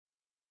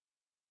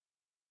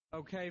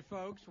Okay,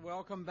 folks,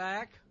 welcome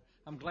back.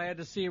 I'm glad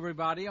to see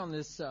everybody on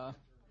this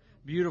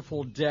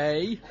beautiful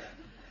day.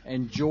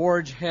 And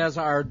George has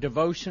our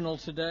devotional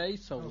today,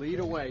 so lead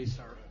away,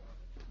 sir.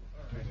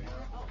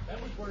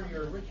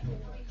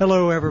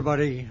 Hello,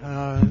 everybody.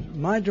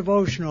 My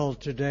devotional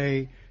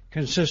today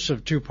consists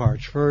of two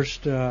parts.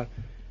 First, an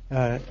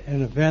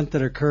event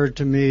that occurred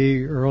to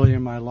me early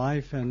in my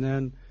life, and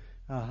then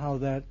how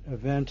that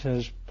event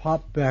has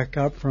popped back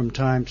up from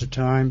time to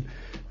time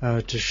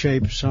to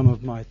shape some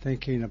of my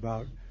thinking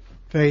about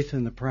faith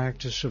and the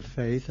practice of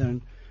faith,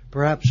 and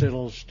perhaps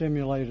it'll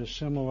stimulate a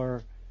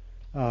similar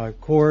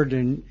chord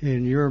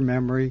in your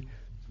memory,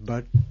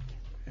 but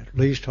at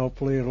least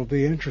hopefully it'll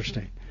be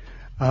interesting.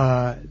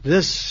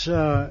 This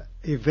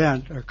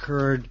event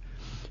occurred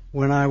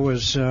when I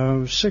was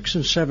 6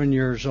 and 7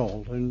 years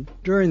old, and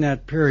during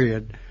that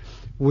period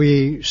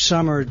we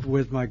summered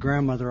with my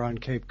grandmother on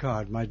Cape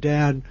Cod. My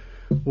dad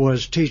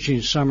was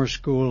teaching summer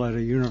school at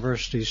a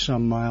university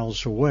some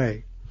miles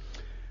away.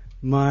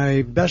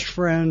 My best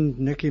friend,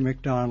 Nicky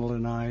McDonald,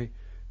 and I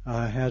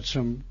had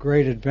some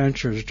great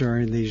adventures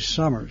during these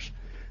summers.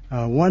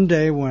 One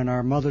day when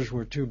our mothers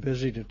were too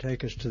busy to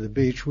take us to the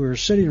beach, we were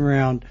sitting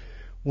around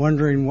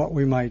wondering what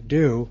we might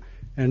do,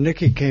 and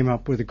Nicky came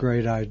up with a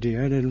great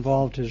idea. It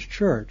involved his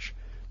church.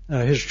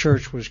 His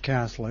church was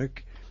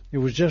Catholic. It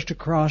was just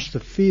across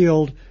the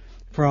field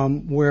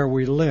from where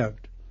we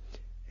lived.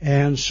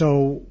 And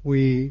so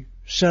we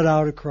set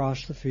out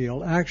across the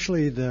field.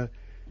 Actually, the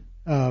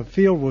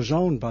field was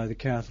owned by the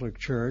Catholic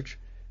Church,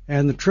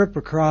 and the trip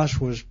across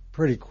was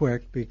pretty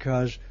quick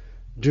because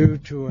due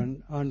to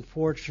an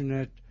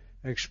unfortunate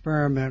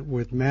experiment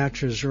with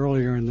matches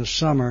earlier in the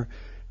summer,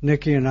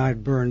 Nicky and I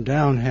burned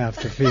down half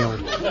the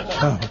field.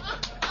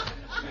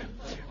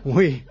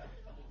 We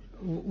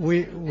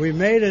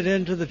made it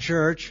into the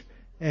church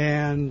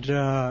and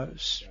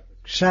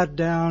sat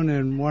down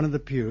in one of the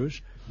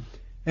pews.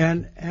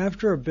 And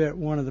after a bit,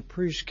 one of the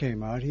priests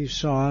came out. He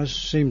saw us,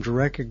 seemed to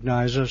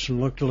recognize us,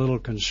 and looked a little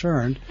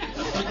concerned.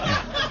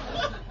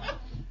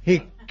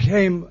 He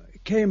came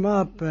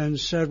up and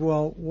said,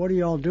 "Well, what are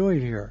you all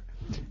doing here?"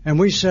 And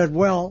we said,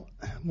 "Well,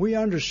 we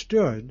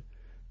understood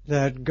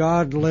that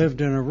God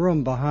lived in a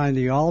room behind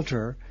the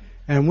altar,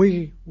 and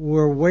we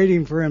were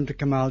waiting for him to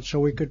come out so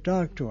we could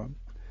talk to him."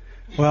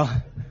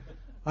 Well,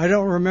 I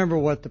don't remember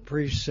what the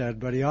priest said,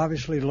 but he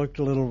obviously looked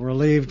a little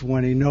relieved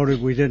when he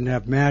noted we didn't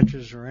have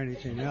matches or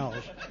anything else.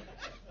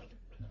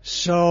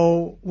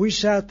 So we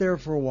sat there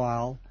for a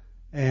while,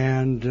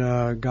 and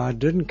God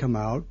didn't come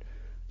out.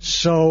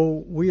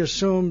 So we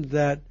assumed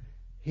that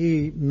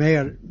he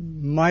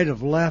might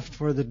have left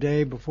for the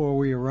day before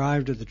we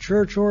arrived at the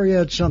church, or he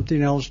had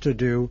something else to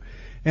do,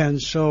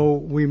 and so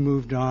we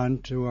moved on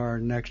to our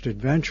next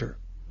adventure.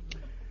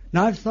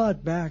 Now, I've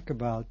thought back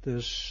about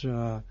this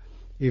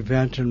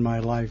event in my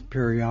life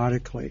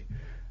periodically.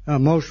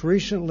 Most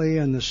recently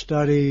in the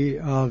study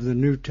of the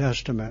New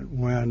Testament,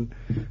 when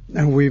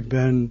we've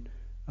been,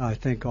 I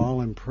think, all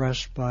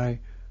impressed by,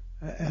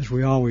 as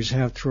we always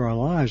have through our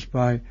lives,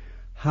 by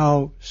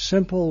how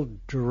simple,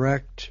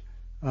 direct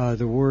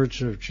the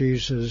words of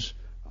Jesus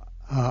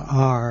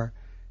are,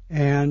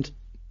 and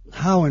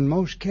how in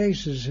most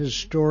cases his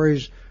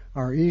stories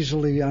are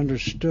easily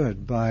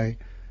understood by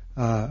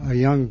a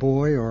young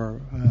boy or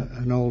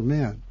an old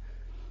man.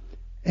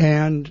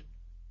 And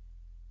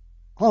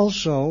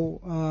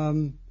also,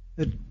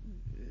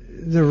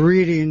 the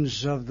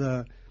readings of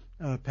the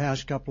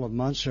past couple of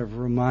months have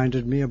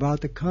reminded me about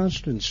the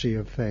constancy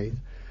of faith.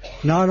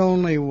 Not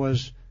only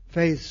was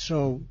faith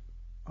so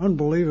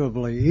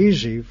unbelievably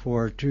easy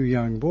for two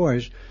young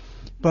boys,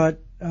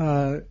 but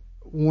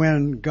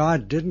when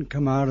God didn't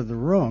come out of the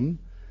room,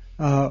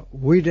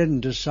 we didn't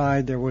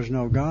decide there was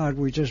no God.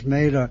 We just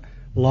made a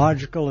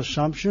logical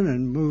assumption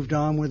and moved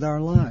on with our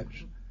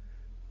lives.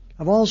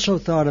 I've also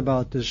thought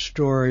about this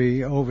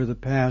story over the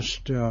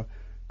past 12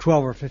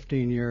 or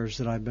 15 years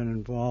that I've been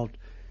involved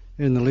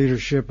in the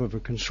leadership of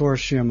a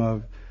consortium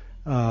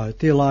of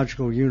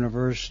theological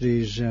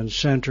universities and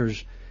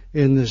centers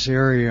in this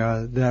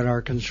area that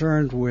are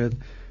concerned with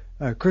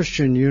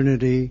Christian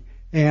unity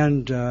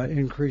and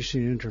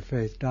increasing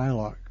interfaith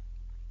dialogue.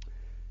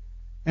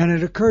 And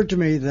it occurred to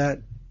me that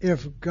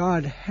if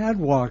God had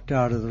walked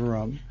out of the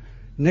room,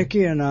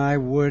 Nicky and I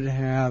would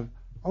have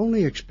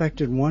only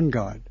expected one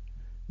God,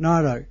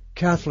 not a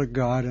Catholic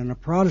God and a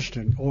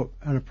Protestant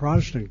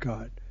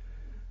God.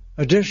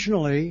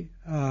 Additionally,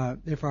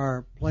 if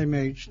our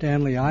playmate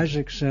Stanley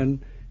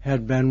Isaacson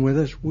had been with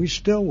us, we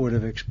still would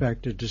have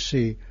expected to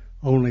see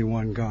only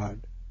one God.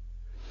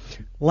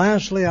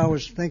 Lastly, I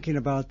was thinking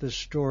about this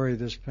story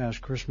this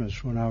past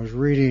Christmas when I was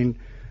reading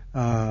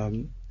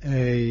an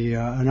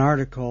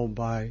article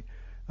by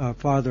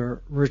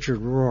Father Richard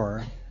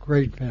Rohr,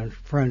 great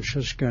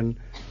Franciscan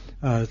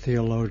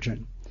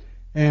theologian.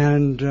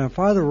 And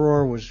Father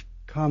Rohr was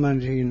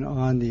commenting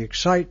on the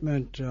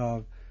excitement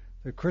of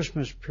the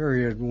Christmas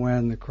period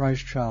when the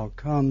Christ child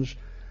comes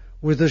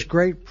with this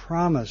great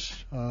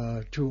promise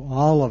to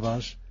all of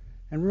us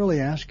and really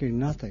asking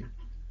nothing.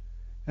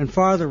 And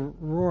Father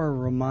Rohr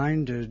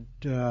reminded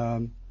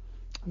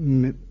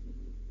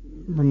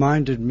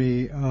reminded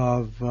me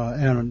of,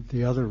 and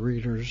the other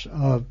readers,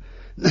 of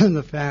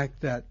the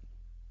fact that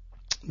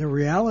the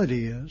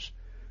reality is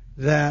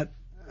that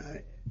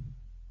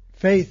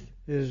faith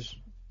is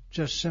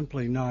just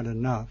simply not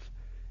enough.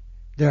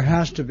 There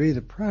has to be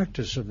the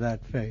practice of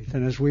that faith.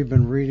 And as we've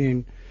been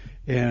reading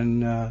in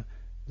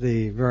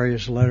the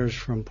various letters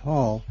from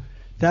Paul,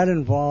 that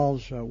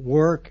involves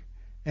work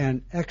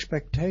and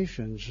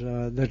expectations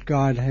that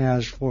God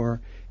has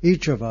for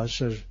each of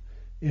us as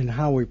in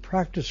how we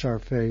practice our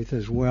faith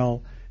as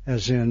well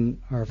as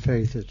in our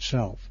faith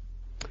itself.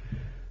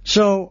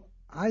 So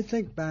I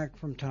think back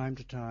from time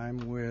to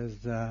time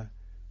with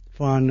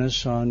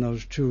fondness on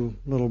those two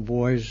little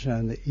boys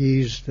and the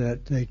ease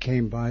that they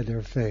came by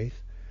their faith.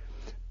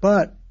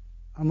 But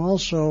I'm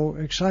also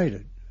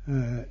excited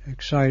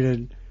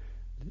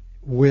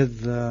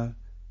with the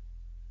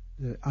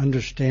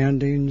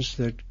understandings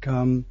that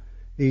come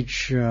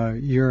each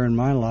year in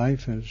my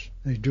life, as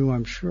they do,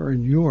 I'm sure,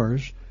 in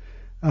yours,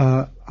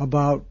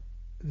 about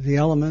the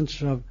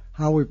elements of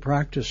how we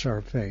practice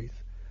our faith,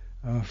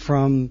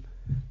 from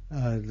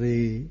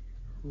the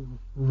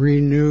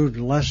renewed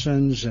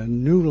lessons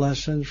and new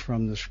lessons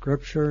from the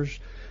Scriptures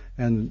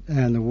and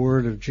the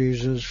Word of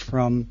Jesus,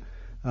 from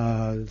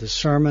the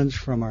sermons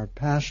from our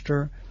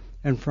pastor,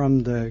 and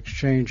from the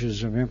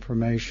exchanges of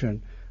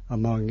information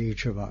among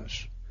each of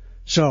us.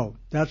 So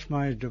that's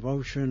my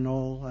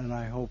devotional, and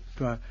I hope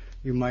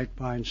you might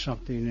find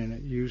something in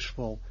it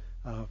useful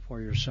for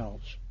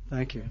yourselves.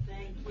 Thank you.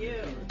 Thank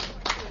you.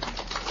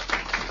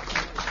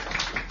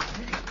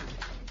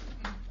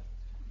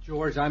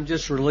 George, I'm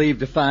just relieved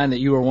to find that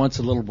you were once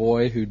a little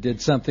boy who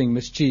did something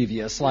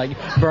mischievous, like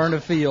burn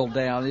a field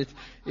down.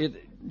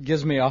 It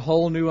gives me a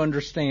whole new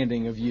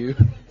understanding of you.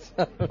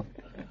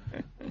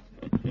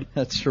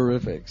 That's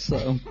terrific.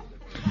 So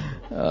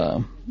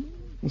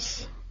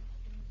let's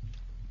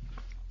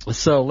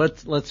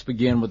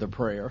begin with a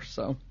prayer.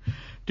 So,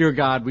 dear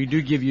God, we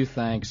do give you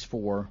thanks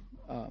for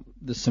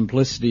the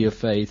simplicity of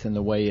faith and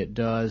the way it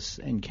does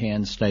and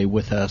can stay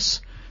with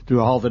us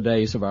through all the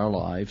days of our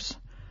lives,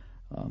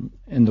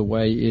 and the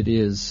way it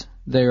is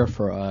there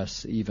for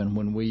us even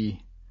when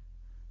we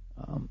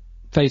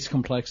face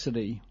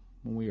complexity,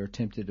 when we are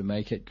tempted to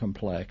make it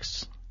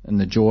complex, and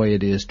the joy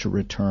it is to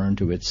return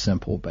to its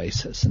simple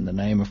basis. In the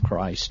name of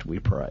Christ we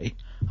pray.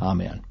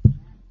 Amen.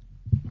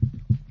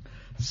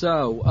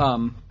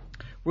 So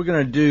we're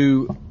going to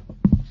do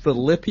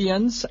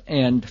Philippians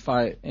and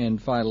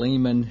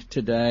Philemon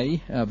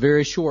today.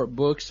 Very short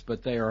books,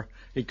 but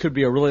it could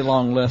be a really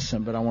long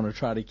lesson, but I want to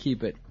try to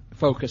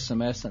focus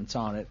some essence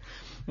on it.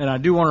 And I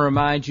do want to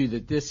remind you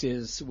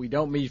that we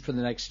don't meet for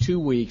the next 2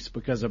 weeks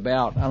because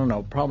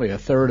probably a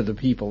third of the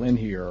people in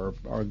here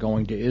are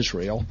going to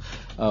Israel.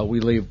 We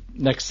leave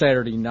next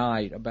Saturday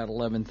night about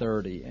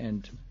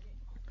 11:30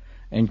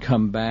 and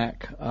come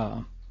back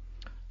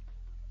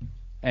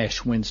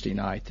Ash Wednesday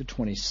night, the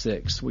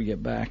 26th. We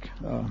get back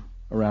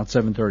around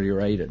 7:30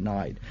 or 8 at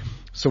night.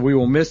 So we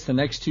will miss the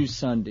next 2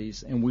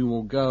 Sundays, and we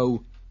will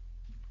go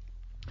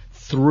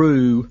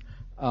through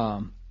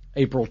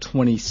April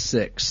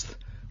 26th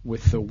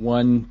with the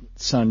one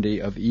Sunday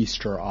of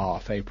Easter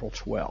off, April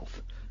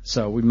 12th.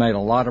 So we made a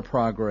lot of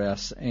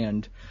progress,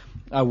 and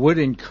I would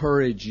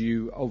encourage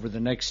you over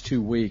the next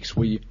 2 weeks.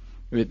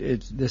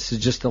 This is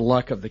just the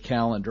luck of the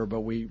calendar,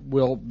 but we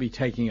will be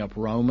taking up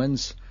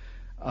Romans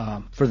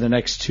for the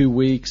next 2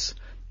 weeks,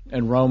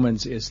 and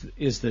Romans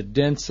is the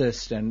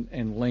densest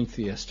and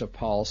lengthiest of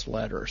Paul's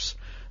letters.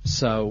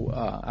 So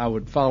I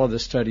would follow the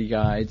study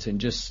guides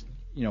and just,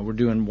 we're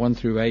doing 1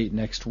 through 8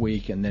 next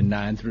week, and then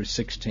 9 through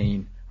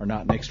 16, or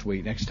not next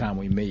week, next time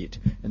we meet,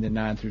 and then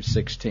 9 through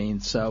 16.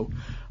 So,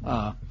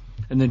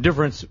 and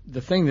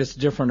the thing that's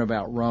different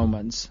about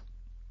Romans,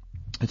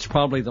 it's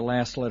probably the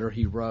last letter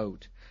he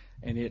wrote,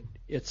 and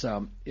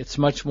it's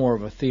much more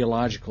of a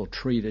theological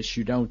treatise.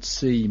 You don't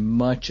see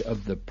much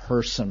of the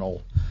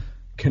personal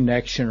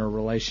connection or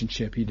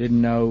relationship. He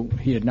didn't know,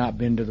 he had not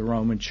been to the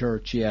Roman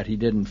Church yet. He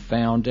didn't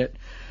found it,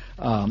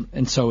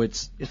 and so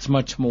it's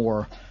much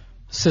more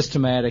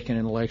systematic and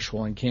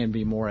intellectual, and can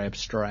be more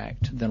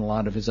abstract than a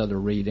lot of his other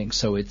readings.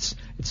 So it's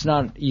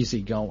not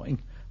easy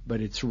going, but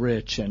it's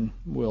rich, and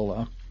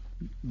we'll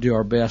do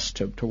our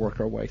best to work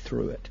our way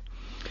through it.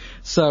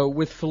 So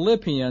with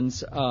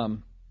Philippians,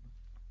 I'm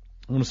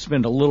going to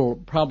spend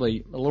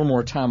probably a little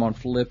more time on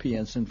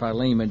Philippians and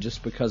Philemon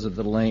just because of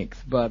the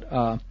length. But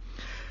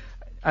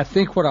I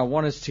think what I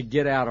want us to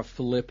get out of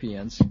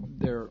Philippians,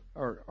 there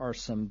are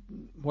some,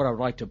 what I would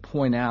like to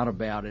point out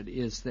about it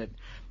is that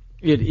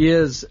it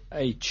is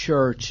a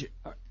church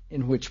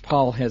in which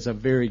Paul has a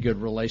very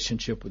good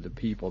relationship with the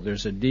people.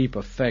 There's a deep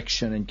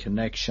affection and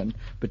connection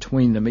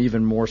between them,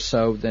 even more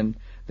so than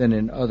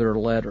in other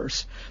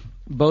letters.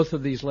 Both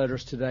of these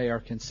letters today are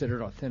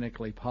considered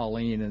authentically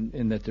Pauline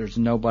in that there's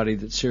nobody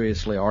that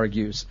seriously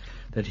argues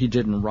that he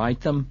didn't write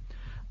them.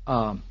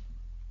 And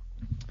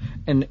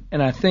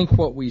I think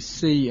what we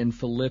see in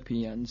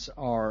Philippians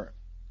are,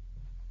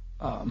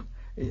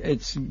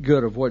 it's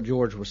good of what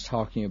George was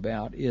talking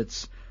about.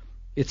 It's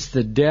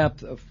the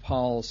depth of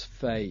Paul's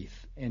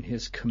faith and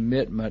his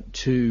commitment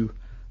to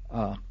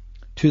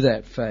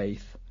that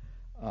faith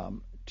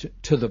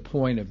to the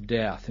point of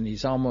death. And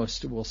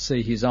we'll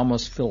see, he's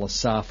almost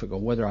philosophical.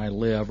 Whether I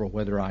live or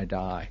whether I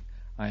die,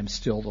 I am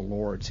still the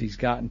Lord's. He's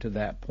gotten to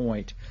that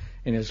point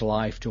in his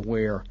life to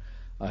where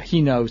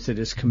he knows that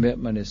his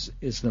commitment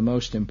is the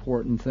most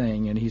important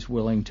thing, and he's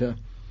willing to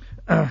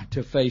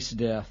face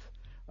death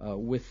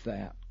with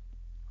that.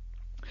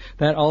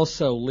 That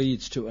also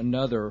leads to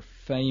another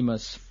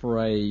famous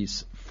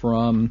phrase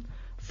from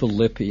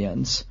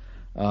Philippians,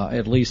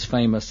 at least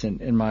famous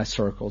in my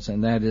circles,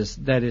 and that is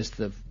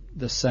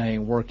the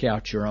saying, "Work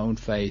out your own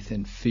faith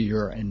in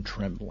fear and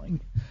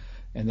trembling."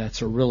 And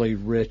that's a really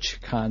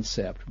rich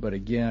concept, but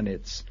again,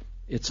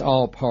 it's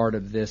all part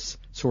of this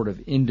sort of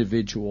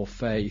individual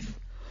faith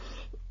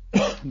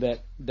that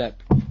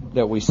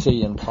we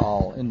see in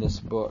Paul in this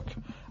book.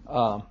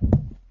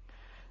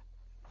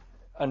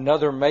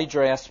 Another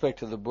major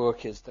aspect of the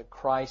book is the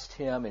Christ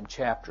hymn in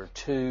chapter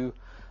 2,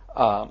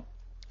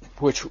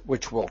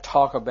 which we'll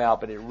talk about,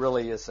 but it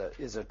really is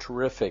a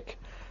terrific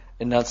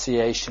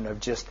enunciation of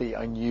just the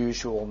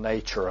unusual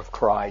nature of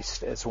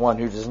Christ as one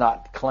who does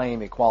not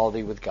claim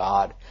equality with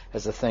God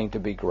as a thing to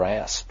be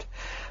grasped.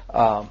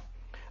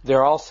 There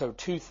are also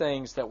two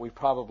things that we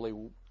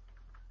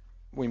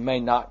may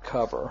not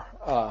cover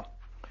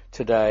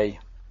today.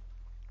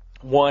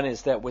 One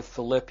is that with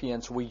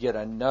Philippians we get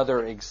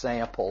another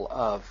example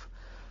of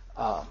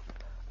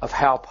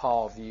how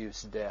Paul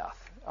views death,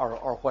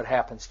 or what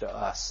happens to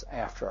us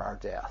after our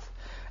death.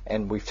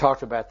 And we've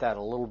talked about that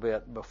a little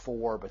bit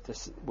before, but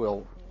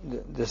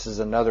this is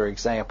another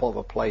example of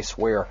a place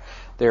where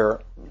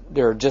there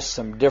are just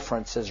some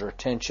differences or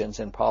tensions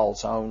in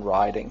Paul's own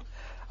writing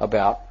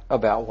about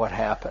what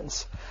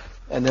happens.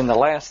 And then the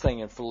last thing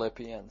in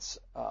Philippians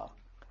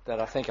that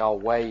I think I'll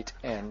wait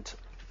and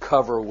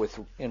cover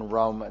in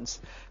Romans,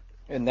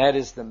 and that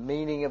is the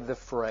meaning of the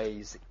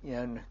phrase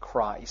 "in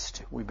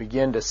Christ." We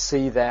begin to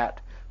see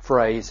that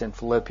phrase in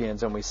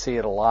Philippians, and we see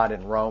it a lot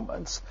in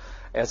Romans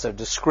as a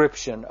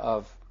description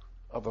of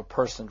a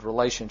person's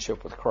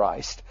relationship with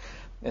Christ.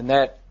 And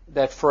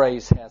that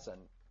phrase has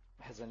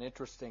an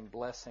interesting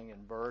blessing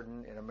and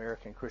burden in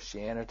American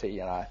Christianity,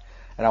 and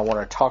I want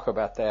to talk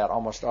about that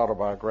almost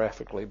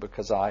autobiographically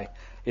because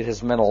it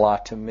has meant a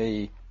lot to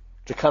me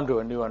to come to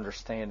a new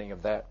understanding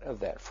of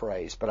that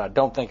phrase. But I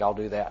don't think I'll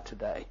do that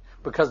today,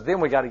 because then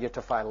we got to get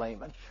to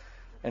Philemon.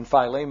 And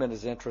Philemon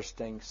is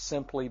interesting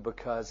simply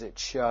because it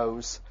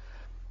shows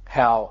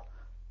how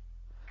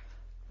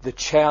the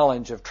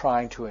challenge of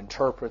trying to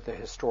interpret the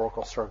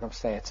historical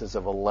circumstances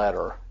of a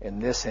letter, in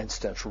this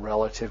instance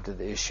relative to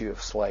the issue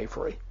of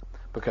slavery,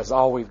 because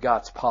all we've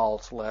got is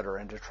Paul's letter,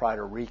 and to try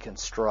to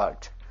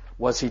reconstruct,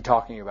 was he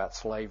talking about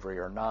slavery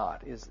or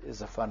not,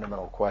 is a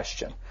fundamental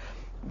question.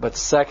 But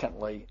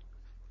secondly,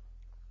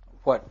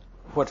 what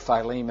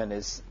Philemon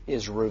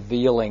is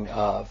revealing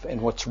of,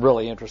 and what's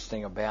really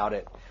interesting about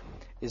it,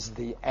 is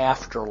the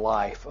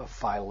afterlife of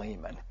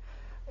Philemon,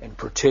 and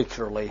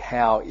particularly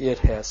how it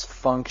has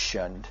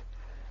functioned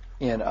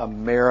in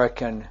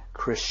American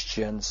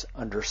Christians'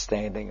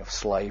 understanding of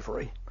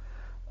slavery,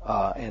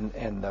 and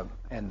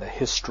the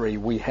history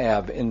we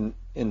have in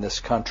this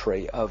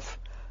country of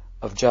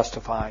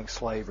justifying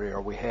slavery,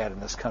 or we had in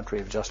this country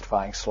of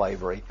justifying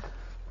slavery,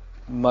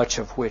 much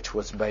of which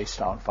was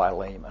based on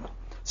Philemon.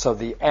 So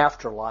the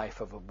afterlife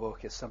of a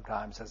book is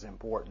sometimes as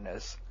important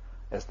as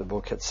the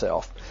book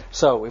itself.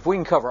 So if we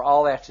can cover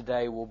all that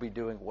today, we'll be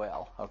doing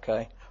well,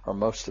 okay? Or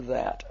most of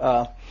that.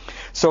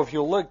 So if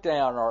you'll look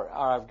down, or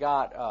I've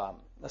got,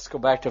 let's go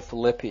back to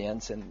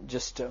Philippians, and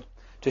just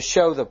to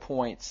show the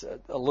points,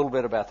 a little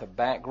bit about the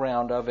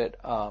background of it,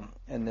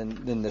 and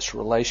then this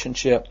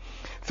relationship.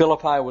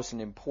 Philippi was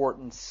an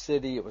important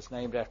city. It was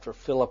named after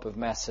Philip of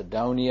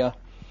Macedonia.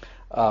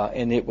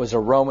 And it was a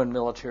Roman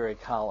military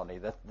colony.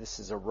 This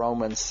is a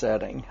Roman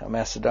setting,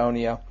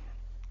 Macedonia.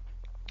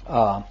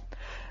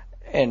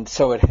 And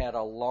so it had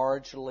a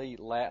largely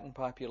Latin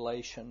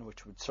population,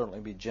 which would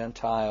certainly be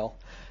Gentile,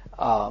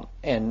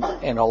 and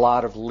a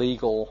lot of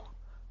legal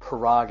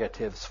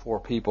prerogatives for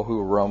people who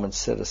were Roman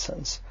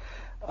citizens.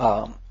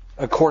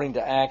 According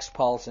to Acts,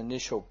 Paul's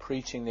initial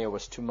preaching there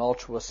was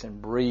tumultuous and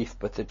brief,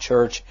 but the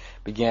church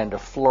began to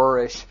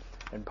flourish,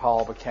 and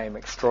Paul became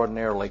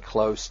extraordinarily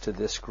close to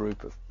this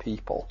group of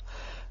people.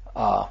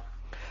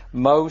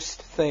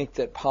 Most think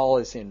that Paul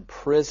is in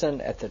prison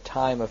at the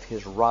time of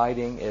his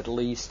writing, at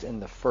least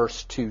in the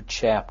first two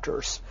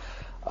chapters.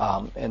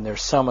 And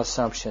there's some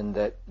assumption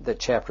that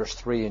chapters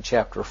 3 and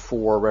chapter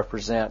 4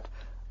 represent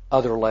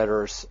other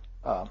letters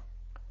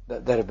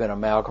that have been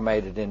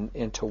amalgamated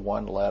into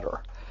one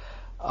letter.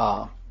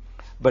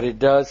 But it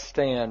does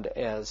stand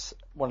as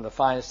one of the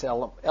finest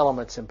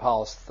elements in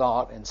Paul's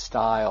thought and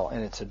style,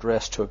 and it's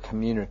addressed to a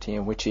community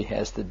in which he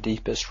has the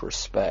deepest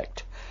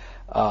respect.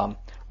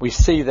 We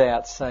see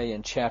that, say,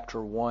 in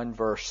chapter 1,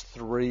 verse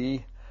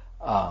 3,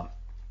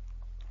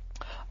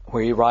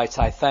 where he writes,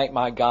 "I thank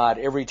my God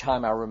every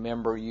time I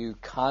remember you,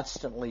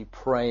 constantly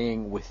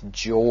praying with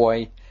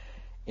joy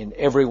in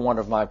every one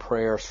of my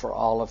prayers for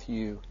all of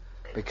you,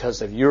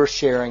 because of your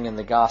sharing in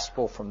the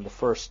gospel from the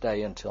first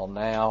day until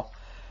now.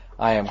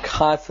 I am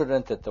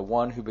confident that the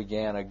one who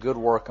began a good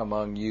work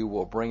among you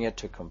will bring it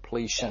to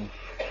completion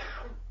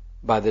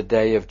by the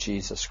day of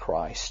Jesus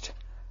Christ.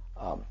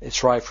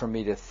 It's right for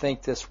me to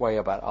think this way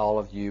about all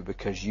of you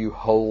because you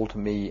hold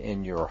me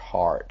in your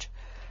heart.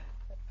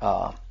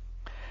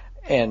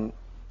 And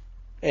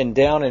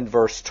down in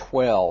verse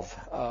 12,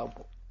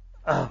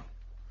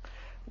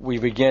 we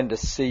begin to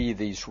see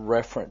these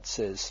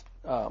references,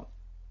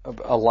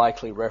 a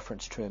likely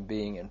reference to him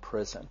being in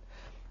prison.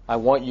 I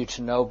want you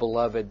to know,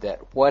 beloved,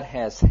 that what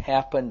has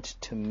happened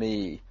to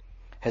me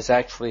has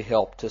actually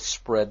helped to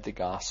spread the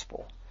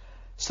gospel,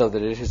 so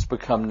that it has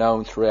become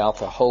known throughout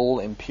the whole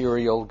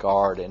imperial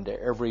guard and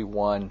to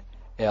everyone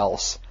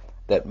else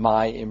that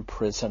my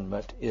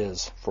imprisonment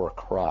is for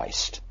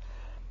Christ.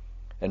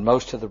 And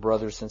most of the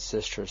brothers and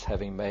sisters,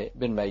 having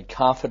been made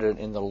confident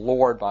in the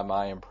Lord by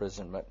my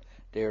imprisonment,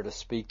 dare to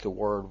speak the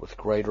word with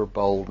greater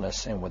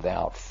boldness and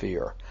without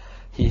fear.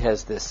 He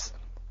has this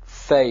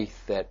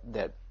faith that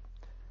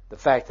the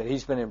fact that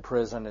he's been in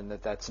prison and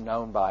that's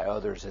known by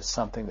others is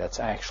something that's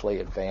actually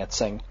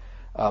advancing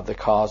the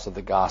cause of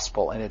the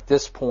gospel. And at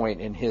this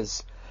point in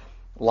his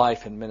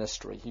life and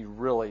ministry, he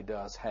really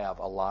does have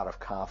a lot of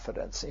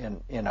confidence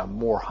in a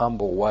more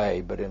humble way,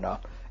 but in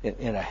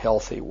a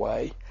healthy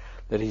way,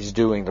 that he's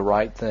doing the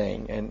right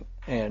thing. And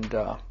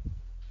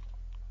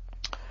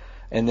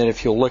then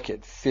if you'll look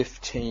at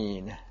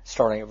 15,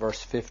 starting at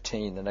verse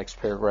 15, the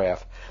next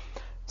paragraph,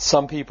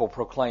 some people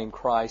proclaim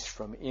Christ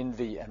from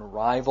envy and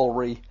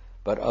rivalry,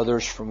 but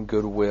others from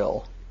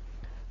goodwill.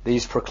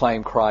 These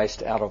proclaim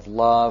Christ out of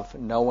love,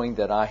 knowing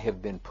that I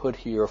have been put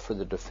here for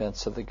the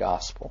defense of the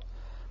gospel.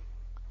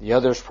 The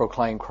others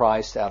proclaim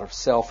Christ out of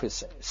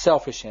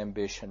selfish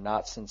ambition,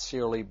 not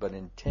sincerely, but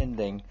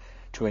intending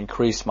to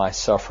increase my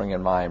suffering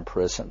and my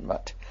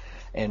imprisonment.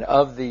 And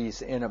of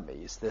these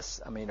enemies,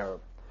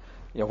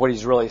 what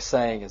he's really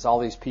saying is all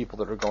these people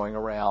that are going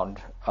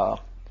around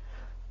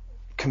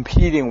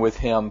competing with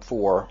him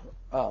for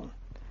the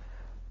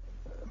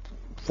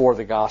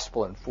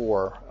gospel and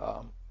for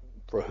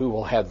who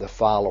will have the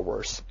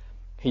followers.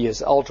 He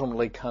has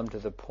ultimately come to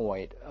the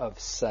point of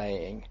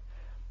saying,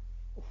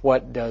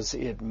 what does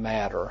it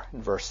matter?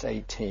 In verse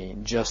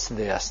 18, just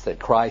this, that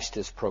Christ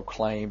is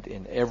proclaimed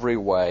in every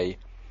way,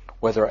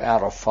 whether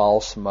out of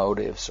false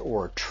motives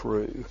or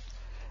true.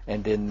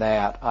 And in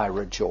that I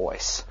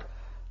rejoice.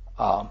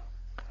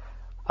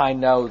 I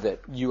know that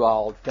you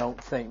all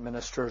don't think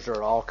ministers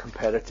are all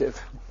competitive.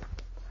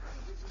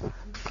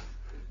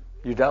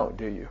 You don't,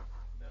 do you?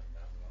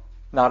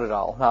 Not at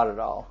all. Not at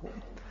all.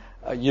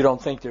 You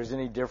don't think there's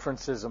any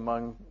differences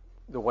among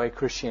the way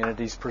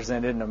Christianity is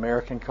presented in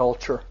American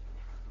culture?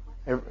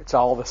 It's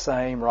all the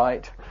same,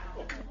 right?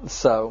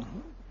 So,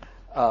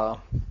 I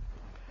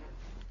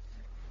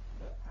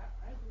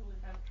really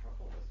have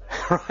trouble with that.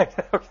 right.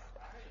 Okay. I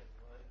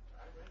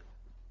read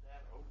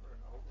that over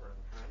and over and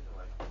kind of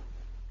like,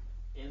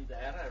 in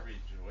that I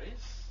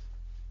rejoice.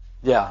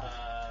 Yeah.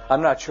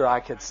 I'm not sure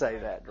I could say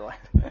that, right?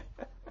 Okay, there's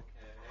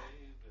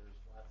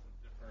lots of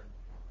different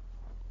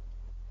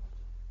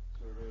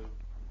sort of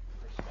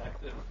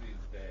perspectives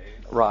these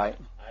days. Right.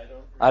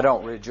 I I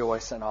don't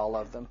rejoice in all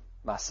of them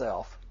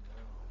myself.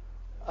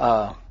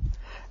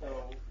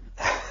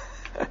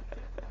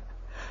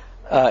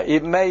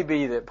 It may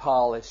be that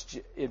Paul is.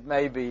 It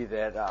may be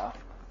that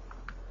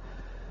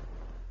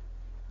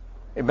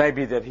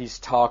he's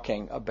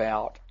talking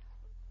about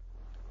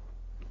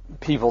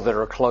people that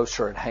are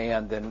closer at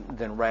hand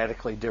than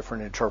radically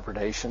different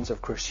interpretations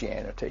of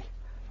Christianity.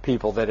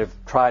 People that have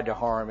tried to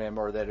harm him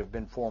or that have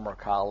been former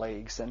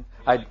colleagues, and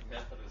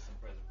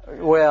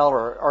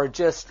or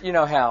just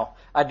how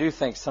I do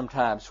think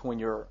sometimes when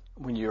you're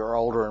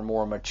older and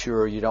more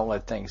mature, you don't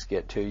let things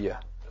get to you.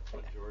 That's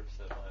what George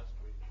said last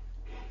week.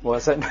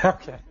 Was it?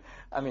 Okay.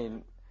 I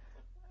mean,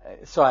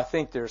 so I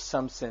think there's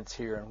some sense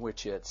here in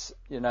which it's,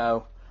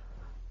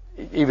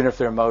 even if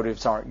their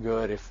motives aren't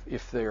good,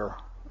 if they're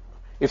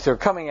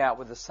coming out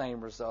with the same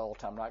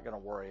result, I'm not going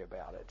to worry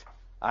about it.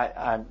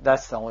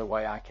 That's the only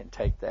way I can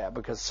take that,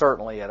 because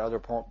certainly at other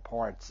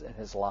points in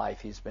his life,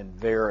 he's been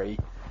very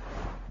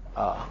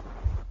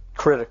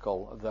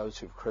critical of those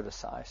who've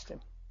criticized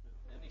him.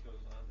 Then he goes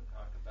on to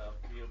talk about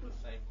be of the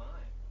same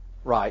mind.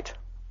 Right.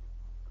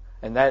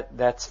 And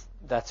that's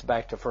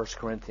back to 1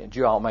 Corinthians.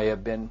 You all may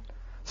have been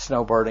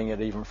snowbirding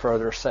it even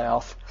further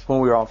south when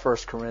we were on 1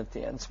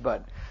 Corinthians,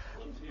 but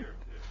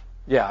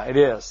yeah, it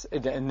is.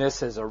 And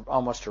this is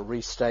almost a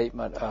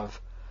restatement of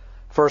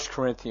 1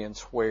 Corinthians,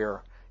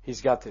 where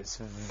he's got this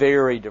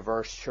very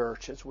diverse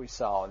church, as we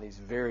saw, and these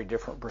very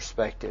different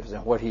perspectives.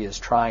 And what he is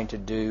trying to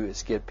do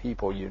is get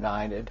people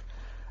united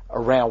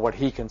around what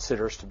he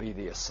considers to be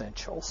the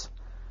essentials.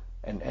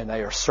 And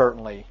they are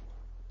certainly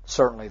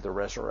the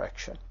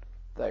resurrection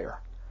there.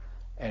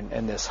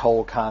 And this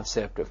whole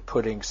concept of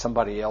putting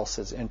somebody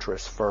else's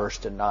interests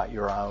first and not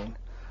your own.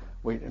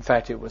 In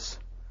fact, was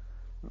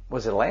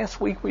it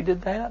last week we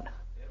did that?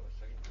 Yeah, it was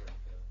 2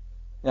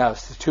 Corinthians. Now, it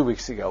was 2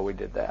 weeks ago we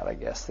did that, I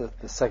guess,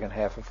 the second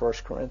half of 1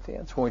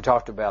 Corinthians, when we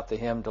talked about the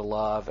hymn to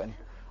love and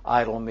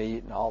idle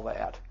meat and all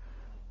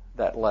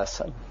that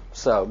lesson.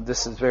 So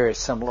this is very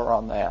similar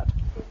on that. Is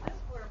this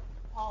where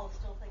Paul is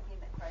still thinking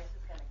that Christ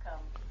is going to come?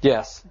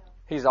 Yes,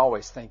 he's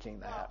always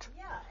thinking that.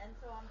 Yeah, and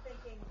so I'm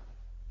thinking,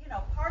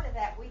 part of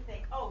that we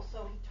think, oh,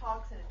 so he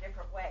talks in a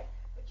different way.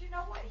 But you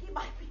know what? He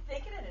might be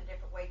thinking in a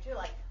different way, too.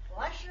 Like, well,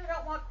 I sure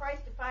don't want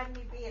Christ to find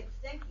me being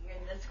stinky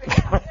in this.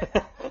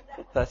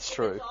 That's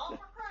true. It's all for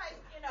Christ,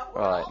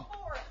 we're Right. all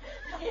for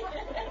it.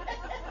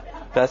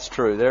 That's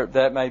true.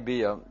 That may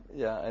be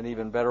an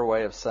even better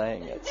way of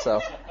saying it.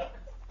 So,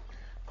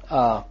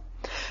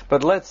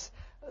 but let's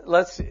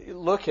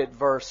look at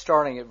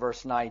starting at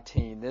verse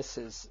 19. This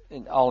is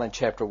all in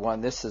chapter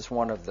 1. This is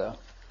one of the,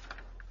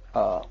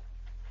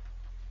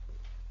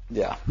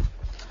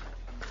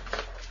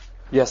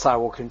 Yes, I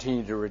will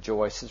continue to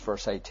rejoice is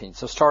verse 18.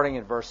 So starting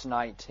in verse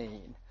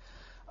 19.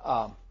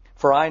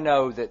 For I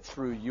know that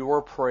through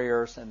your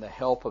prayers and the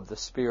help of the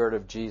Spirit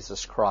of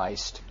Jesus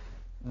Christ,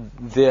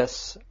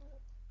 this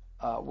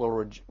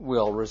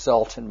will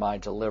result in my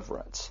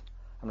deliverance.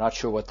 I'm not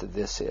sure what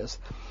this is.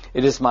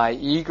 It is my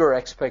eager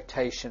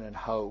expectation and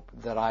hope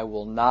that I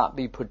will not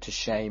be put to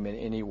shame in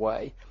any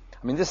way.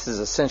 I mean, this is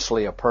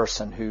essentially a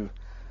person who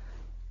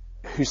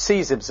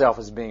sees himself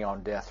as being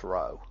on death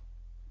row.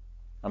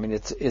 I mean,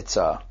 there's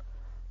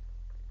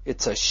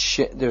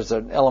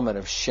an element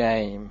of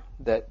shame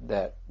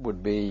that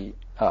would be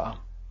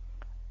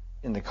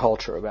in the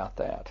culture about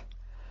that.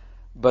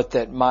 But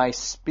that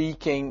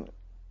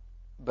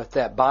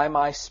by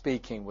my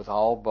speaking with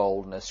all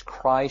boldness,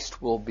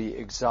 Christ will be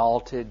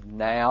exalted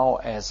now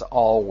as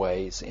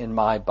always in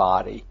my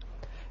body.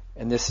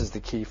 And this is the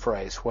key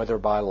phrase, whether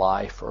by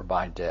life or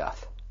by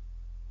death.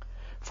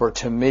 For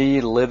to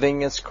me,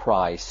 living is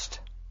Christ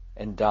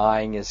and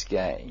dying is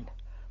gain.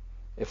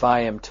 If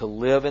I am to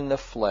live in the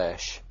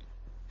flesh,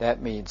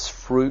 that means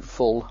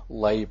fruitful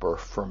labor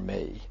for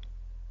me.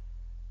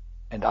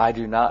 And I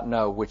do not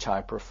know which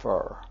I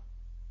prefer.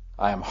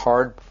 I am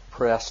hard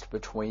pressed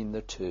between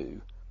the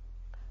two.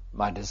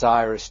 My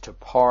desire is to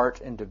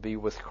part and to be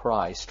with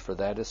Christ, for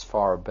that is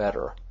far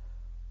better.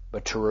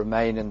 But to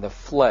remain in the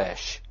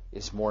flesh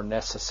is more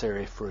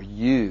necessary for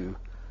you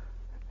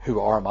who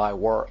are my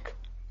work.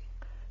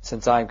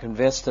 Since I am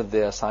convinced of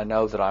this, I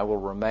know that I will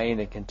remain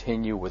and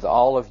continue with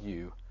all of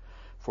you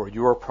for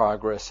your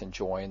progress and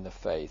joy in the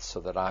faith,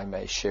 so that I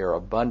may share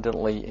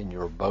abundantly in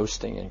your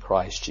boasting in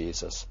Christ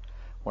Jesus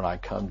when I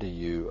come to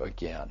you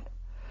again.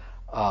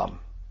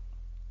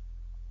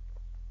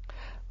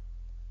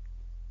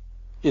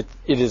 It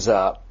is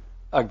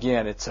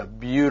it's a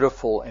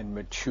beautiful and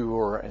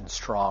mature and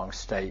strong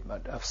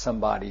statement of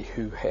somebody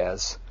who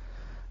has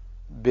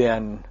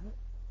been,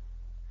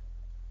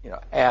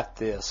 at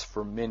this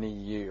for many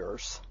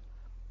years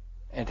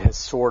and has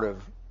sort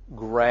of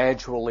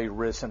gradually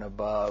risen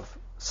above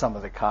some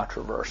of the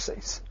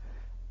controversies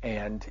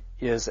and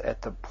is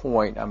at the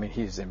point,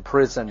 he's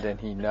imprisoned and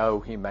he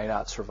may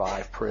not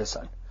survive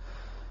prison,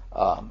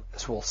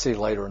 as we'll see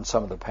later in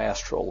some of the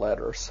pastoral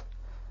letters,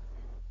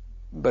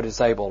 but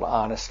is able to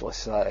honestly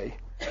say,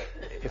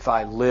 if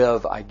I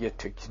live, I get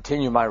to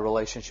continue my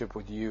relationship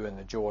with you and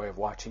the joy of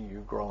watching you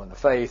grow in the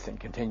faith and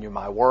continue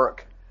my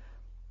work,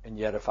 and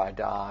yet if I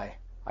die,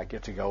 I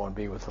get to go and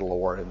be with the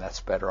Lord, and that's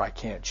better. I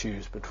can't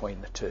choose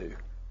between the two.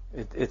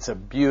 It's a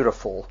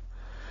beautiful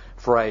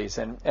phrase,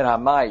 and I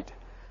might,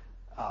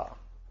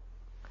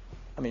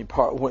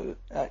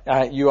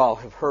 you all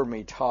have heard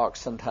me talk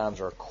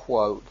sometimes or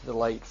quote the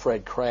late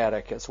Fred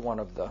Craddock as one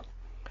of the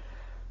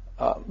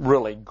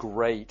really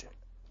great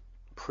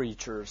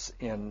preachers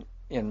in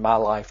my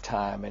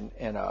lifetime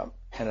and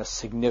a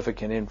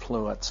significant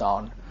influence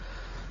on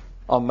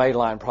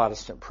mainline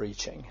Protestant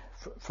preaching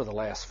for the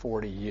last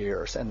 40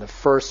 years. And the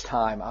first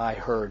time I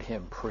heard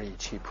him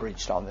preach, he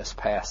preached on this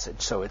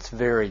passage, so it's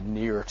very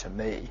near to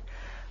me.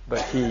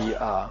 But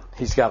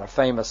he's got a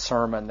famous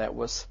sermon that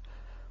was,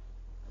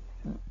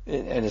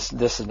 and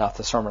this is not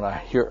the sermon I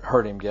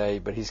heard him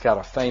give, but he's got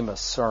a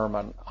famous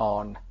sermon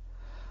on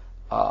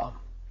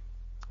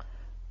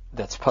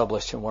that's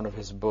published in one of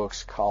his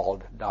books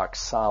called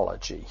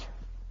Doxology.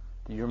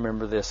 Do you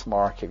remember this,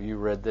 Mark? Have you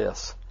read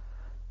this?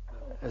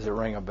 Does it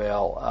ring a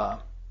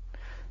bell?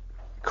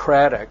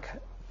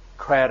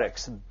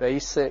 Craddock's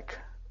basic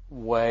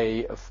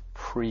way of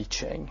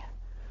preaching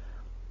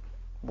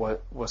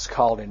was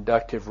called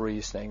inductive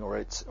reasoning, or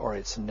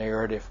it's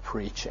narrative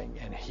preaching,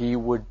 and he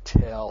would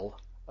tell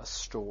a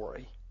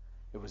story.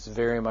 It was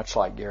very much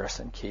like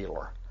Garrison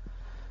Keillor,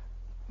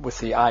 with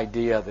the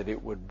idea that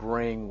it would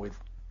bring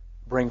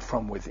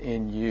from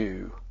within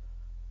you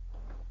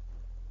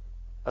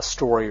a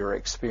story or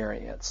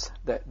experience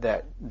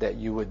that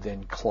you would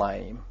then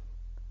claim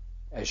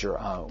as your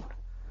own.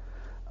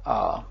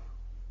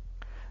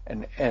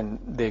 And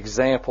the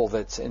example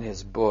that's in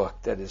his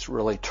book that is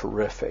really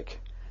terrific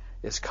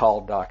is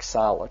called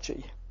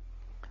Doxology.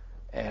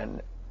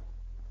 And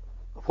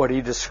what he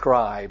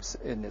describes,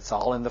 and it's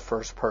all in the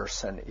first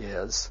person,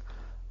 is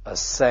a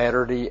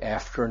Saturday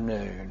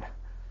afternoon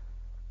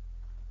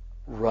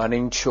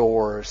running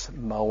chores,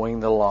 mowing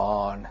the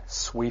lawn,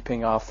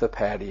 sweeping off the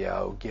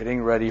patio,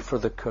 getting ready for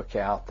the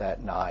cookout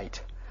that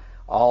night,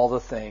 all the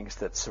things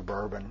that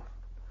suburban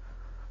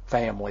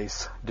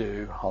families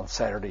do on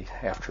Saturday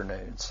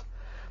afternoons.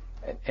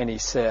 And he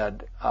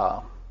said,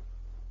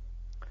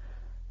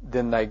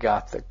 then they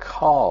got the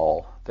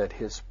call that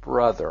his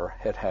brother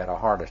had had a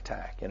heart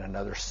attack in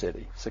another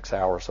city, 6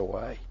 hours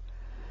away.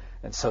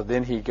 And so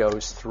then he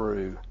goes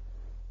through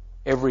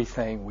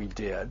everything we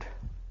did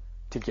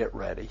to get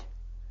ready.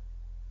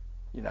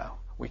 You know,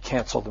 we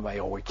canceled the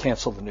mail, we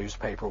canceled the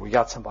newspaper, we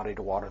got somebody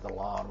to water the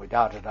lawn, we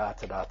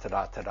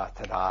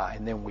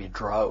and then we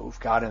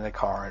got in the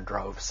car and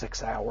drove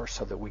 6 hours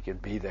so that we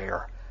could be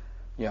there,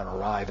 you know, and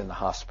arrive in the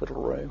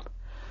hospital room.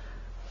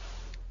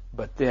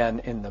 But then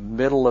in the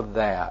middle of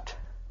that,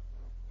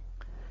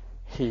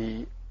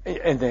 then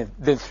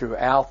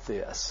throughout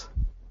this,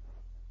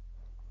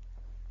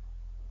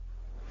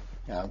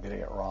 I'm getting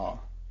it wrong.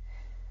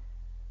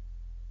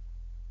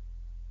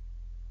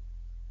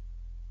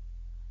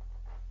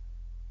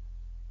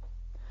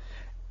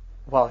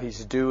 While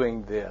he's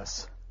doing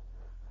this,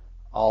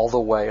 all the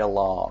way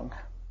along,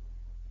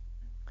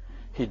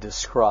 he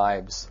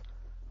describes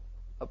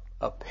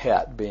a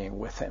pet being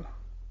with him.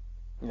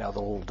 You know, the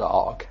little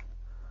dog.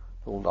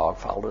 The little dog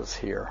followed us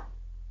here,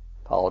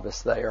 followed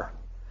us there.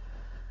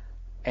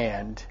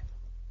 And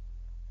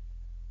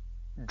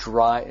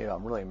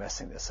I'm really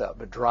messing this up,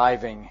 but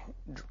driving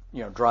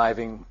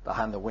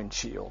behind the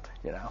windshield,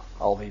 you know,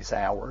 all these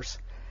hours.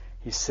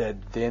 He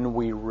said, then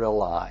we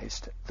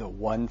realized the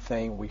one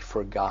thing we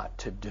forgot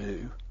to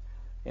do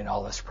in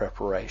all this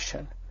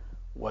preparation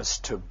was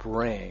to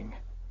bring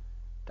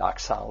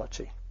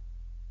doxology,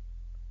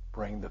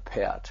 bring the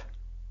pet,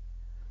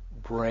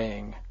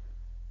 bring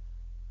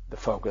the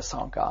focus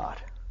on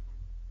God.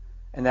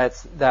 And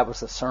that was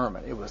the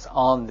sermon. It was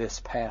on this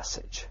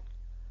passage.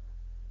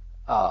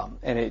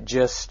 And it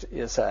just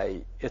is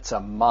it's a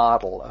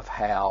model of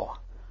how,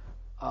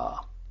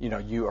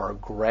 you are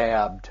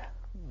grabbed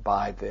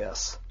by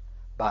this,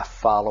 by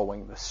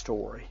following the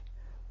story.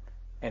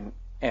 And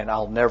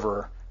I'll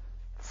never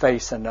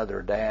face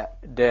another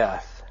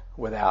death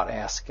without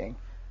asking,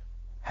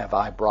 have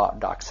I brought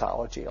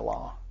doxology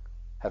along?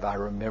 Have I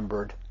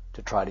remembered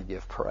to try to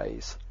give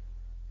praise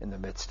in the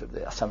midst of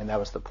this? I mean, that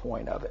was the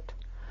point of it.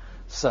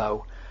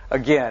 So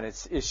again,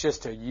 it's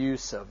just a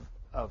use of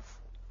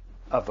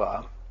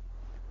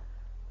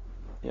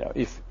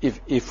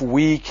if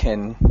we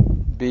can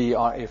be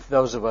on, if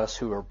those of us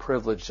who are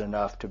privileged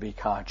enough to be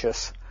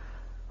conscious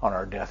on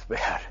our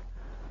deathbed,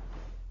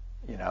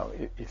 you know,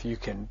 if you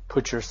can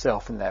put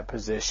yourself in that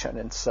position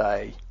and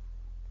say,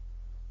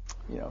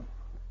 you know,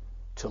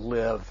 to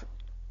live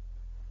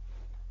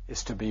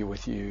is to be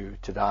with you,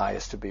 to die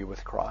is to be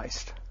with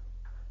Christ.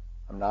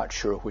 I'm not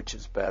sure which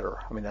is better.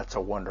 I mean, that's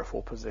a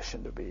wonderful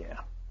position to be in,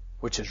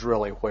 which is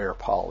really where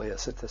Paul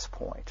is at this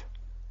point,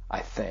 I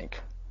think,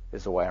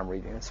 is the way I'm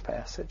reading this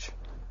passage.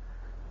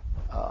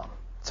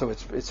 So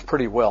it's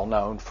pretty well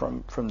known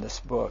from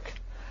this book.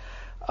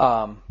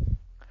 I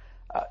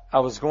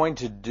was going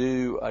to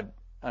do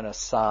an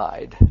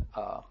aside,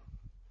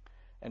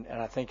 and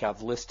I think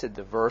I've listed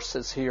the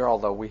verses here,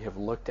 although we have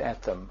looked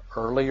at them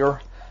earlier.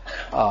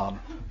 I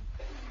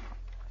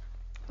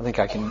think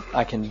I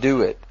can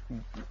do it.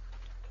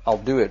 I'll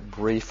do it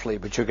briefly,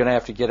 but you're going to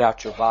have to get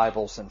out your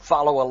Bibles and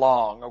follow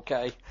along,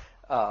 okay?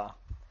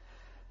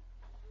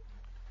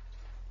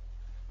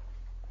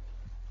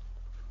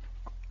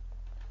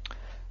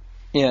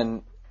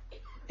 In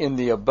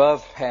the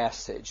above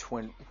passage,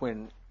 when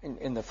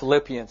in the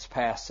Philippians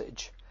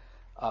passage,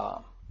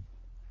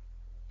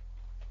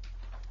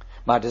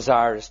 my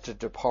desire is to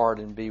depart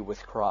and be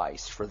with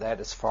Christ, for that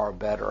is far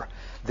better.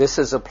 This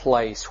is a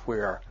place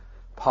where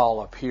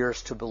Paul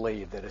appears to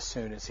believe that as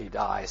soon as he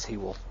dies, he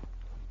will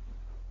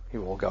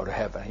go to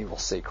heaven. He will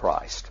see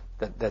Christ.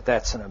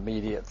 That's an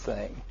immediate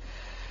thing.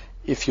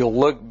 If you'll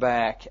look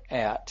back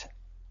at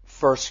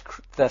 1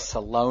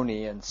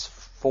 Thessalonians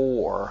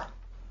 4,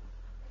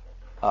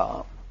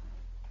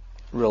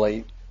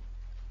 really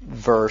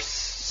verse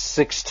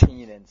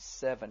 16 and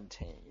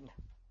 17.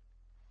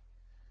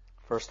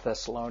 1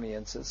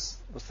 Thessalonians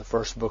was the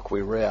first book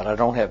we read. I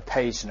don't have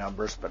page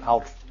numbers, but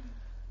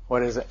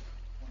what is it?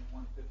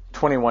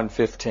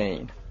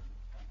 21:15.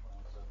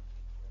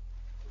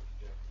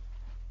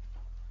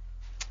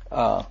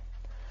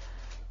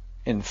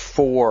 In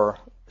 4,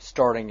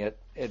 starting at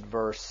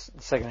verse,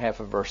 the second half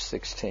of verse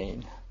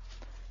 16,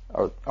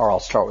 or I'll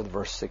start with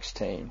verse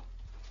 16.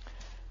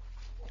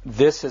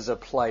 This is a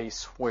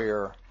place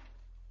where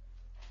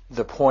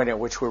the point at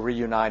which we're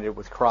reunited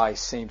with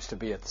Christ seems to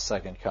be at the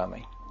second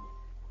coming.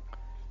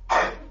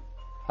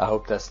 I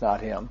hope that's not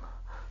him.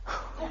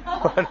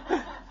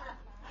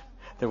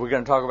 Then we're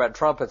going to talk about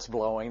trumpets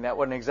blowing. That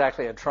wasn't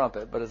exactly a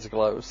trumpet, but it's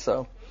close.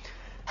 So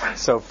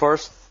 1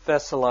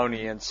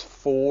 Thessalonians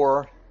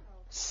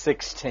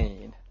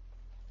 4:16.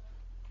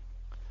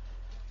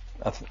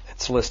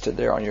 It's listed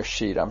there on your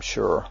sheet, I'm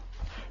sure.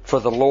 For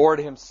the Lord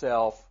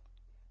himself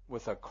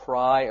with a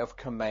cry of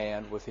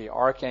command, with the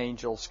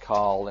archangel's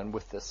call, and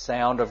with the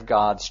sound of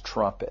God's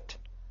trumpet,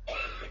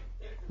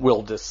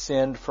 will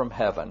descend from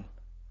heaven,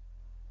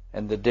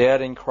 and the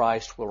dead in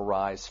Christ will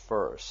rise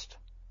first.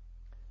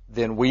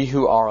 Then we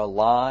who are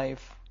alive,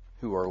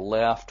 who are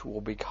left, will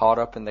be caught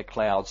up in the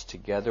clouds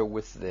together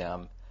with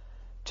them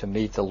to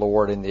meet the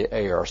Lord in the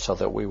air, so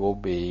that we will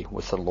be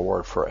with the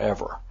Lord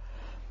forever.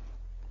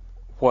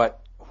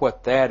 What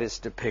that is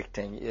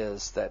depicting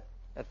is that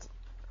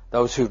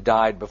those who've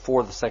died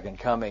before the second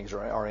comings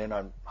are in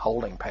a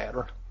holding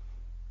pattern,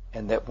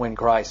 and that when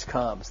Christ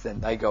comes, then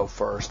they go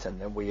first,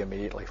 and then we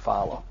immediately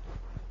follow.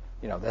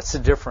 You know, that's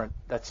different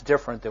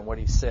than what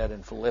he said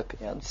in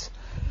Philippians.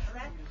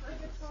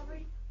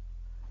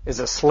 Is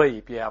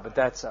asleep, yeah, but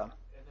that's a. And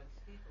then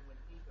Stephen, when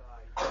he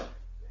died, it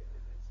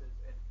says,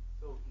 and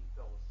so he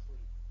fell asleep.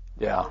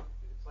 Yeah.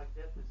 It's like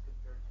death is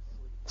compared to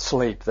sleep.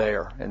 Sleep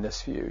there in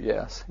this view,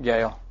 yes.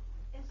 Gail?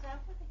 Is that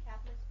what the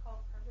Catholics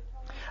call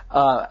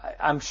purgatory?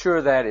 I'm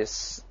sure that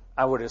is,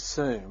 I would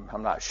assume,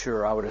 I'm not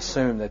sure, I would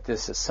assume that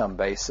this is some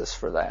basis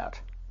for that.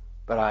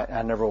 But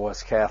I never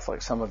was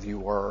Catholic. Some of you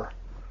were.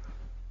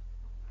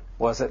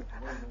 Was it?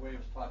 The way it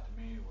was taught to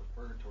me was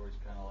purgatory is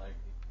kind of like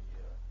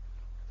the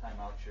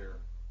time-out chair.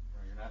 You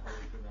know, you're not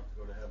really good enough to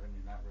go to heaven.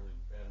 You're not really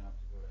bad enough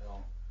to go to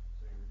hell.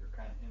 So you're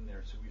kind of in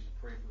there. So we used to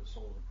pray for the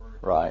souls in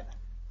purgatory Right.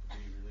 to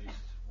be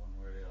released one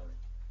way or the other.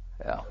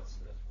 Yeah. That's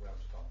what I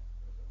was taught.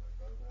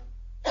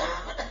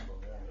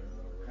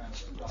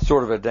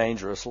 Sort of a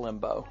dangerous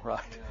limbo,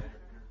 right?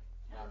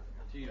 Yeah,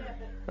 you're teetering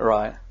there.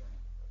 Right.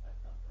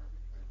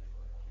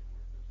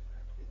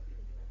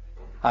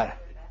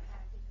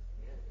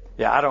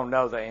 I don't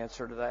know the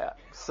answer to that.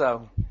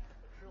 So,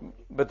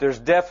 but there's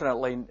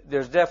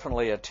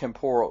definitely a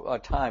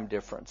time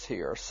difference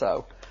here.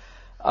 So,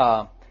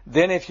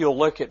 then if you'll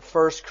look at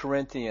 1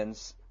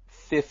 Corinthians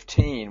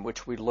 15,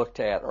 which we looked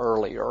at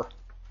earlier,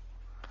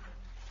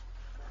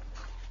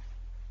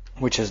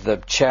 which is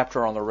the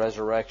chapter on the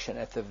resurrection,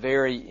 at the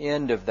very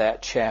end of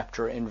that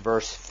chapter in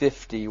verse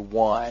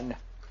 51,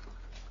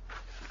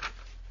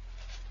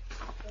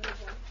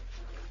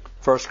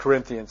 1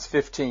 Corinthians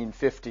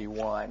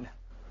 15:51.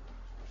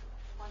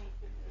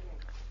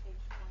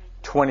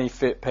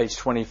 Page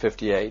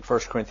 2058, 1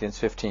 Corinthians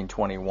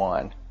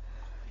 15:21.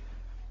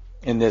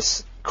 In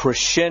this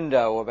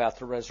crescendo about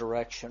the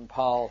resurrection,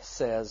 Paul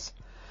says,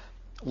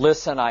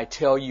 "Listen, I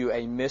tell you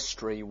a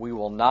mystery. We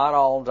will not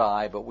all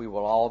die, but we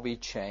will all be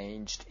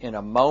changed in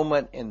a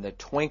moment, in the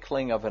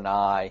twinkling of an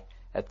eye,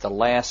 at the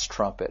last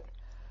trumpet.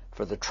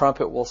 For the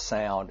trumpet will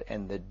sound,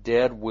 and the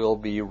dead will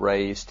be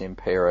raised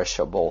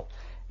imperishable,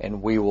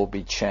 and we will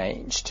be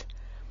changed."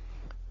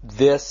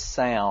 This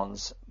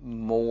sounds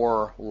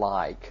more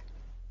like,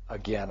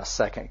 again, a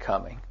second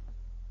coming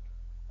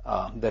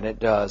than it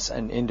does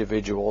an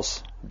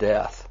individual's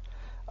death.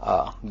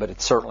 But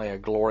it's certainly a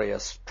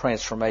glorious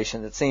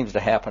transformation that seems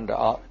to happen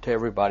to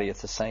everybody at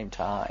the same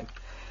time.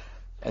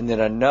 And then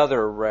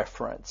another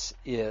reference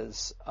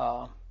is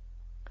go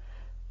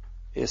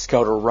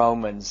to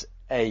Romans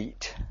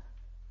 8.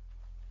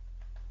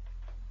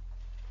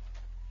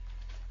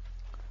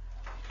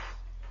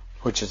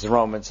 Which is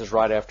Romans is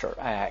right after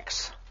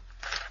Acts.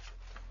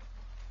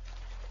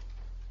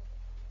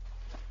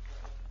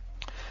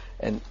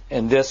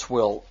 And this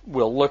we'll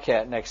look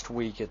at next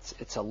week.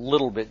 It's a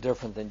little bit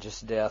different than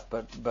just death,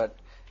 but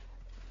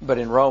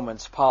in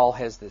Romans, Paul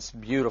has this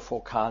beautiful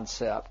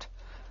concept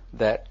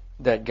that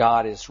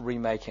God is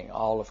remaking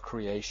all of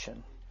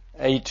creation.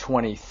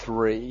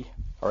 8:23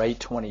 or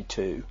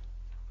 8:22,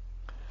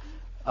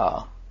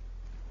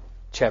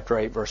 chapter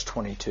 8, verse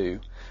 22.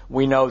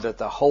 We know that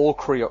the whole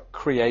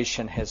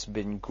creation has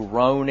been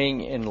groaning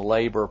in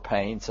labor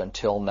pains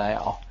until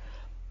now.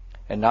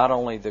 And not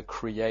only the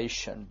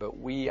creation, but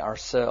we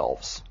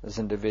ourselves as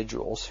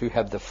individuals who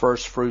have the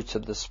first fruits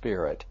of the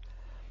Spirit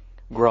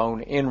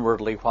groan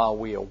inwardly while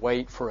we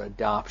await for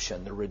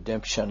adoption, the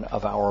redemption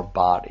of our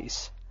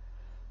bodies.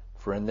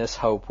 For in this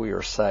hope we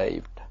are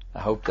saved. I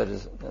hope that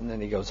is, and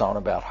then he goes on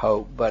about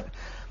hope. But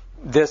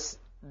this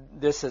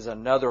is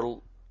another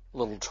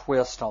little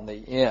twist on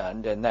the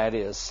end, and that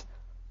is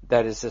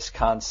this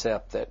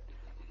concept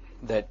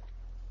that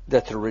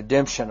the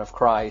redemption of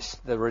Christ,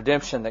 the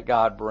redemption that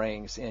God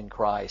brings in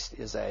Christ,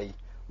 is a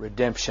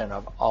redemption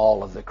of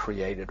all of the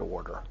created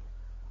order,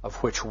 of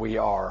which we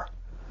are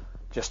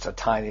just a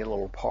tiny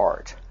little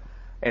part.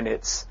 And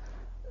it's,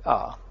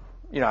 I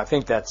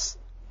think that's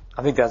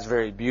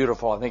very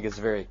beautiful. I think it's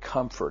very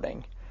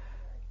comforting.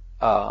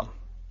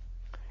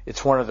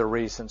 It's one of the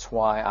reasons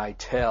why I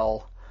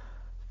tell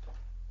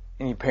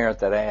any parent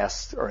that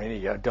asks, or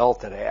any adult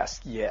that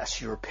asks, yes,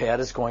 your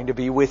pet is going to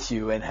be with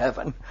you in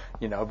heaven,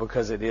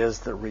 because it is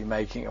the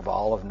remaking of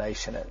all of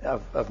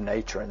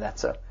nature, and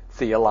that's a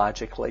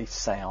theologically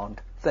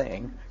sound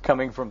thing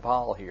coming from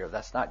Paul here.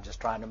 That's not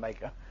just trying to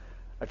make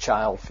a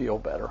child feel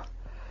better.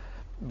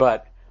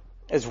 But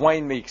as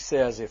Wayne Meeks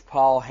says, if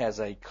Paul has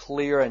a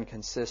clear and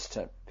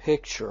consistent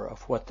picture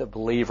of what the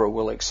believer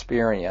will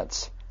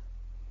experience,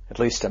 at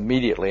least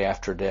immediately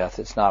after death,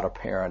 it's not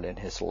apparent in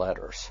his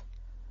letters.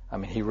 I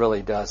mean, he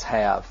really does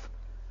have,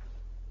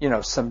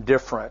 some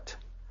different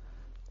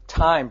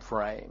time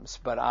frames,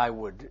 but I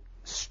would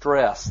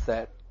stress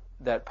that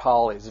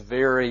Paul is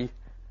very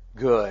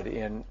good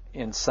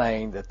in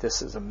saying that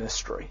this is a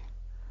mystery.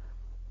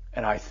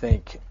 And I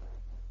think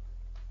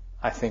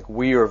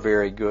we are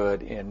very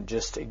good in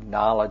just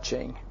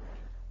acknowledging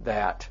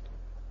that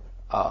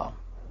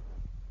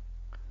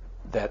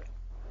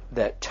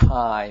that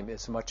time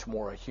is much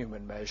more a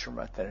human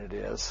measurement than it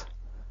is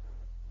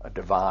a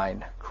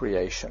divine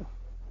creation.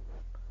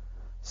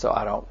 So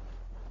I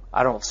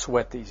don't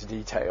sweat these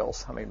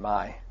details. I mean,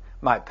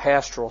 my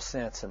pastoral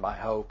sense and my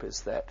hope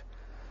is that,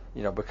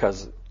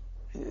 because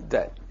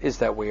that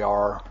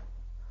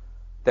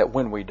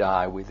when we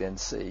die, we then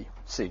see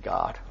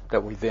God,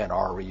 that we then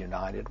are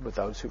reunited with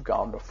those who've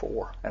gone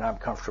before. And I'm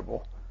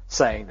comfortable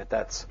saying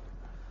that's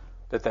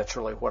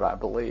really what I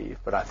believe.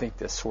 But I think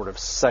this sort of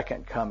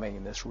second coming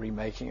and this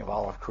remaking of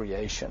all of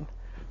creation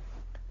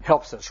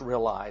helps us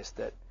realize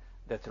that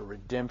the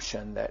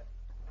redemption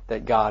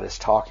that God is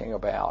talking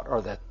about,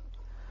 or that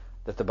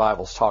the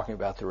Bible's talking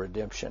about, the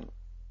redemption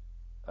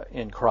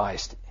in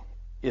Christ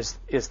is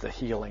the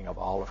healing of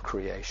all of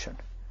creation.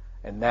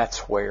 And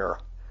that's where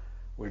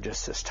we're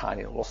just this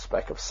tiny little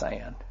speck of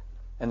sand.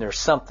 And there's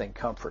something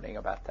comforting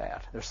about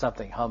that. There's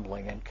something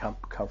humbling and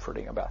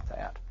comforting about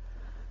that.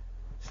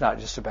 It's not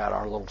just about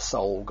our little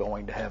soul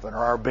going to heaven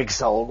or our big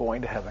soul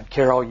going to heaven.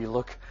 Carol, you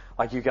look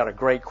like you got a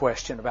great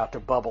question about to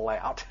bubble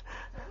out. Does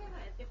he have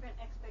a different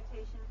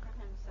expectation for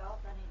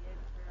himself than he did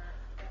for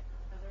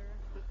other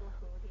people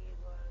who he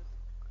was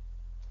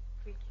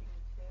preaching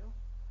to?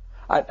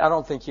 I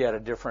don't think he had a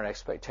different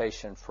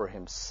expectation for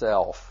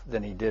himself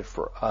than he did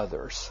for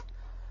others.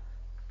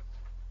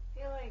 I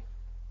feel like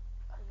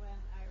when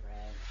I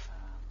read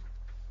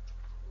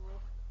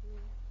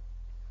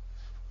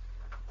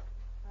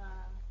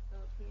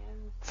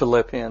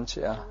Philippians,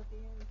 yeah.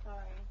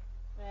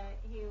 That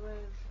he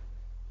was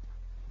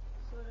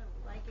sort of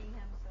liking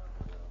himself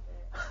a little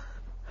bit.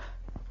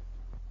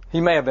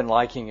 He may have been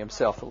liking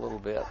himself a little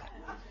bit.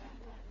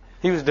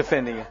 He was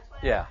defending it,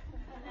 yeah.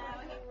 Now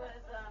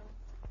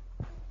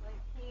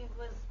he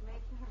was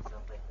making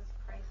himself like this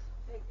Christ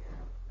figure,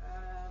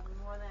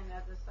 more than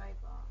a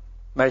disciple.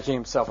 Making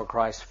himself a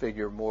Christ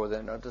figure more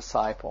than a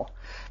disciple.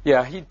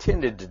 Yeah, he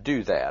tended to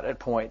do that at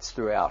points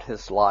throughout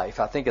his life.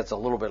 I think it's a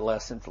little bit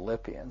less in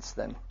Philippians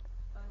than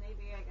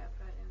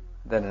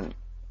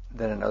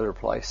in other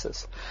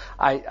places.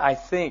 I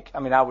think,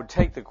 I would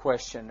take the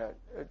question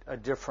a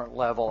different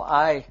level.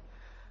 It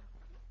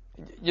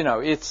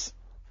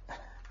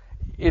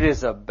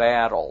is a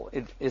battle.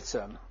 It's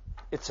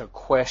a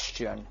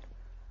question,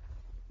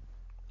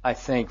 I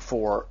think,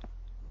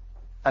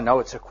 I know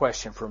it's a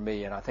question for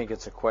me, and I think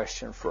it's a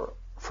question for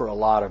a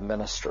lot of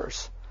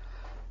ministers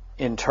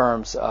in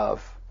terms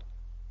of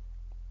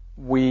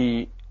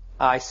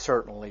I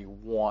certainly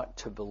want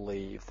to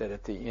believe that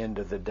at the end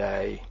of the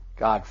day,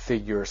 God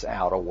figures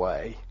out a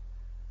way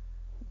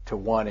to,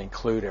 one,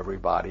 include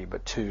everybody,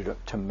 but two,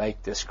 to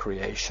make this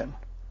creation,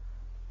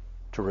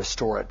 to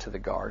restore it to the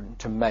garden,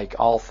 to make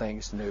all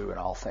things new and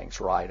all things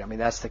right.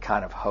 That's the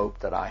kind of hope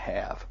that I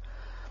have.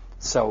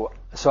 So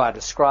I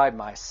describe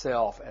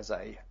myself as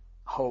a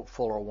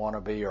hopeful or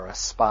wannabe or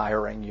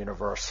aspiring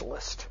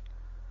universalist.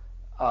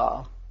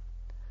 By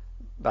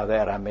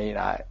that I mean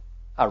I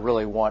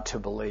really want to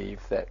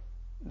believe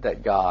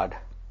that God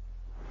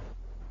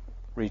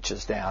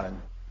reaches down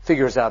and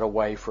figures out a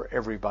way for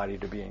everybody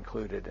to be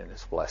included in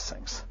his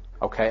blessings,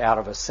 okay, out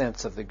of a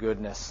sense of the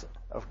goodness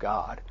of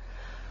God.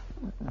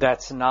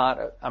 That's not,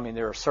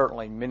 there are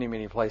certainly many,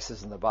 many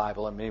places in the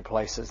Bible and many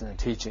places in the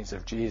teachings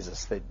of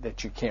Jesus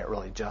that you can't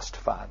really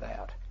justify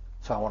that.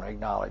 So I want to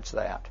acknowledge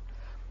that.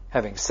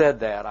 Having said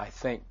that, I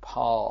think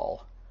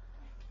Paul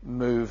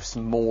moves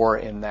more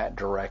in that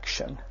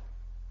direction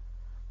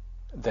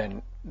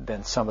than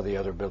some of the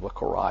other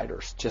biblical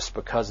writers, just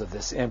because of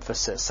this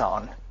emphasis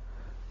on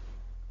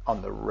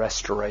the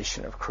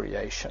restoration of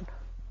creation.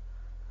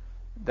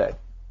 That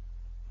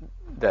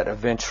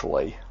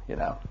eventually,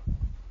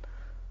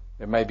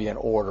 there may be an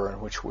order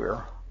in which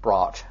we're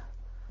brought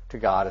to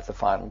God at the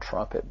final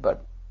trumpet,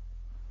 but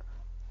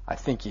I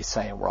think he's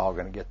saying we're all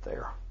going to get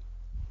there.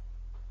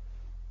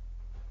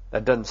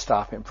 That doesn't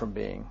stop him from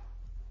being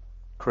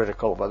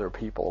critical of other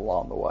people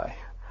along the way.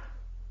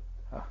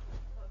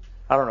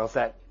 I don't know if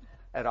that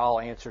at all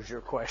answers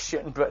your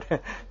question,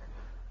 but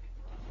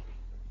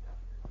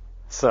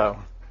so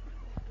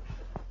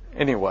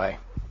anyway,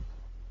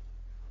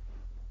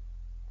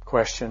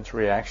 questions,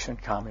 reaction,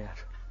 comment?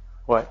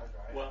 What?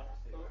 Well,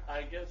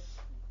 I guess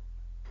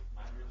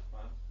my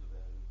response to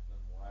that is then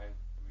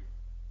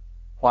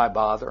why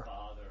bother?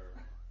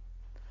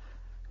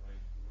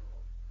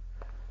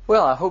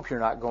 Well, I hope you're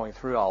not going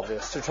through all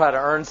this to try to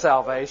earn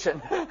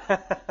salvation.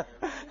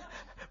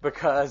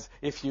 Because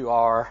if you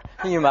are,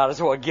 you might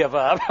as well give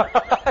up.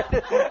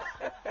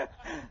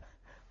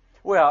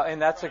 Well,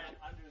 and that's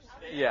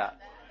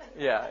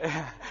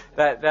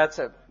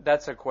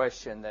that's a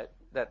question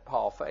that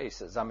Paul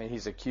faces.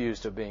 He's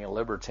accused of being a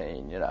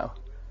libertine,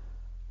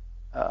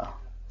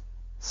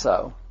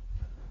 So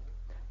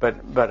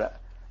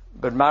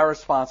But my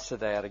response to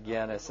that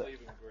again is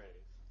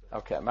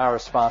my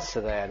response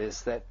to that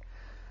is that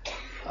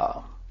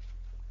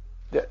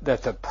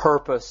that the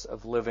purpose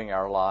of living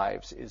our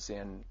lives is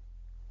in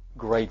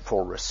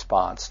grateful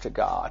response to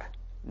God,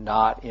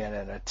 not in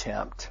an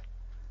attempt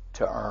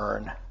to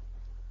earn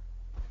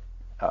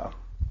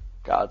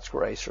God's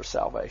grace or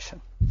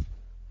salvation. I'm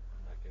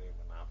not getting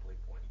monopoly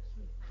points.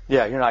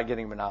 Yeah, you're not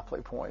getting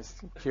monopoly points,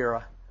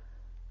 Kira.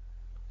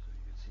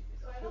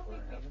 So I don't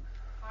think we've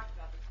talked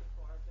about this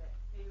before, but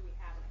maybe we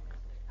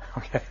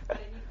haven't. Okay. But I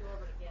need to go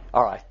over it again.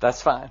 All right,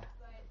 that's fine.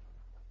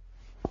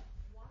 But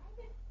why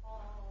did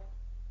Paul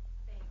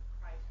think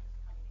Christ was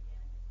coming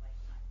again in his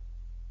lifetime?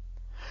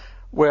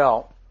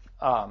 Well,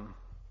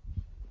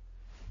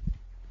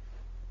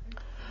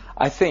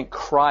 I think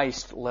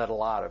Christ led a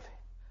lot of.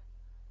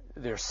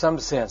 There's some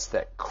sense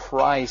that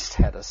Christ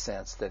had a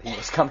sense that he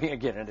was coming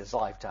again in his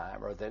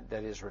lifetime, or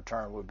that his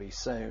return would be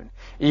soon,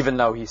 even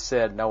though he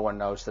said no one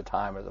knows the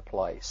time or the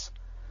place.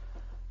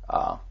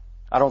 I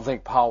don't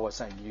think Paul was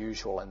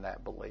unusual in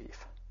that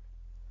belief.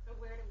 So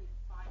where do we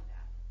find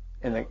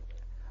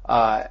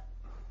that?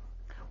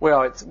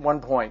 Well, at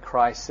one point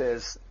Christ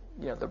says,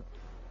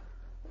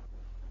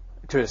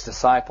 to his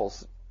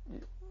disciples,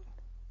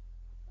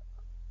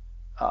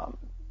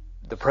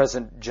 the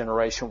present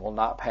generation will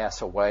not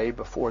pass away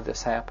before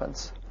this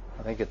happens.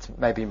 I think it's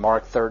maybe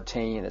Mark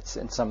 13. It's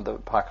in some of the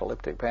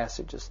apocalyptic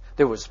passages.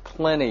 There were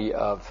plenty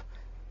of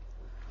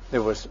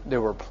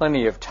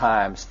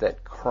times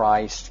that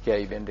Christ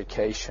gave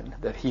indication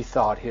that he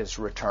thought his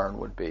return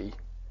would be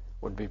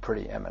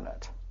pretty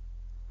imminent.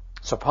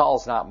 So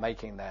Paul's not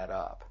making that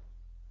up.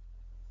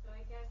 So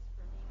I guess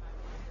for me, my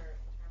wonder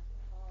in terms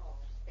of Paul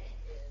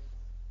is,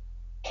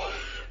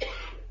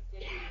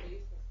 did he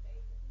lose his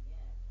faith in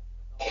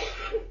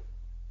the end?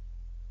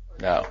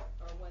 No.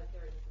 Or was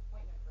there a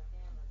disappointment for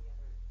him or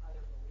the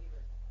other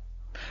believers at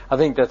that time? I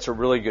think that's a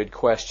really good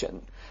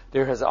question.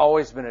 There has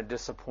always been a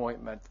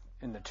disappointment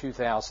in the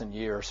 2,000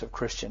 years of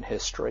Christian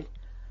history,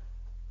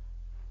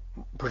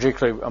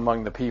 particularly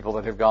among the people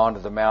that have gone to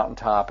the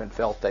mountaintop and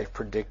felt they've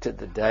predicted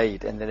the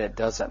date and then it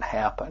doesn't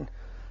happen.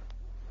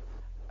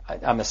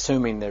 I'm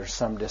assuming there's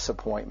some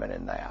disappointment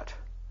in that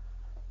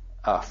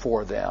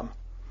for them.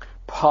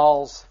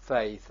 Paul's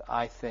faith,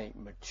 I think,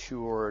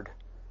 matured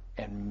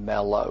and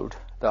mellowed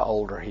the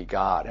older he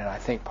got, and I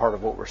think part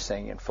of what we're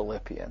seeing in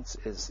Philippians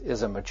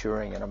is a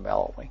maturing and a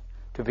mellowing.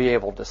 To be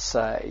able to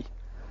say,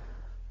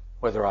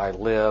 whether I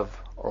live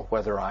or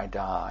whether I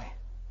die,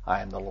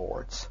 I am the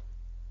Lord's,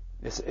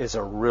 is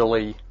a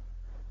really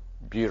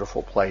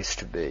beautiful place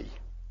to be.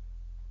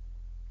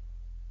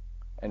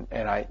 And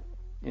I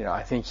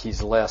think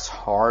he's less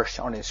harsh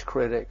on his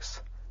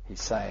critics.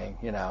 He's saying,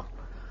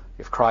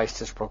 if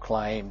Christ is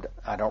proclaimed,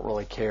 I don't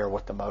really care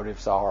what the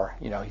motives are.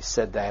 He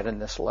said that in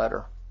this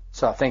letter.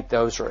 So I think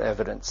those are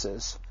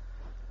evidences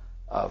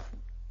of,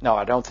 no,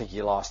 I don't think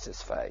he lost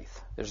his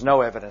faith. There's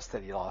no evidence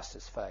that he lost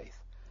his faith.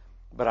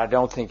 But I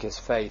don't think his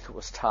faith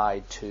was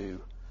tied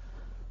to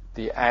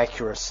the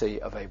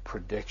accuracy of a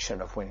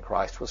prediction of when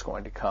Christ was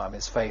going to come.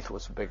 His faith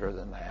was bigger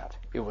than that.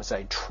 It was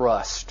a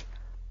trust.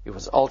 It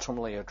was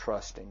ultimately a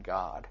trust in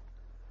God,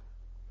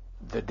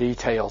 the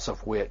details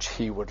of which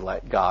he would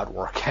let God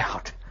work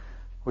out,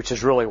 which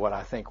is really what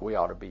I think we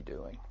ought to be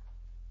doing.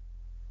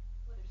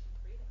 Well, there's some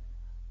freedom.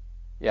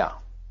 Yeah.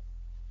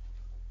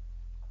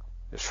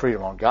 There's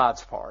freedom on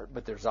God's part,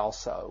 but there's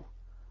also,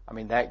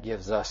 that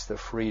gives us the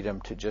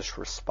freedom to just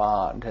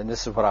respond. And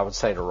this is what I would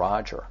say to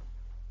Roger,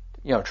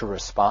 to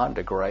respond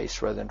to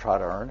grace rather than try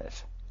to earn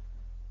it.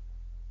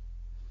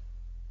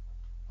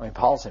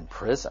 Paul's in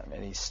prison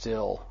and he's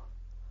still,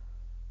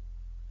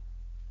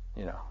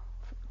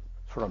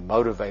 sort of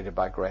motivated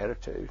by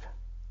gratitude,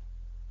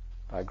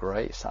 by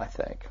grace, I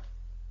think.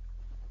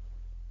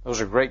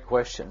 Those are great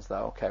questions,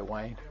 though. Okay,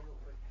 Wayne.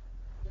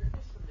 There is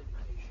some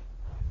indication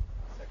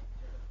in 2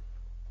 Timothy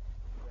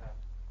that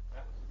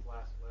was his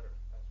last letter.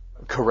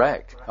 That's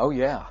Correct. Oh,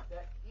 yeah.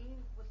 That he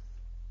was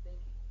thinking,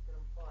 you could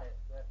imply it,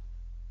 that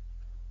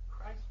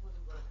Christ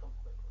wasn't going to come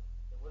quickly.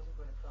 It wasn't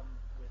going to come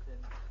within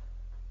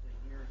the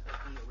years that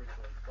he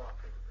originally thought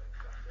they were going to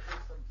come. There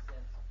is some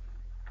sense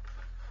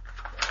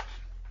that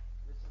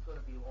this is going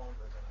to be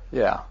longer than I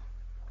thought.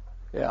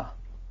 Yeah.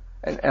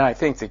 And I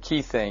think the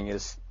key thing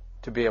is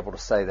to be able to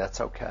say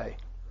that's okay.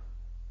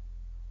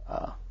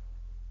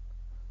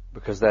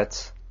 Because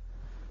that's,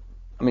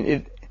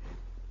 it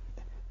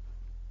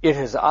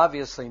has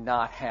obviously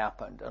not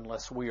happened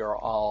unless we are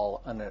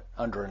all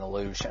under an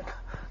illusion.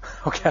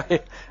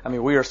 Okay?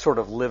 We are sort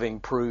of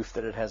living proof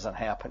that it hasn't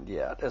happened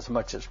yet, as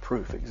much as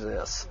proof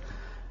exists.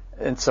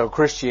 And so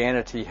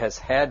Christianity has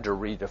had to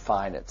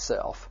redefine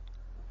itself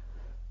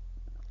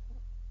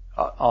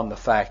on the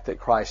fact that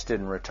Christ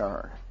didn't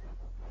return.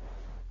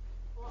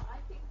 Well, I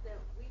think that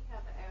we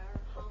have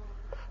our own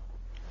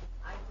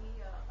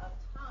idea of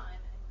time,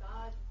 and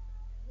God,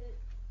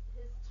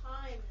 his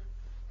time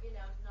is,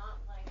 not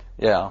like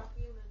our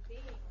human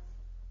beings.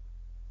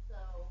 So,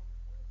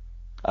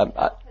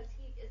 because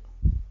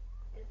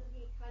isn't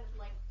he kind of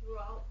like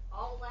throughout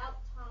all out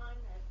time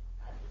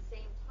at the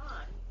same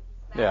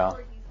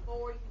backward, he's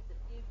forward, he's the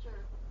future.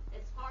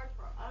 It's hard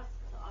for us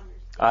to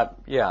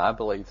understand. I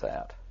believe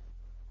that.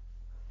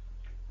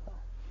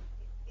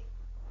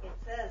 It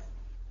says,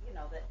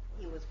 that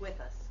he was with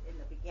us in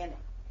the beginning.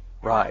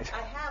 And Right.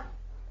 I have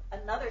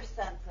another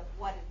sense of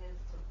what it is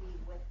to be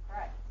with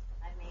Christ.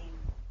 I mean,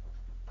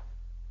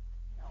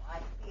 I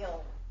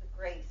feel the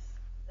grace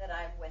that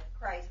I'm with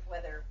Christ,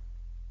 whether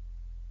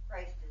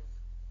Christ is,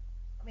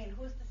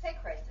 who's to say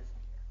Christ isn't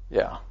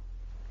here? Yeah.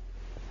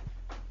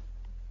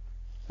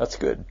 That's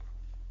good.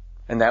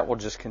 And that will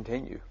just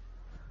continue,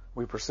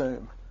 we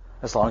presume,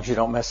 as long as you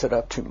don't mess it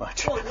up too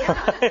much. Well,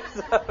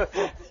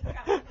 yeah.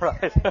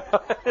 Right.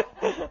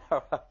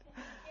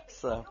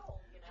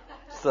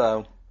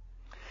 So,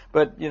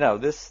 but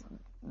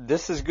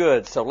this is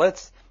good. So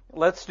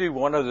let's do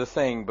one other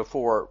thing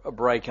before a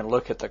break and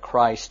look at the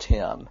Christ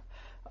hymn.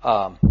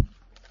 And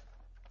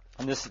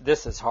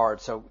this is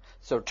hard. So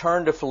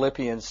turn to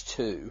Philippians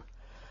 2.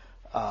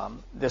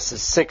 This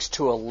is 6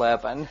 to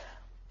 11.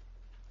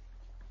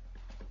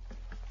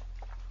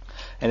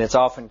 And it's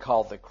often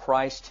called the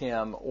Christ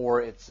hymn,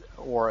 or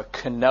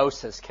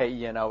kenosis,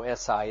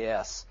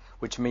 Kenosis,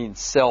 which means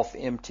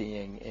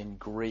self-emptying in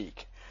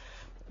Greek.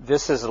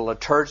 This is a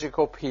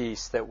liturgical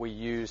piece that we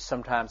use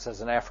sometimes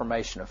as an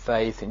affirmation of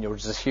faith, and you'll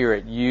just hear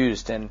it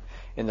used in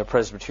the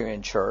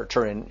Presbyterian Church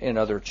or in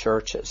other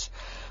churches.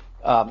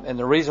 And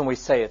the reason we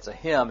say it's a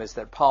hymn is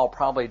that Paul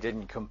probably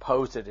didn't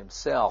compose it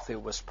himself.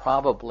 It was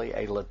probably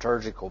a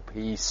liturgical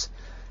piece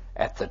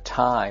at the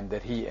time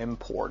that he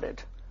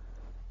imported,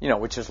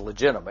 which is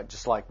legitimate,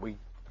 just like we,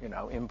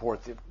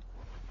 import the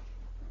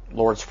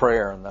Lord's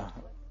Prayer and the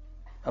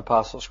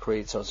Apostles'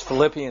 Creed. So it's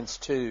Philippians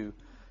 2,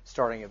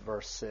 starting at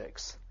verse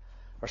 6,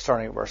 or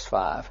starting at verse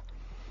 5.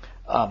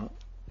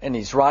 And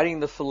he's writing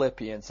the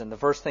Philippians, and the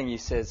first thing he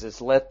says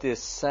is, let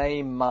this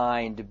same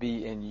mind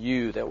be in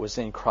you that was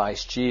in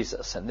Christ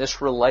Jesus. And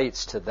this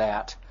relates to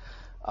that,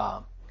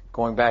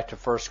 going back to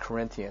 1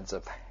 Corinthians,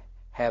 of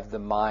have the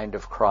mind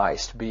of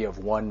Christ, be of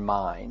one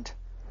mind.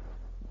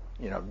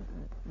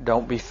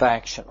 Don't be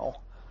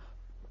factional.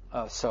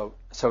 So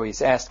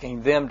he's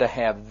asking them to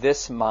have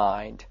this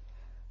mind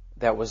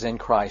that was in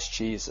Christ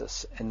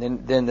Jesus. And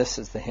then this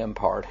is the hymn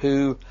part.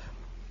 Who,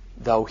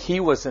 though he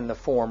was in the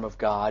form of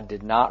God,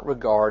 did not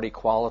regard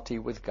equality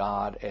with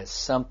God as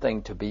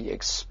something to be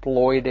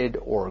exploited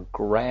or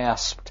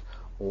grasped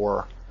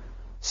or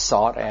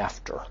sought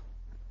after.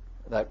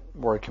 That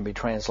word can be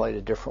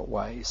translated different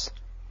ways.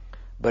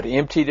 But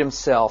emptied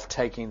himself,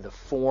 taking the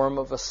form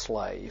of a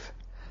slave.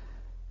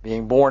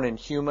 Being born in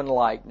human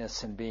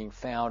likeness and being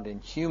found in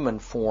human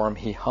form,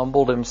 he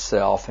humbled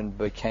himself and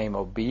became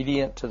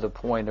obedient to the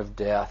point of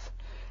death,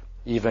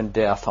 even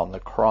death on the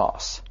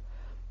cross.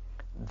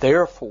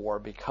 Therefore,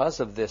 because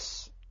of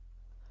this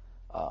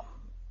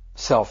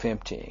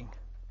self-emptying,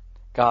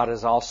 God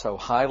has also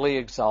highly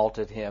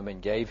exalted him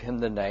and gave him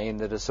the name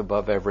that is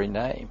above every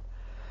name,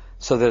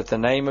 so that at the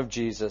name of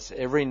Jesus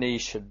every knee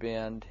should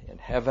bend in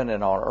heaven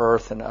and on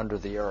earth and under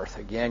the earth.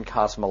 Again,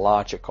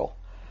 cosmological.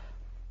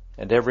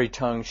 And every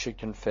tongue should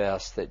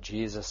confess that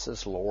Jesus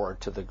is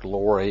Lord, to the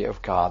glory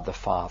of God the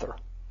Father.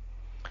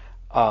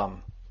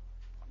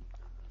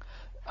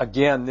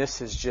 Again,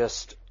 this is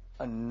just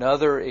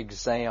another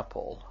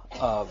example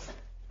of,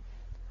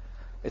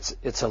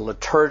 it's a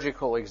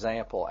liturgical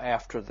example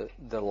after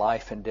the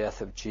life and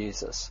death of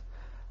Jesus,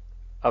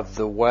 of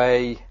the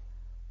way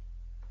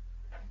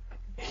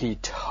he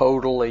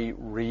totally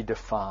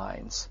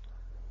redefines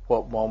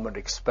what one would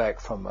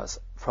expect from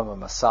a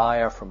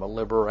Messiah, from a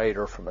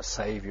liberator, from a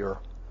Savior,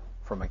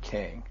 from a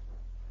King.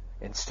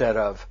 Instead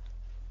of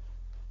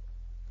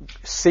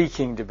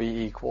seeking to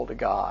be equal to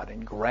God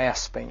and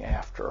grasping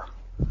after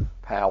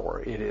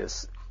power, it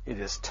is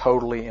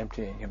totally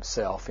emptying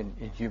himself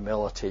in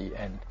humility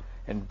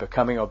and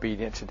becoming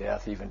obedient to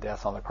death, even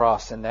death on the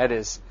cross. And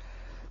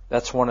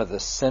that's one of the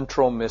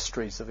central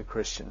mysteries of the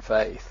Christian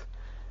faith,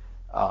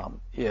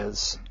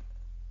 is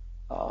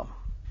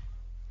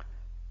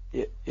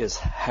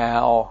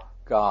how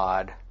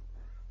God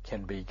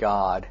can be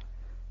God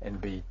and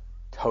be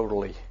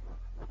totally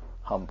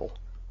humble.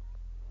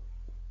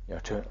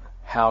 To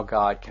how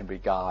God can be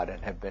God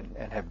and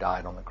have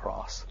died on the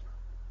cross.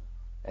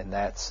 And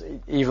that's,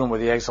 even with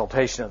the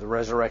exaltation of the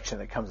resurrection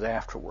that comes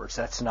afterwards,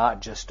 that's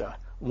not just a,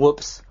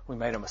 whoops, we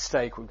made a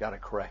mistake, we've got to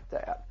correct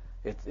that.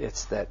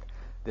 It's that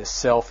this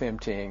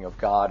self-emptying of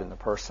God in the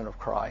person of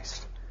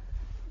Christ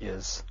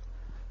is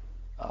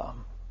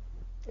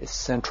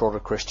central to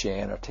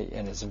Christianity,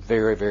 and is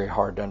very, very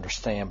hard to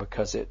understand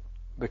because it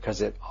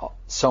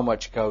so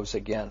much goes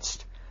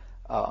against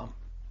our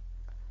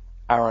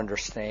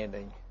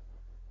understanding,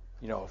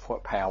 of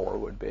what power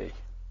would be.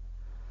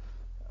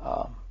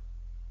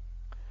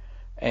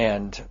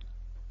 And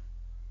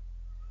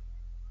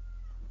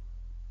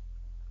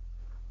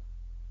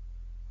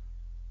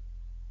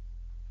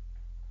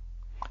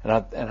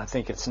I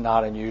think it's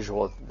not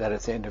unusual that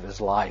at the end of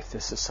his life,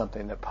 this is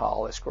something that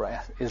Paul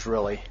is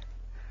really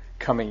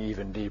coming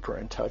even deeper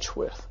in touch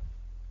with,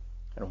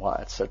 and why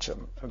it's such a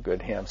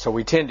good hymn. So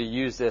we tend to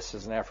use this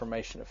as an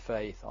affirmation of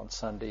faith on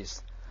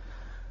Sundays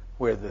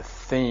where the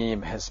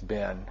theme has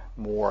been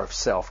more of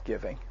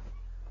self-giving,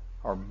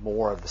 or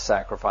more of the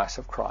sacrifice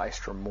of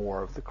Christ, or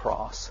more of the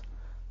cross,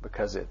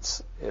 because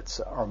it's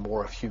or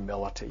more of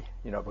humility,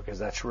 because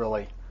that's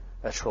really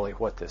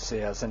what this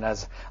is. And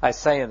as I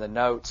say in the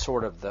note,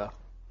 sort of the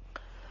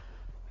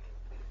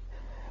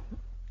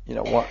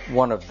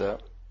one of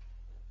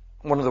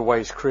the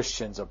ways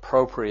Christians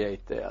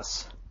appropriate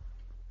this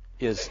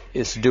is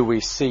do we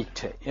seek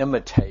to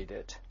imitate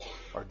it,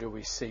 or do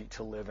we seek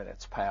to live in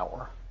its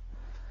power?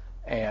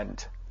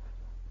 And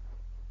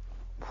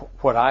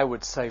what I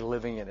would say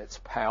living in its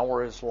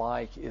power is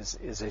like is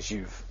as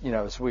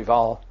as we've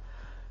all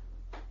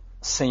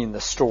seen the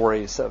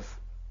stories of,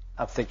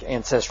 I think,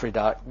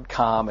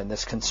 Ancestry.com, and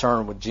this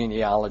concern with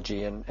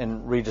genealogy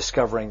and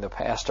rediscovering the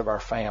past of our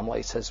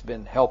families has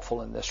been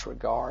helpful in this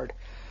regard,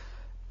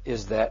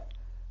 is that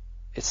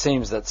it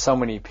seems that so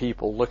many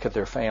people look at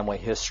their family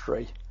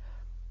history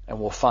and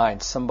will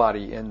find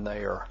somebody in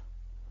there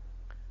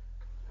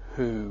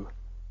who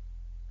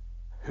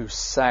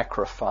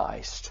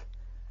sacrificed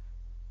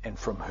and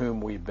from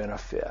whom we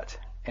benefit.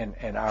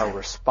 And our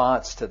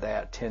response to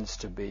that tends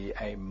to be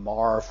a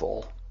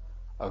marvel,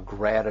 a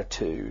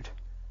gratitude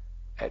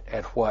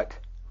at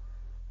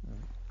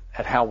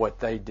how what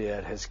they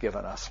did has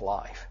given us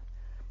life.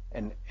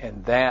 And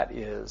that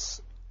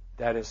is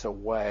a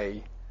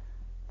way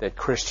that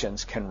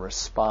Christians can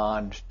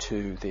respond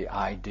to the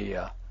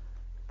idea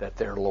that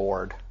their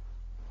Lord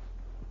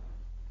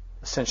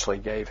essentially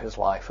gave his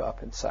life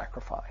up in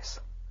sacrifice.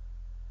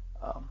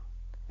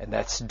 And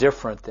that's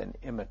different than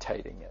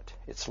imitating it.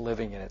 It's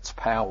living in its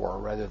power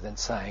rather than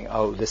saying,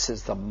 oh, this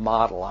is the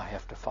model I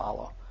have to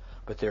follow.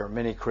 But there are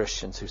many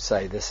Christians who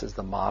say this is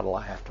the model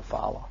I have to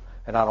follow.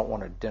 And I don't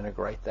want to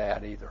denigrate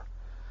that either.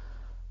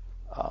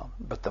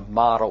 But the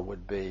model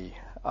would be,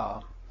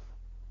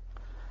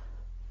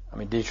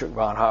 Dietrich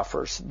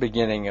Bonhoeffer's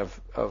beginning of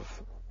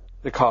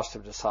the cost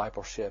of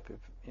discipleship.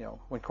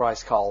 When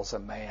Christ calls a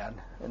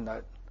man in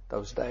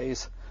those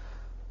days,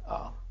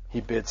 he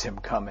bids him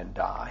come and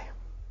die.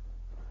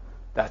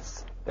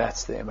 That's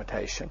the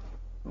imitation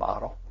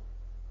model.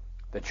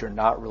 That you're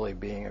not really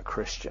being a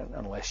Christian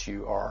unless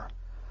you are,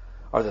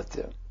 or that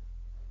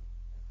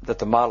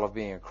the model of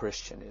being a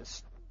Christian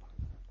is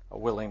a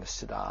willingness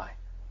to die,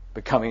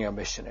 becoming a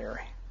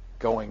missionary,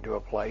 going to a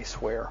place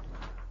where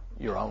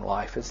your own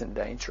life is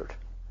endangered.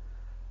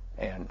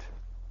 And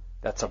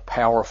that's a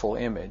powerful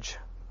image.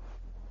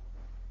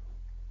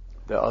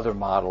 The other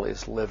model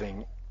is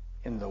living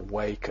in the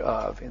wake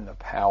of, in the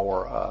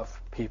power of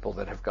people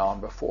that have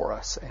gone before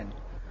us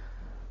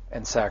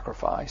and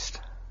sacrificed,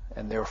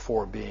 and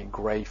therefore being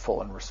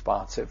grateful and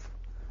responsive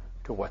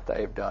to what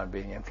they have done,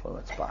 being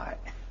influenced by it.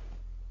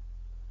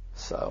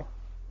 So,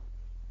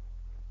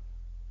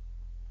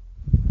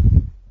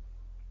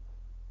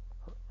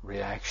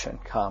 reaction,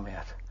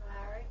 comment.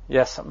 Larry?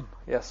 Yes,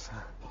 yes.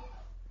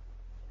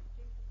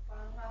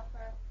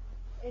 Bonhoeffer,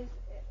 is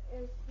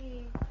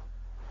he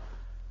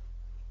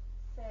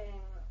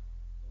saying?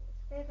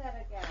 Say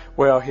that again.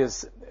 Well,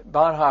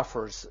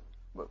 Bonhoeffer's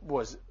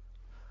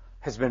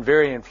has been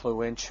very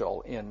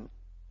influential in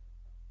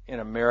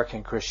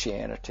American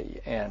Christianity,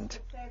 and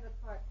Say the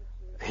part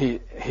that you...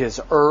 his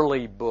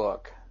early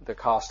book, The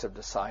Cost of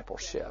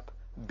Discipleship,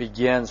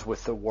 begins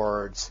with the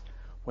words,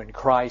 when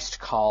Christ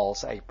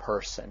calls a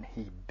person,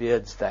 he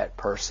bids that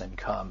person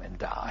come and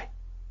die.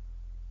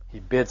 He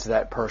bids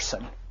that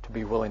person to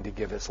be willing to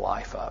give his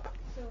life up.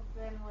 So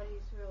then what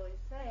he's really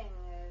saying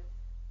is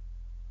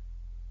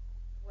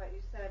what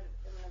you said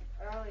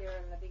earlier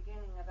in the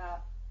beginning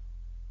about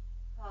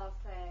Paul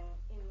saying,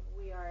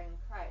 we are in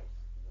Christ.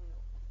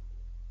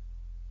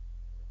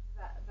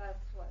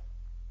 That's what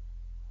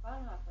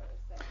Bonhoeffer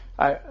is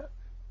saying.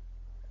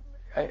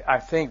 I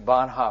think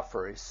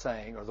Bonhoeffer is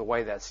saying, or the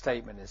way that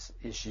statement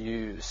is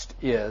used,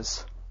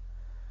 is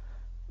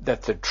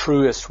that the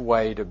truest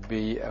way to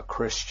be a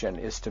Christian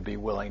is to be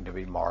willing to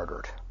be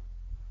martyred.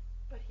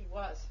 But he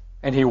was.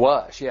 And he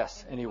was,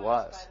 yes. And he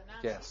was.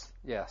 By the Nazis.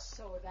 Yes.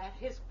 So that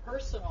his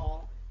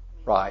personal...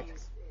 Right.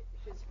 His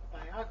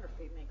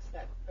biography makes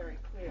that very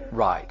clear.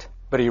 Right.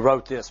 But he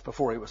wrote this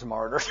before he was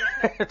martyred,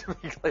 to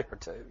be clear,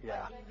 too.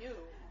 Yeah. But he knew.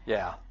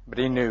 Yeah. But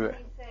he knew it.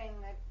 He's saying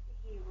that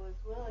he was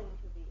willing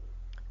to be.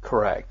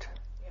 Correct.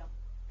 Yeah.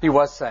 He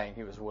was saying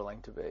he was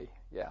willing to be.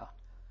 Yeah.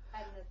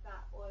 And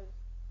that was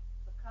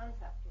the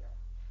concept here.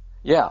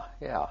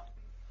 Yeah.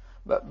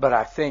 But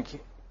I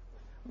think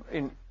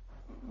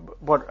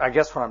what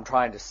I'm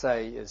trying to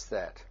say is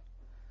that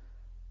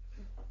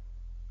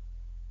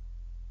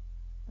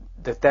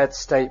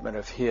statement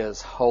of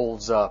his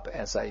holds up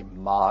as a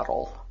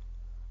model,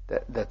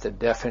 that the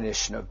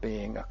definition of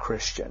being a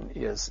Christian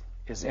is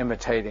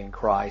imitating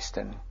Christ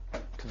and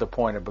to the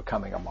point of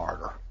becoming a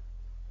martyr.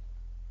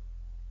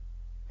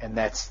 And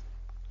that's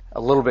a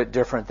little bit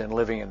different than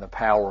living in the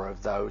power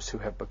of those who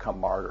have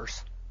become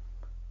martyrs.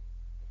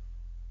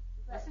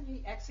 Wasn't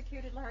he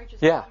executed, Larry?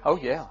 Just Yeah. a few Oh,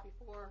 days yeah.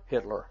 Before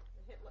Hitler.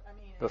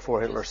 Before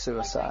Hitler's just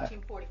suicide. Like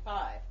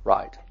 1945.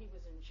 Right. He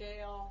was in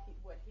jail.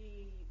 What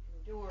he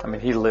endured. I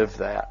mean, he lived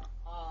that.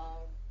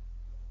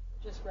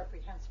 just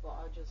reprehensible,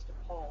 just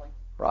appalling.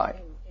 Right.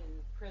 In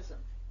prison.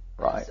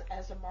 Right.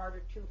 As a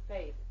martyr to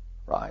faith.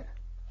 Right.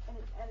 And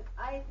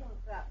I think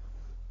that's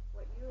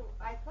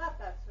I thought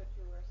that's what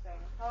you were saying,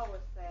 Paul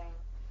was saying,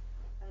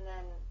 and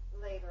then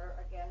later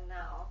again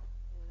now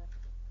in this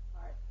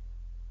part.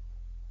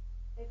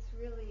 It's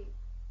really,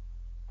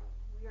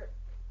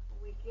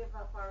 we give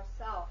up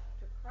ourselves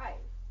to Christ.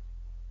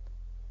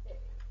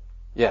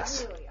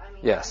 Yes. Really, I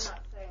mean, yes. I'm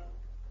not saying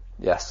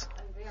yes.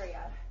 I'm very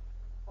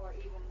or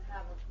even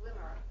have a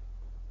glimmer,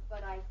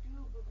 but I do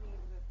believe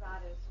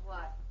that is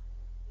what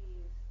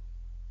these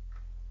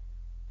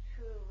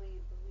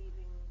truly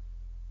believing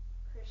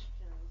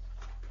Christians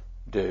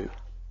do.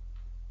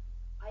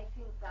 I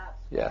think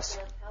that's yes.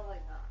 what they're telling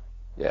us.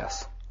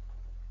 Yes.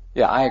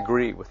 Yeah, I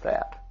agree with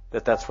that.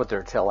 That's what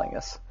they're telling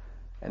us,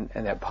 and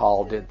that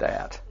Paul did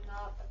that. It's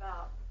not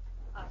about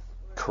us.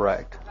 We're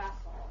correct. Just a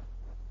vessel,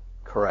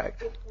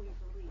 correct. if we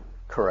believe.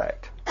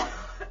 Correct.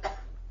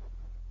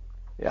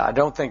 Yeah, I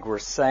don't think we're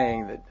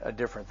saying that a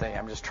different thing.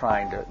 I'm just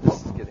trying to.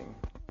 This is getting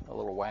a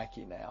little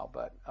wacky now,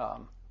 but.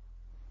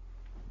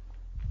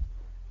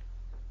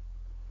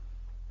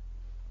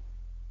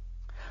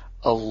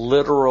 A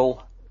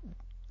literal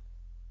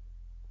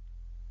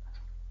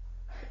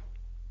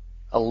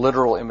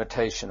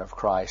imitation of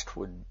Christ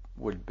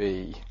would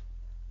be,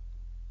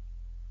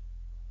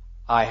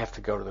 I have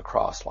to go to the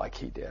cross like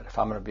he did. If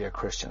I'm going to be a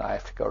Christian, I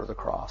have to go to the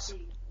cross.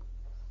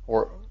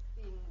 Or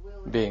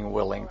being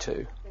willing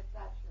to.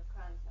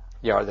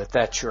 Yeah, or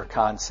that's your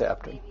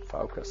concept and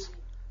focus.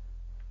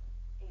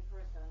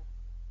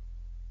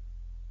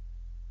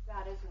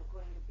 That isn't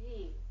going to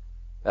be.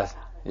 That's,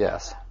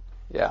 yes.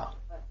 Yeah.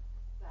 But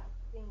that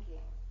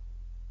thinking,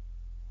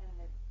 and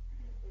it's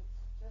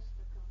just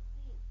a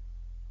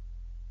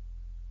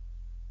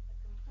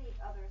complete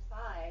other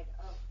side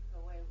of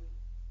the way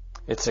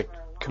we. It's a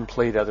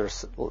complete other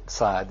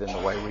side than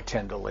the way we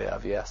tend to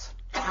live. Yes,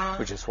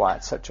 which is why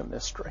it's such a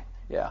mystery.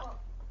 Yeah.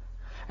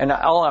 And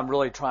all I'm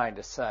really trying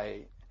to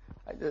say,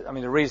 I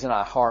mean, the reason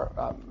I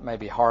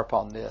maybe harp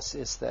on this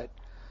is that.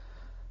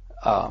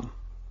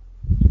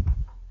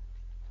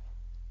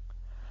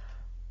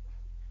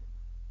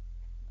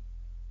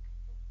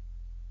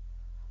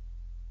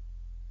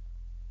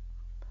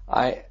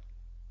 I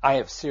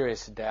have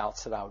serious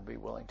doubts that I would be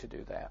willing to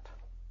do that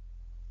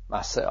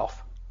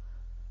myself,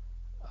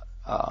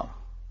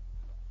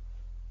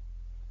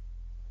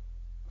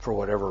 for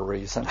whatever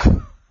reason.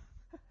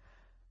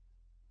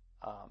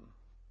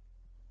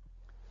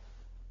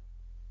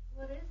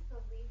 What is the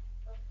leap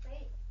of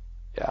faith?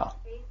 Yeah.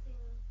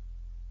 Facing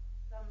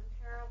some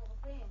terrible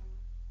thing,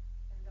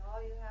 and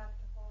all you have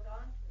to hold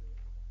on to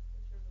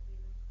is your belief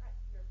in Christ.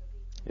 Your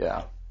belief in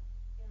Yeah. Christ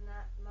in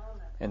that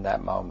moment. In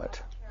that moment.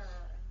 Of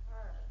terror and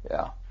horror.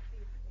 Yeah.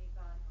 Chiefly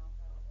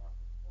Bonhoeffer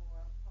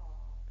or Paul.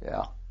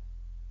 Yeah.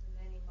 The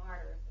many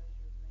martyrs, as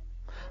you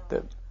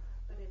mentioned.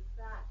 But it's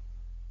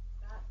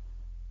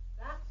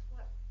that's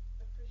what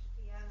the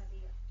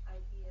Christianity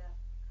idea,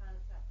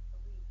 concept,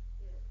 belief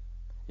is.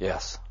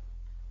 Yes.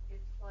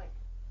 It's like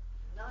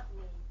not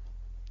me,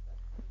 but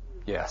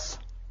you. Yes.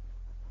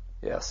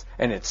 Yes.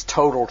 And it's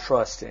total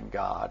trust in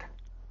God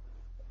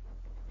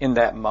in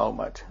that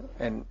moment,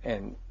 and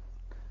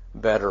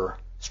better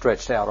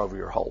stretched out over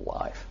your whole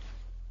life.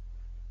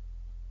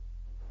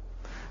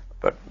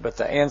 But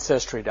the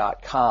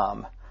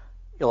Ancestry.com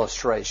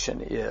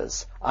illustration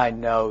is, I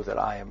know that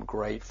I am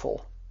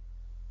grateful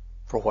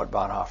for what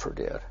Bonhoeffer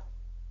did,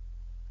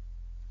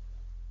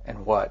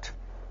 and what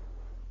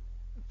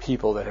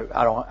people that have,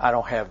 I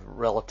don't have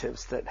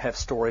relatives that have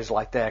stories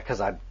like that, because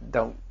I've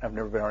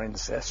never been on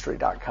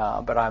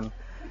Ancestry.com, but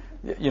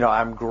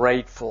I'm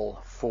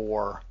grateful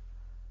for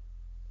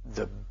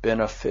the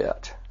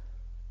benefit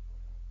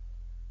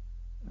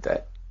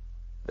that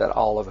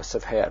all of us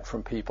have had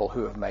from people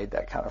who have made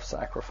that kind of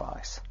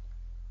sacrifice,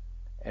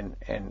 and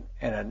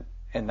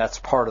that's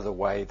part of the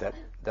way that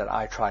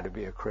I try to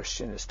be a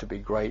Christian, is to be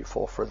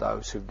grateful for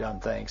those who've done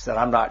things that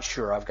I'm not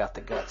sure I've got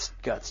the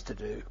guts to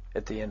do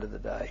at the end of the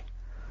day.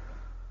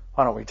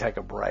 Why don't we take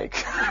a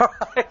break?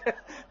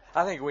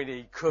 I think we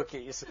need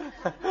cookies.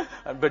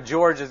 But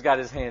George has got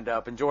his hand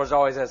up, and George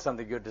always has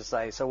something good to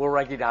say, so we'll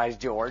recognize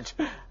George.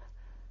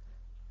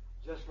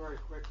 Just very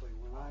quickly,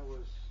 when I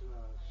was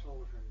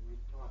soldiering, we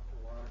talked a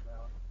lot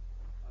about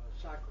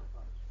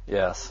sacrifice.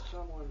 Yes.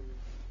 And someone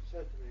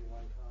said to me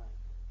one time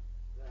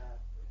that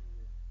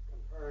in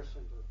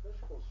comparison to the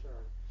physical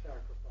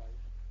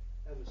sacrifice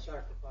and the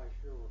sacrifice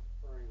you're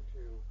referring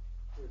to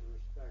with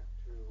respect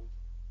to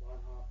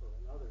Bonhoeffer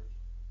and others,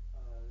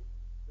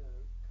 the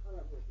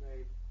comment was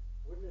made,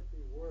 wouldn't it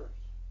be worse,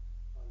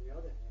 on the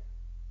other hand,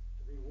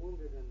 to be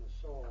wounded in the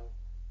soul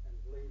and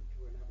bleed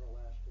to an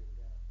everlasting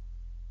death?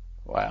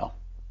 Wow.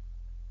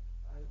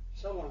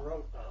 Someone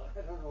wrote that.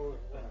 I don't know who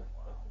it was,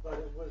 but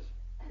it was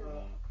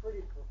a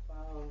pretty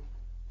profound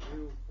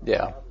view from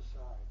the other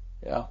side.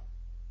 Yeah.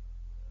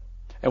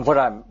 And what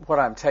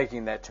I'm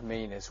taking that to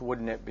mean is,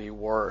 wouldn't it be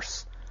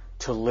worse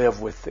to live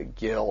with the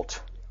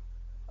guilt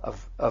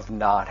of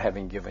not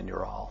having given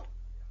your all?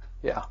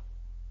 Yeah.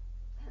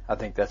 I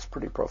think that's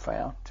pretty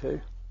profound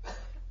too.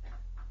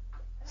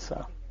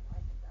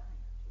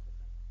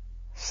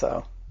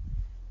 So,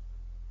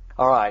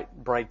 all right,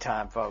 break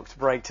time, folks.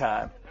 Break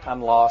time.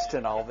 I'm lost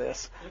in all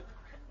this.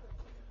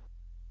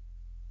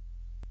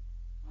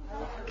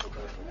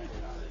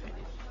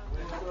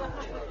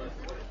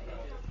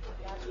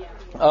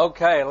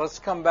 Okay, let's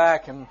come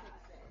back and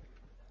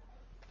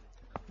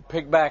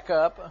pick back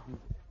up.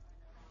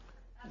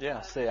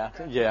 Yeah, see,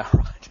 yeah,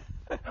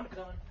 right.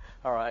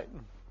 All right.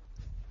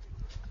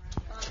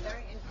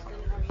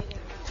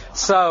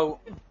 So,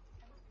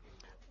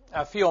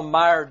 I feel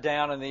mired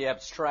down in the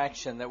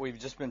abstraction that we've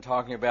just been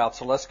talking about,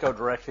 so let's go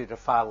directly to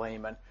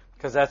Philemon,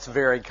 because that's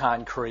very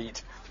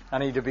concrete. I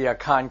need to be a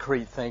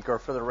concrete thinker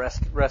for the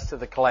rest of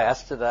the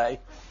class today.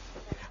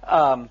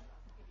 And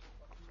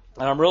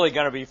I'm really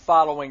going to be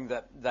following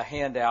the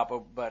handout,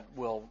 but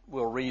we'll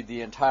read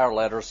the entire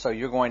letter, so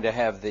you're going to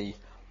have the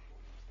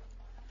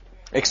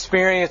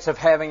experience of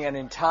having an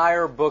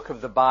entire book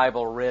of the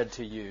Bible read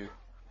to you.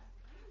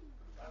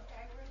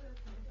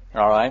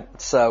 All right.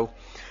 So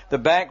the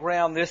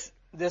background, this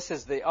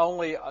is the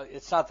only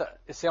it's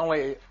the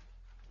only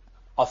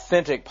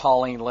authentic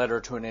Pauline letter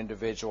to an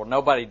individual.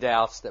 Nobody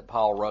doubts that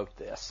Paul wrote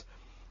this.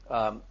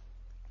 The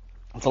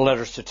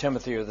letters to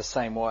Timothy are the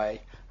same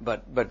way,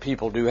 but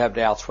people do have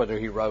doubts whether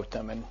he wrote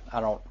them, and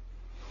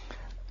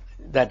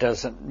that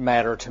doesn't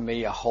matter to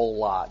me a whole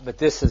lot. But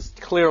this is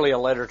clearly a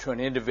letter to an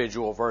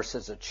individual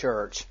versus a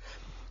church.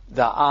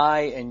 The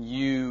I and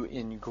you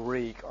in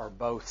Greek are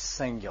both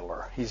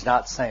singular. He's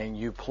not saying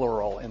you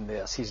plural in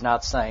this. He's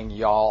not saying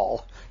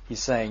y'all. He's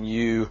saying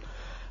you,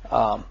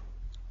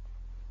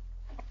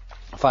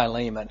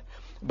 Philemon.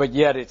 But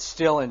yet it's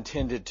still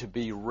intended to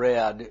be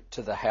read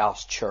to the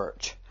house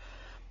church.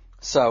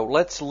 So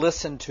let's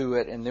listen to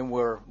it, and then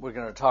we're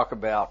going to talk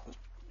about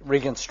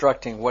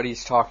reconstructing what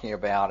he's talking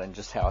about and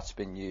just how it's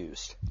been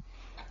used.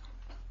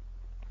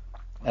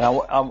 And I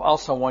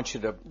also want you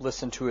to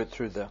listen to it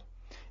through the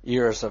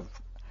ears of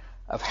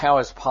how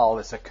is Paul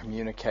as a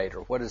communicator?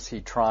 What is he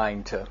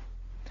trying to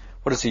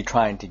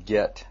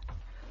get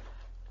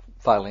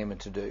Philemon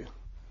to do?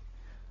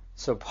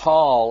 So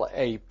Paul,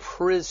 a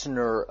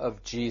prisoner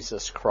of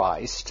Jesus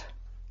Christ,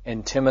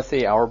 and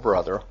Timothy, our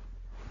brother,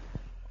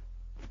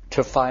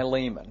 to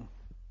Philemon,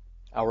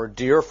 our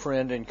dear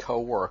friend and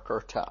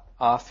co-worker, to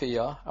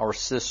Apphia, our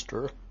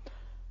sister,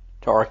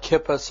 to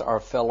Archippus,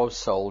 our fellow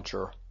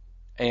soldier,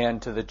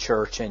 and to the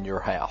church in your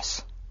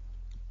house.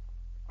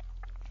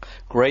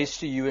 Grace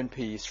to you and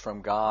peace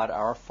from God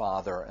our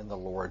Father and the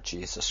Lord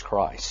Jesus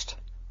Christ.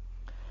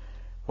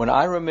 When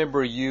I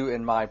remember you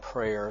in my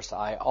prayers,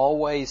 I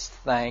always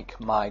thank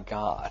my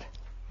God,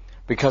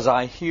 because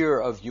I hear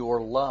of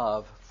your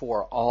love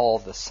for all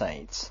the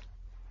saints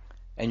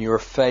and your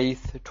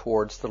faith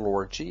towards the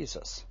Lord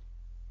Jesus.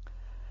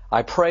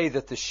 I pray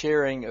that the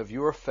sharing of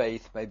your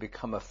faith may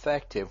become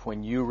effective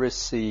when you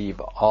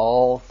receive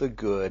all the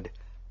good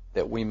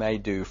that we may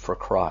do for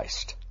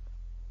Christ.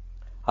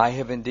 I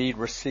have indeed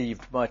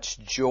received much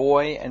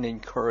joy and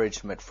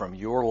encouragement from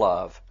your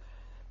love,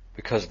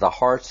 because the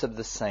hearts of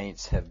the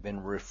saints have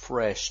been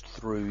refreshed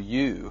through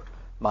you,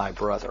 my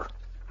brother.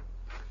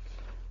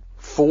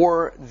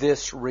 For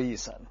this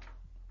reason,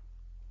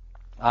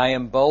 I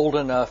am bold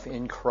enough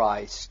in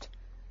Christ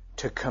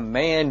to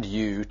command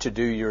you to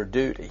do your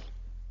duty.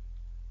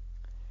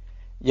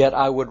 Yet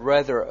I would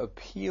rather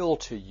appeal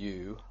to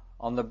you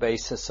on the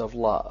basis of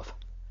love.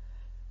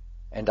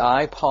 And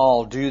I,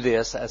 Paul, do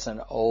this as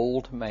an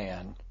old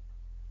man,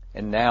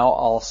 and now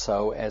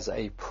also as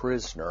a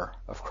prisoner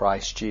of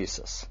Christ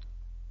Jesus.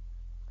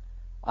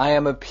 I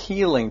am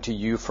appealing to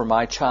you for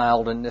my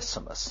child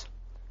Onesimus,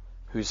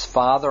 whose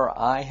father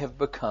I have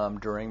become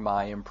during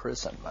my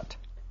imprisonment.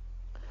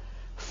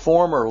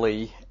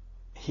 Formerly,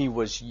 he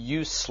was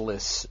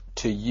useless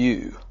to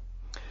you.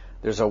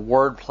 There's a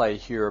word play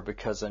here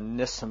because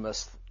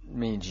Onesimus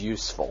means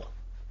useful.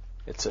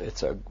 It's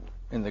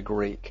in the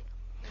Greek.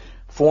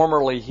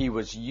 Formerly he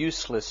was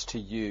useless to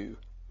you,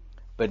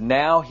 but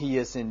now he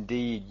is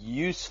indeed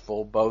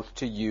useful both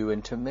to you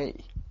and to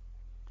me.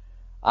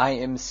 I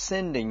am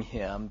sending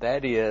him,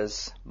 that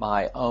is,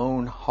 my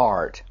own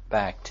heart,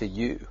 back to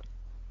you.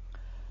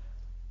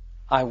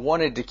 I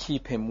wanted to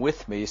keep him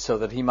with me so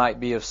that he might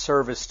be of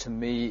service to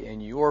me in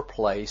your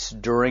place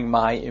during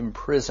my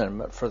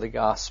imprisonment for the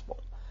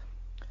gospel.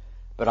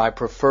 But I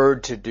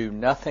preferred to do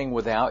nothing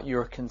without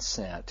your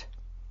consent,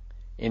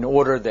 in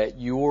order that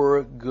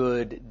your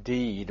good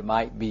deed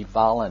might be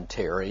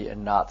voluntary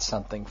and not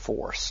something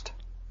forced.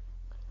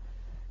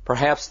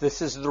 Perhaps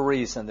this is the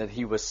reason that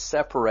he was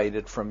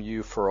separated from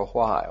you for a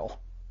while,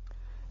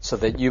 so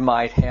that you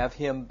might have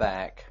him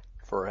back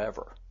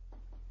forever,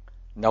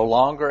 no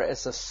longer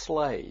as a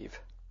slave,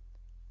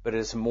 but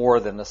as more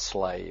than a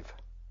slave,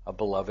 a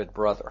beloved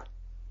brother,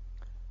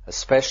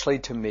 especially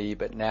to me,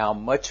 but now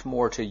much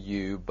more to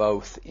you,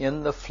 both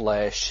in the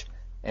flesh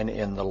and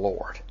in the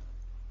Lord.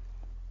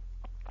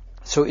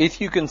 So if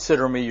you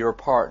consider me your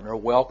partner,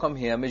 welcome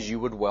him as you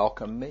would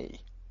welcome me.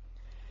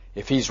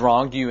 If he's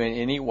wronged you in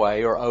any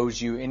way or owes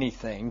you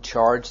anything,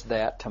 charge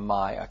that to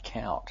my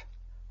account.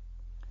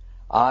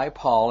 I,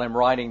 Paul, am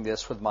writing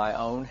this with my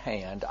own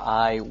hand.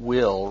 I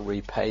will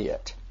repay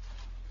it.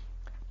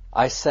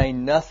 I say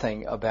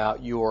nothing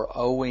about your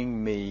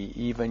owing me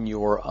even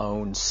your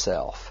own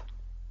self.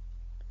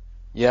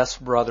 Yes,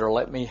 brother,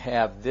 let me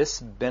have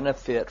this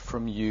benefit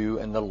from you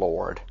and the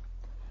Lord.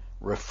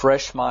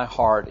 Refresh my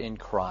heart in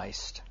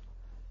Christ.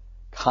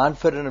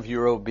 Confident of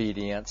your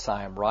obedience,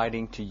 I am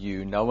writing to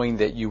you, knowing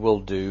that you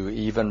will do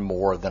even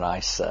more than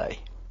I say.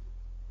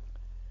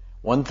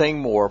 One thing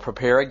more,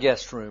 prepare a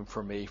guest room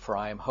for me, for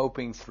I am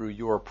hoping through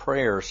your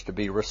prayers to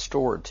be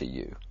restored to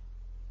you.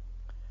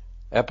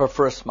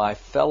 Epaphras, my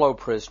fellow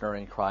prisoner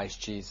in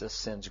Christ Jesus,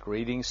 sends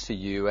greetings to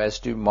you, as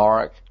do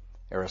Mark,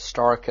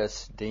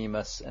 Aristarchus,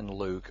 Demas, and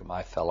Luke,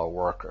 my fellow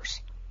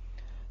workers.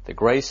 The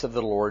grace of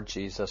the Lord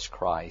Jesus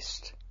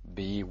Christ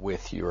be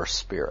with your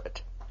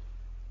spirit.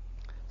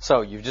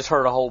 So, you've just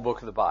heard a whole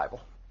book of the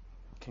Bible.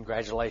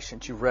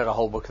 Congratulations, you've read a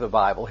whole book of the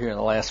Bible here in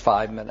the last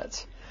 5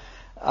 minutes.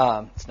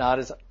 It's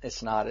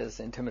not as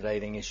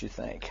intimidating as you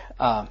think.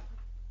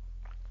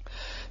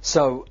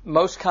 So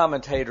most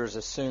commentators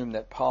assume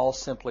that Paul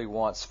simply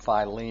wants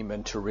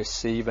Philemon to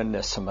receive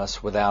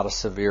Onesimus without a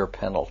severe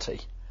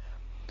penalty.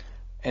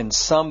 And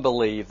some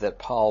believe that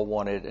Paul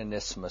wanted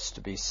Onesimus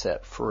to be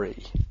set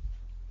free.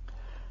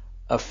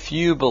 A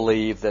few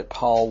believe that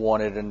Paul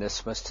wanted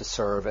Onesimus to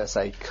serve as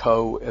a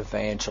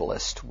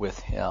co-evangelist with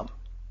him.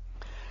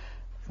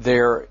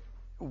 There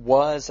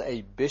was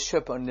a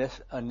Bishop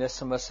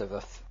Onesimus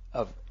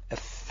of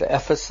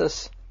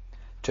Ephesus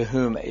to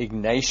whom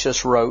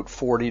Ignatius wrote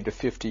 40 to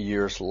 50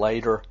 years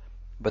later,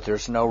 but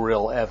there's no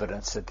real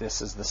evidence that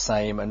this is the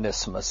same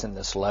Onesimus in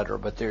this letter.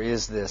 But there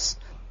is this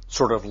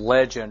sort of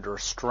legend or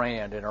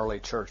strand in early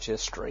church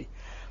history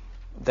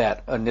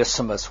that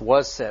Onesimus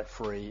was set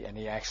free and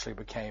he actually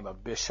became a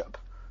bishop,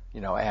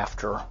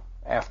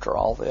 after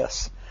all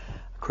this.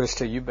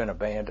 Krista, you've been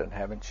abandoned,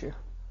 haven't you?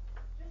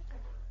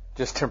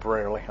 Just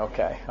temporarily.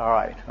 Okay. All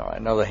right. I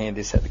know the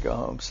handies had to go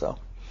home.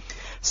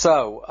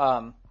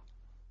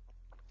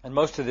 And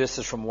most of this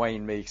is from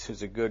Wayne Meeks,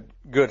 who's a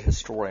good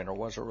historian, or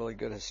was a really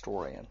good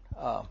historian.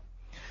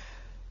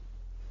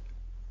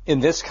 In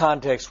this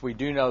context, we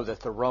do know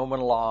that the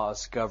Roman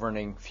laws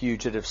governing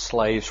fugitive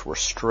slaves were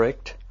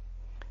strict,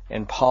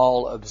 and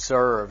Paul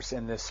observes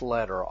in this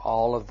letter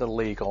all of the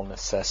legal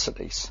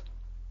necessities.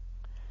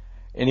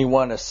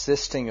 Anyone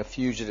assisting a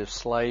fugitive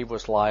slave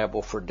was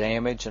liable for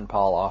damage, and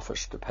Paul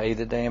offers to pay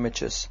the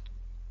damages.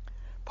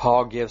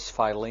 Paul gives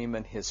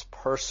Philemon his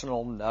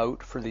personal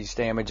note for these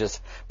damages.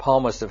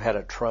 Paul must have had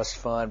a trust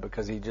fund,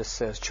 because he just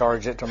says,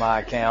 charge it to my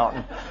account.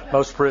 And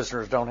most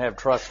prisoners don't have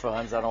trust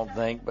funds, I don't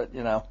think, but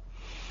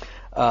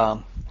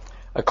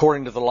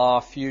according to the law,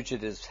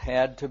 fugitives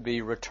had to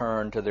be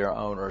returned to their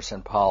owners,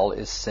 and Paul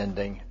is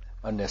sending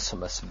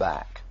Onesimus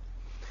back.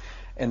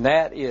 And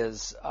that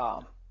is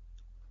a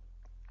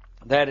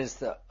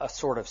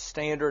sort of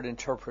standard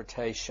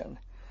interpretation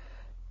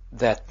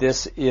that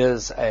this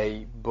is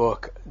a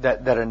book,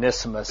 that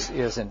Onesimus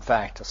is in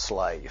fact a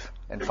slave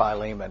and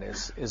Philemon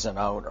is an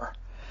owner.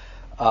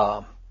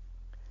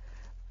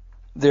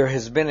 There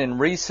has been in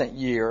recent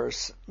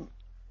years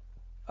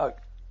a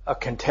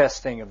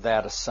contesting of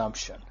that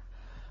assumption.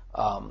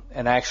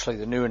 And actually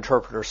the New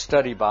Interpreter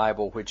Study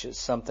Bible, which is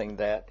something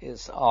that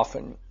is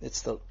often,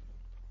 it's the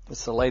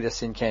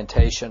latest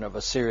incantation of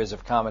a series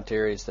of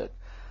commentaries that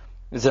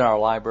is in our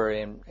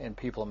library and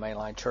people in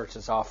mainline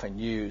churches often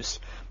use.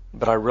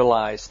 But I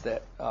realized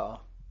that,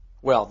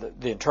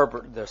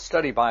 the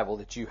study Bible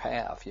that you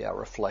have,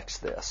 reflects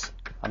this.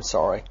 I'm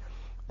sorry.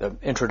 The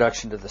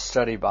introduction to the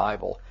study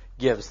Bible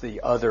gives the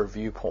other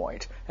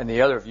viewpoint. And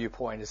the other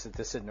viewpoint is that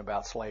this isn't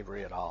about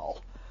slavery at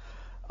all.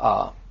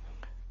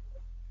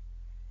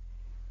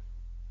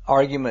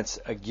 Arguments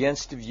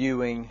against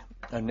viewing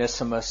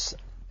Onesimus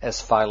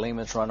as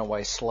Philemon's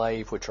runaway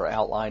slave, which are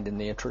outlined in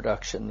the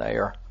introduction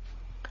there,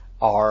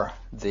 are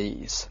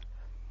these.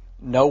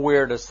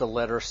 Nowhere does the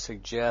letter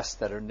suggest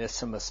that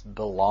Onesimus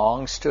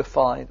belongs to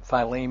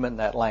Philemon.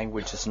 That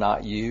language is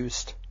not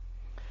used.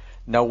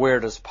 Nowhere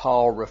does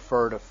Paul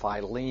refer to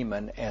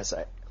Philemon as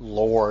a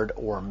lord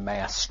or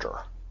master.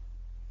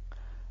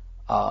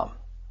 In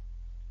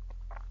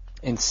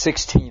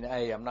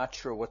 16a, I'm not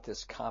sure what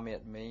this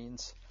comment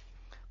means,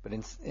 but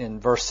in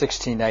verse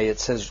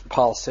 16a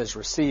Paul says,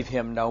 receive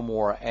him no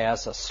more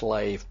as a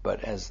slave,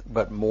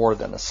 but more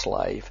than a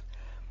slave.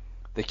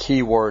 The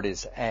key word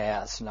is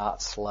as,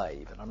 not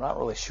slave. And I'm not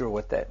really sure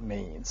what that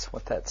means,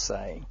 what that's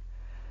saying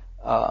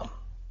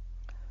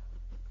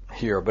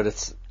here. But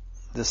it's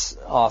this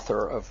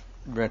author of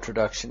the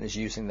introduction is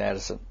using that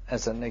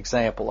as an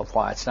example of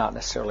why it's not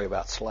necessarily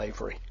about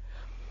slavery.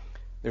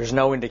 There's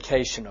no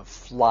indication of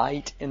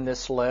flight in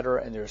this letter,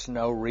 and there's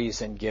no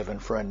reason given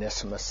for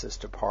Onesimus'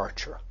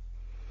 departure.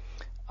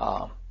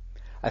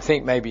 I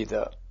think maybe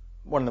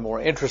one of the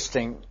more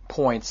interesting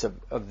points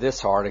of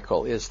this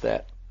article is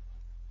that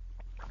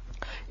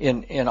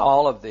in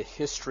all of the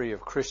history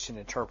of Christian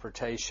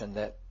interpretation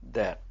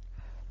that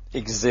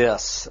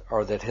exists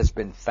or that has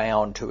been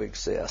found to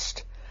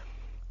exist,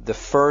 the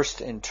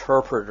first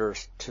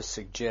interpreters to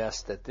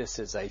suggest that this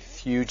is a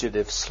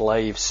fugitive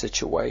slave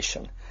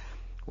situation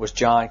was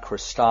John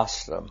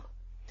Chrysostom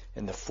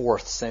in the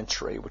 4th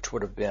century, which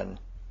would have been,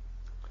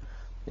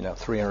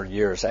 300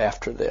 years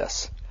after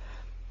this.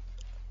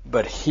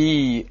 But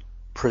he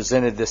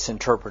presented this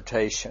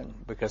interpretation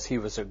because he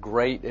was a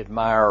great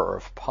admirer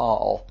of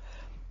Paul,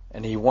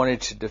 and he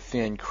wanted to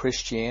defend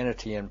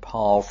Christianity and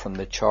Paul from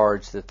the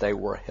charge that they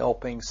were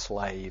helping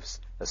slaves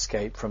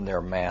escape from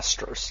their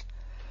masters,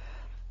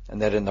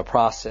 and that in the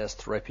process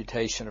the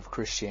reputation of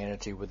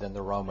Christianity within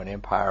the Roman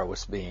Empire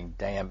was being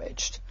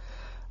damaged.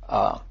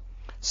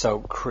 So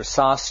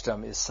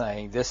Chrysostom is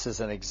saying this is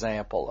an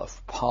example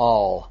of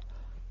Paul.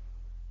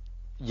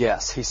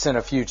 Yes, he sent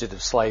a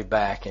fugitive slave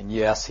back, and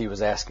yes, he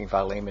was asking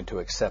Philemon to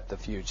accept the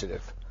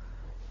fugitive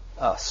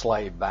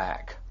slave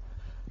back.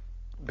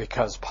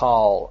 Because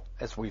Paul,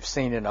 as we've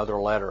seen in other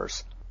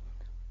letters,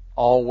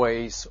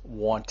 always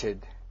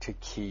wanted to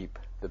keep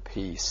the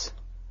peace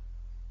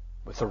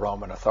with the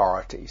Roman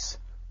authorities.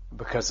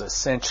 Because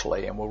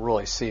essentially, and we'll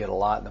really see it a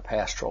lot in the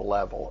pastoral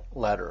level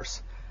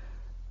letters,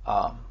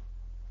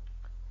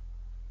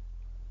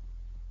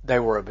 they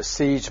were a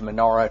besieged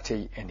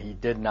minority, and he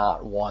did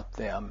not want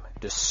them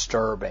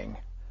disturbing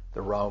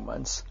the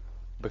Romans,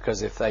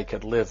 because if they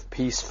could live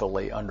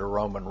peacefully under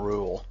Roman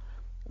rule,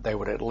 they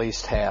would at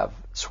least have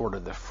sort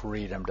of the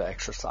freedom to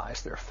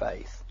exercise their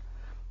faith.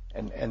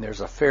 And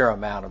there's a fair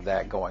amount of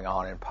that going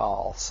on in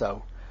Paul.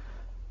 So,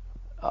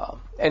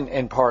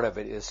 and part of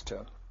it is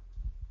to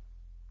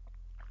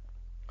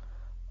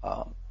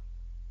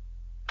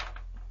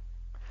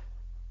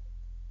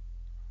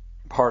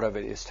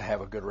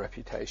have a good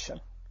reputation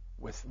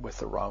with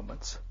the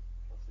Romans.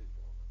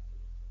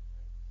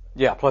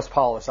 Yeah, plus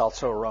Paul is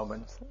also a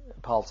Roman.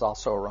 Paul's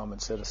also a Roman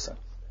citizen.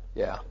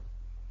 Yeah.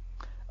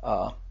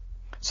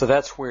 So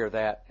that's where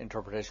that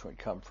interpretation would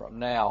come from.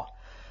 Now,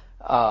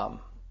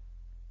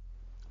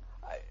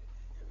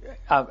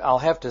 I'll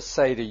have to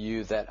say to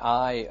you that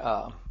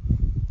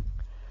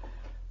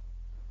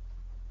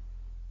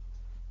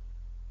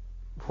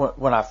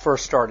when I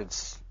first started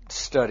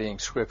studying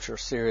Scripture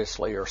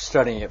seriously, or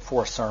studying it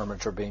for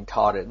sermons, or being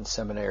taught it in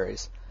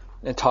seminaries,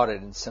 and taught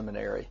it in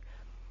seminary,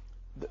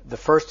 the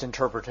first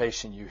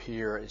interpretation you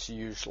hear is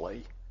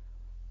usually,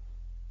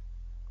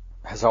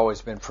 has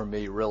always been for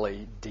me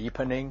really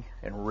deepening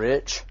and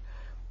rich.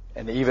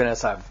 And even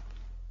as I've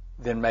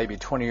then maybe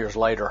 20 years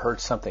later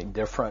heard something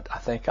different, I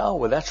think, oh,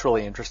 well, that's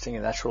really interesting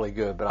and that's really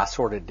good, but I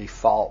sort of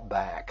default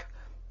back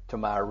to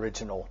my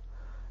original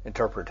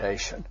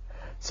interpretation.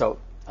 So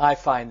I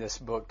find this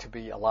book to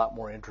be a lot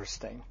more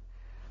interesting,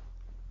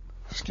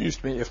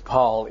 if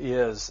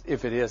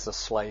it is a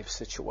slave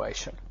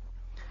situation.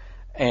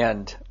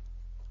 And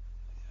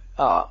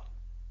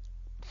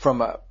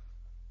from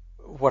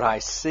what I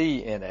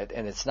see in it,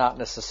 and it's not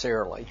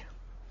necessarily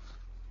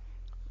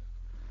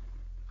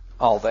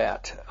all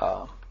that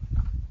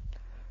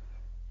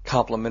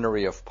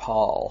complimentary of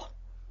Paul,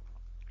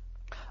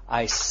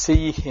 I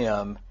see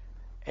him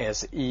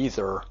as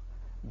either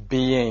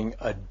being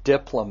a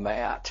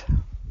diplomat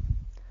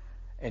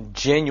and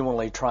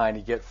genuinely trying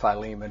to get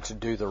Philemon to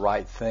do the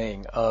right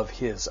thing of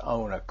his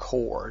own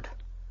accord,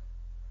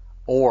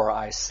 or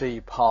I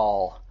see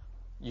Paul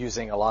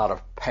using a lot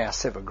of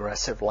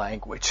passive-aggressive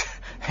language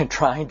and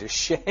trying to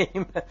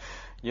shame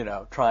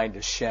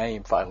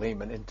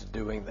Philemon into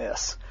doing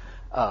this.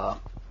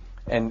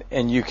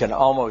 And you can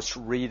almost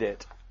read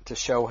it to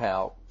show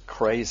how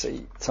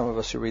crazy some of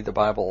us who read the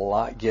Bible a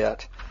lot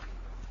get.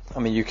 I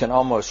mean, you can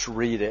almost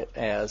read it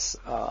as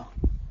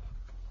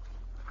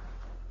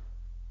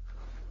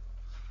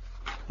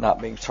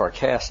not being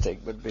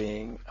sarcastic, but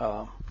being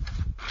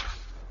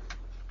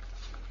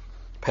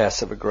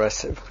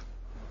passive-aggressive.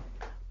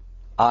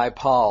 I,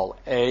 Paul,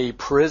 a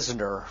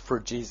prisoner for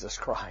Jesus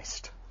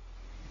Christ,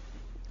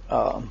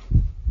 to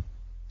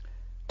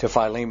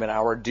Philemon,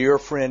 our dear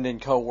friend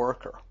and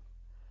co-worker.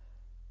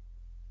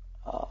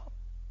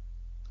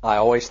 I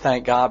always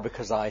thank God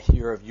because I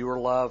hear of your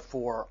love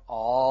for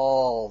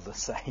all the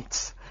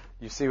saints.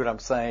 You see what I'm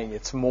saying?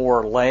 It's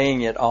more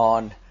laying it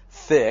on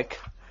thick,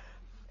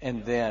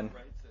 and then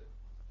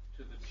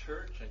to the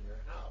church in your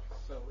house.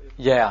 So if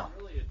yeah,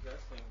 you're really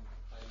addressing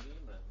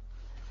Philemon,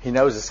 he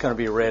knows it's going to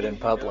be read in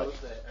public. He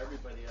knows that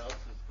everybody else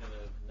is going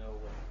to know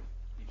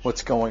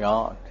what's going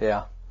on.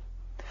 Yeah.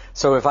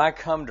 So if I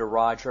come to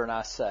Roger and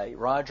I say,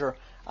 Roger,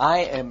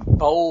 I am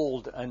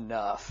bold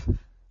enough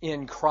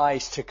in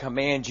Christ to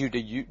command you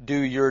to do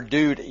your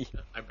duty.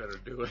 I better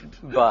do it.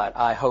 But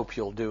I hope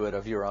you'll do it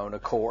of your own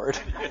accord.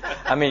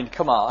 I mean,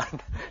 come on.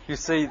 You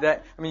see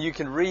that? I mean, you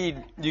can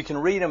read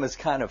them as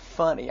kind of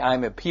funny.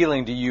 I'm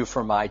appealing to you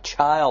for my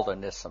child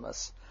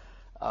Onesimus,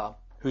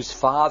 whose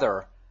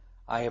father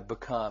I have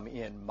become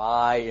in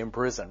my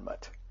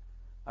imprisonment.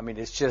 I mean,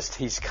 it's just,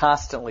 he's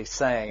constantly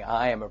saying,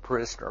 I am a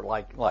prisoner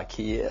like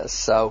he is.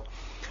 So,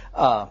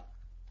 are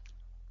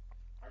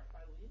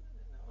Philemon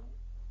and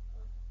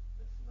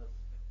Onesimus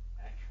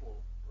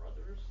actual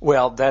brothers?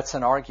 Well, that's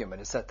an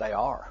argument, is that they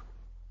are.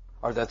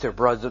 Or that they're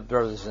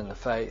brothers in the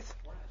faith.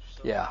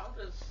 So yeah. how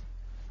does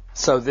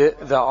So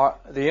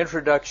the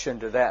introduction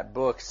to that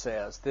book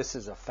says this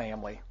is a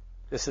family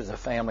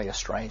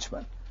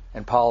estrangement,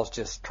 and Paul's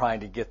just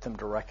trying to get them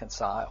to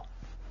reconcile.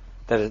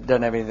 That it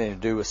doesn't have anything to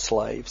do with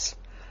slaves.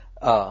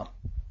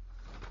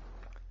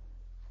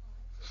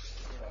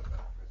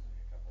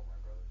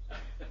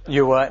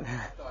 You what?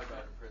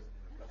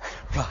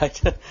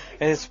 Right. And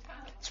it's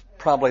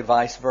probably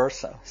vice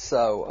versa.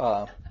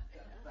 So,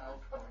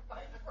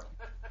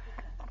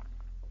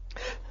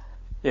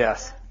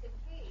 yes.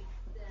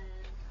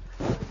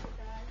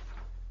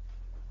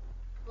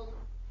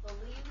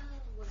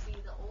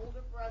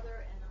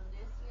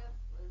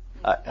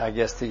 I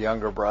guess the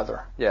younger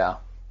brother, yeah.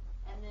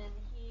 And then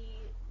he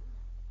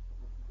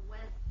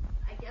went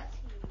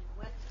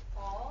to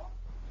Paul,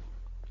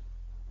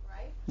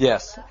 right?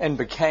 Yes, and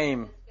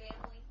became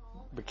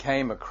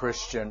a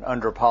Christian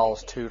under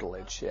Paul's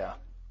tutelage, yeah.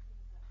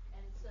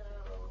 And so,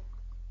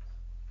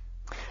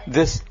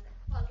 this.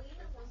 Philemon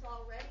was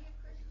already a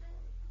Christian?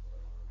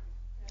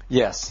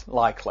 Yes,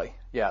 likely.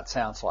 Yeah, it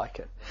sounds like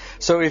it.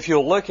 So if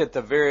you'll look at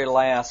the very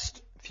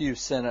last few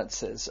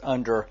sentences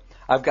under,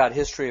 I've got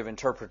history of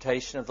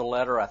interpretation of the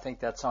letter. I think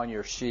that's on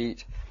your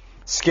sheet.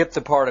 Skip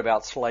the part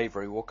about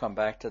slavery. We'll come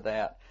back to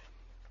that.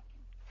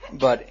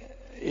 But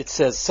it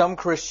says some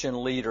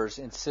Christian leaders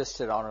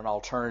insisted on an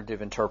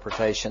alternative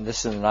interpretation.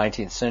 This is in the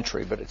 19th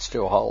century, but it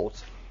still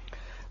holds.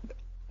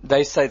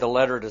 They say the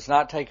letter does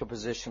not take a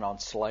position on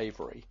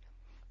slavery,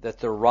 that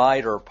the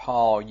writer,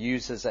 Paul,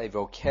 uses a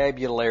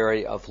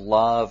vocabulary of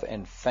love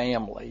and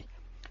family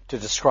to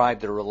describe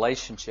the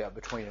relationship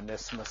between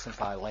Onesimus and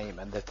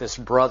Philemon, that this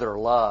brother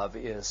love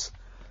is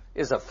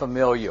a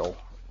familial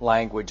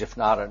language, if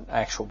not an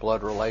actual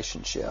blood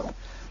relationship.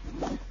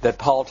 That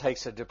Paul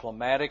takes a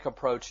diplomatic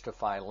approach to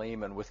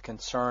Philemon with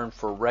concern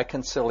for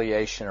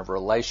reconciliation of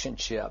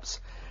relationships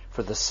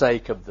for the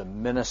sake of the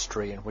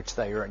ministry in which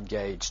they are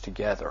engaged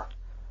together.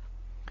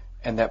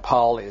 And that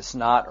Paul is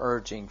not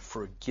urging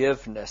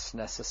forgiveness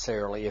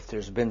necessarily if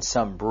there's been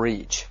some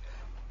breach,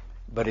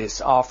 but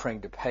is offering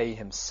to pay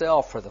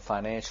himself for the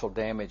financial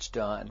damage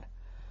done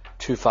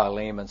to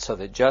Philemon so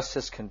that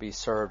justice can be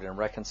served and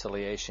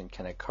reconciliation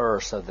can occur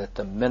so that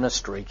the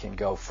ministry can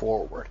go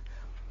forward.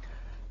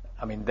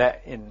 I mean,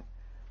 that in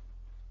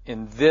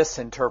this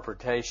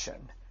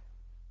interpretation,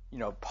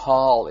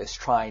 Paul is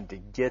trying to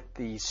get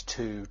these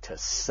two to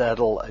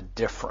settle a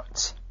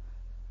difference.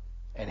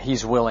 And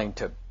he's willing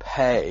to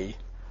pay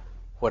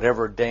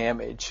whatever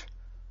damage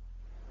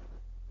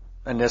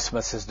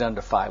Onesimus has done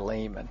to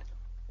Philemon,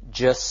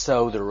 just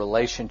so the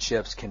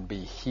relationships can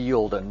be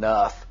healed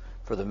enough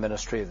for the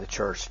ministry of the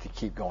church to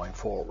keep going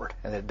forward,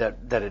 and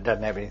that it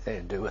doesn't have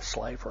anything to do with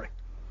slavery.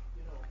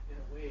 In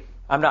a way,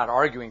 I'm not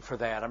arguing for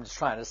that. I'm just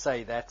trying to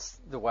say that's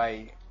the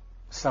way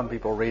some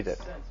people read it.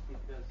 makes sense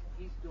because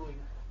he's doing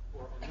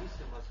for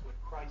Onesimus what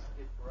Christ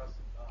did for us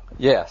in God.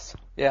 Yes,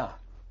 yeah.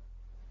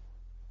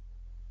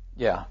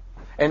 Yeah.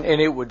 And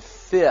it would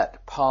fit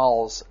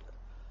Paul's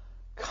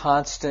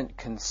constant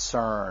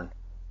concern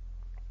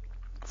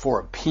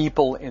for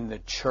people in the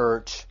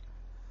church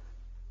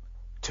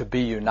to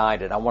be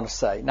united. I want to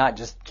say, not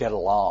just get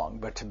along,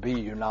 but to be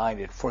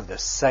united for the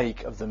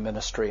sake of the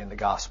ministry and the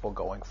gospel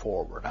going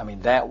forward. I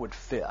mean, that would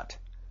fit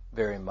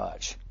very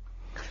much.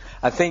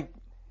 I think,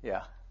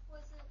 yeah.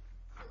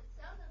 It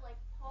sounded like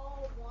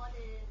Paul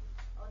wanted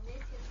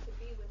Onesimus to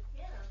be with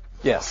him.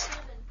 Yes. Him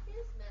in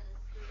his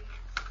ministry,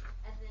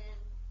 and then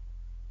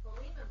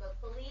Philemon, but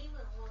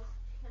Philemon wants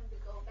him to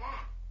go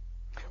back.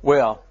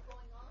 Well,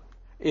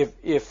 What's going on?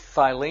 if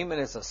Philemon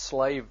is a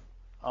slave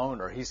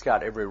owner, he's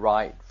got every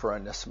right for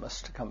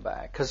Onesimus to come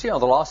back. Because, the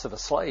loss of a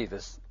slave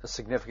is a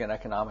significant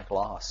economic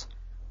loss.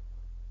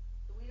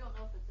 So we don't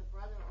know if it's a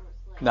brother or a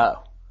slave.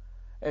 No.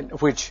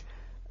 And which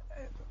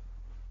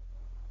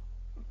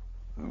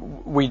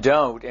we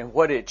don't. And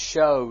what it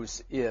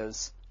shows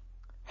is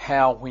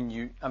how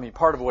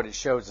part of what it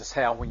shows is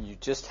how when you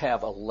just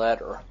have a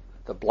letter,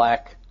 the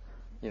black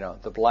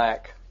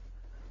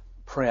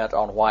print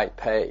on white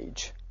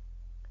page,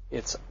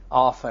 it's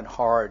often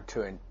hard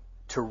to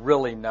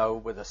really know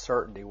with a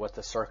certainty what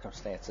the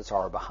circumstances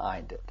are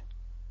behind it.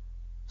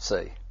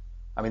 See?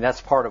 I mean,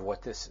 that's part of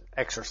what this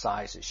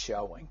exercise is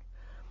showing.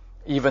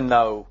 Even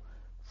though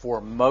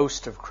for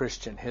most of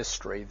Christian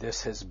history,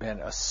 this has been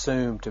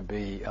assumed to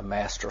be a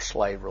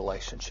master-slave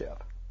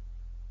relationship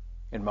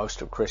in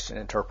most of Christian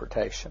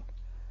interpretation.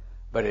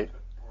 But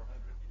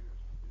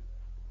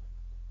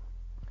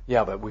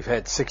we've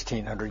had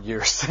 1,600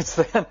 years since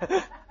then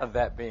of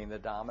that being the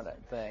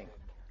dominant thing.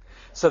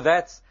 So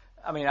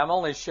I'm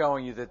only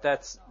showing you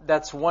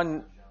that's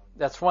one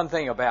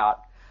thing about.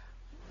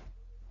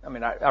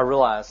 I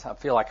realize I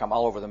feel like I'm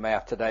all over the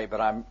map today,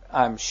 but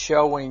I'm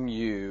showing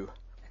you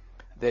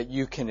that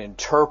you can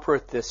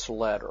interpret this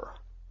letter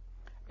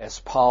as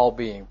Paul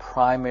being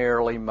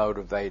primarily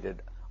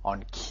motivated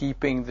on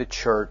keeping the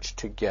church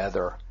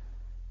together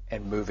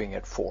and moving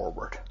it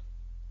forward.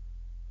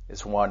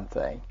 Is one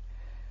thing.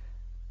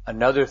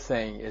 Another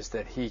thing is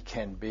that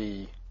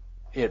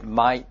it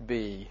might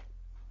be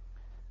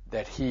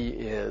that he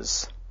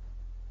is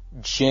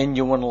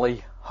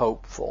genuinely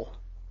hopeful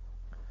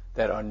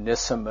that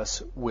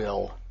Onesimus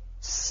will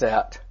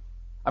that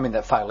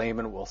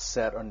Philemon will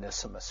set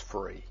Onesimus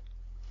free,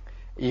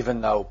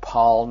 even though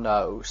Paul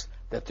knows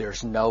that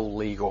there's no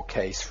legal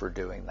case for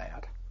doing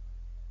that.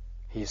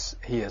 He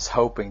is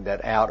hoping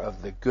that out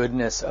of the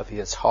goodness of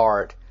his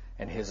heart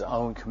and his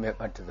own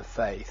commitment to the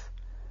faith,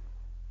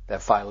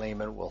 that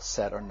Philemon will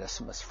set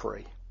Onesimus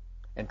free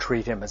and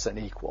treat him as an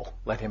equal.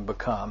 Let him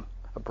become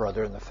a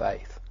brother in the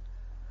faith.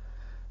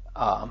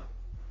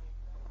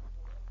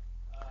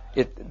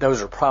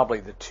 Those are probably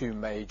the two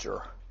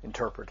major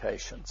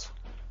interpretations,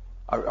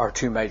 or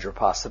two major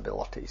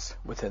possibilities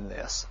within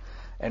this.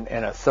 And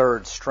a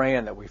third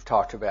strand that we've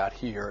talked about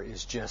here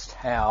is just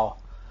how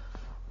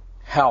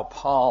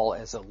Paul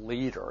as a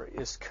leader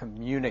is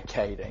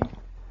communicating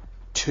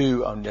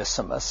to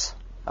Onesimus,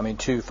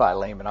 to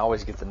Philemon. I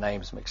always get the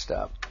names mixed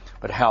up.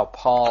 But how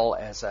Paul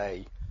as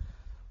a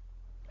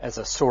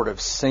sort of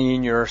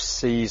senior,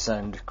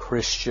 seasoned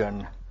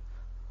Christian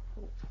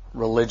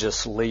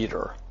religious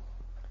leader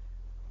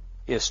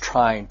is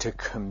trying to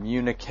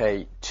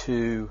communicate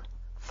to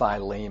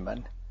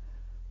Philemon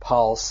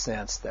Paul's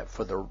sense that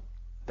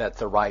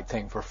the right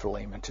thing for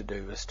Philemon to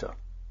do is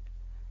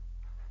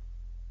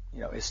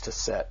to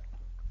set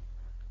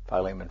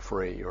Philemon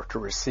free, or to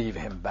receive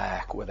him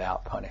back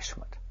without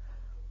punishment.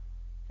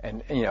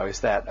 And,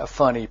 is that a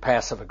funny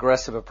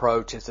passive-aggressive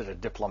approach? Is it a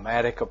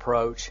diplomatic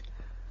approach?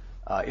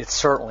 It's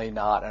certainly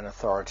not an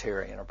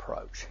authoritarian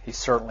approach. He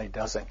certainly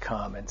doesn't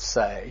come and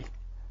say,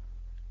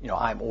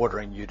 I'm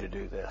ordering you to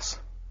do this.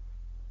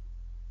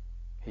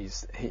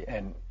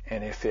 And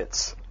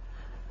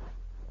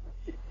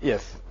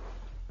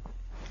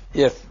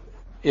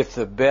if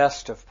the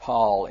best of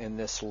Paul in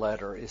this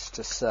letter is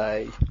to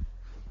say,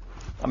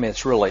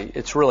 it's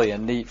really a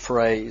neat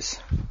phrase.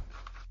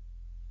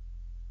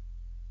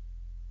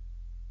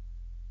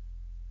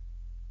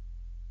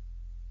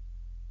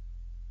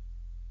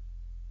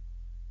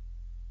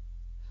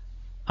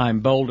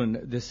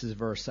 This is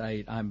verse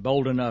 8. I'm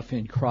bold enough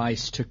in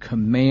Christ to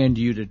command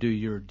you to do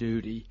your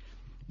duty,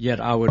 yet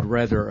I would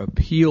rather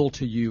appeal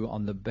to you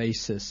on the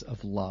basis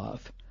of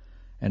love.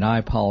 And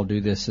I, Paul,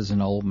 do this as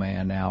an old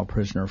man, now a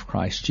prisoner of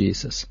Christ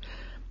Jesus.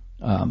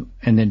 And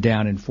then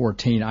down in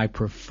 14, I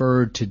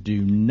prefer to do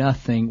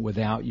nothing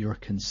without your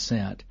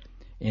consent,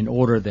 in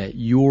order that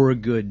your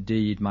good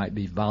deed might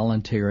be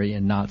voluntary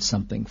and not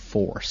something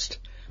forced.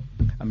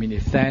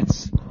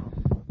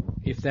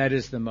 If that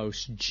is the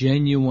most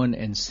genuine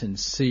and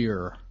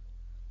sincere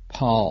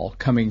Paul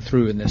coming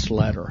through in this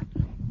letter,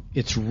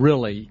 it's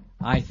really,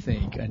 I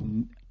think,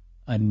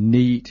 a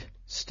neat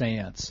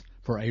stance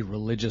for a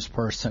religious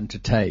person to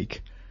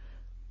take,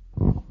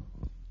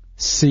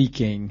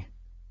 seeking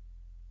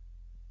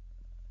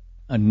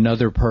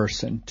another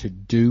person to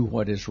do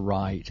what is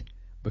right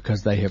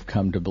because they have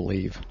come to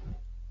believe,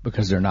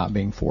 because they're not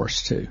being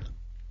forced to.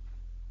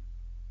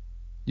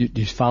 Do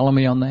you follow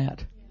me on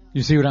that?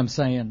 You see what I'm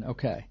saying?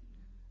 Okay.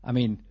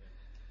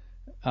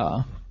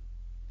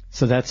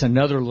 So that's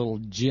another little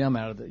gem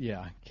out of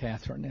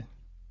Catherine. It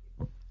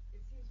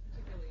seems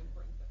particularly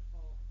important that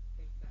Paul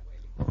thinks that way,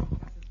 because he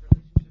has this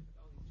relationship with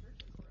all these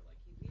churches where,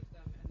 he leaves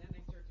them and then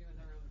they start doing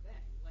their own thing.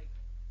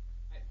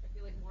 I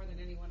feel like more than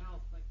anyone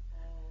else,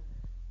 Paul,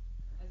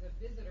 as a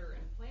visitor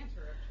and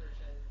planter of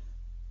churches,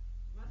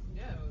 must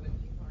know that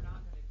people are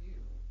not going to do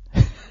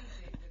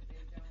anything that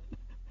they don't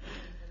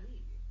really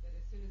believe. That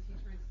as soon as he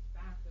turns his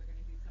back, they're going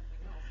to do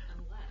something else,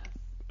 unless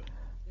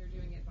they're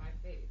doing it by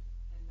faith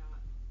and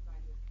not by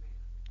his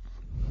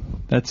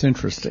command. That's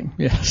interesting.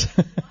 Yes.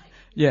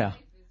 Yeah.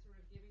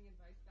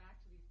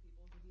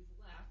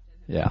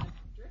 Yeah.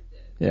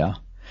 Yeah.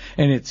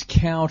 And it's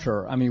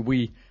counter.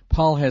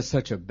 Paul has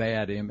such a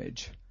bad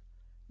image,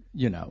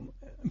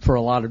 for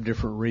a lot of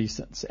different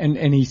reasons.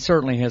 And he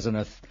certainly has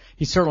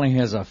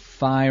a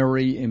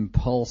fiery,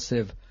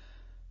 impulsive,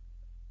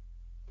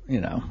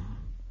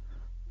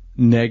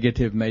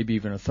 negative, maybe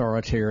even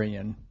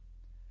authoritarian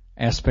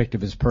aspect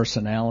of his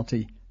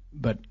personality.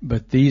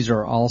 But these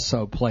are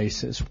also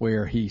places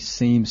where he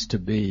seems to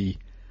be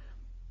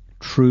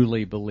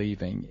truly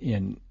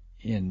believing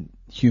in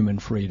human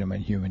freedom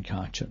and human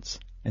conscience,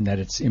 and that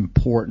it's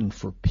important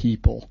for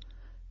people,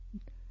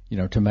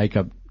 to make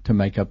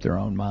up their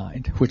own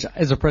mind. Which,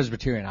 as a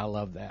Presbyterian, I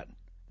love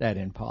that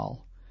in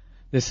Paul.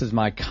 This is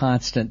my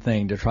constant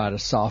thing, to try to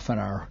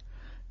soften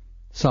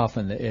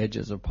the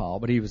edges of Paul.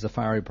 But he was a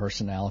fiery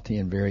personality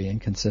and very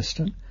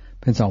inconsistent.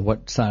 Depends on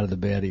what side of the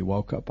bed he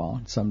woke up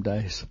on some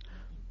days.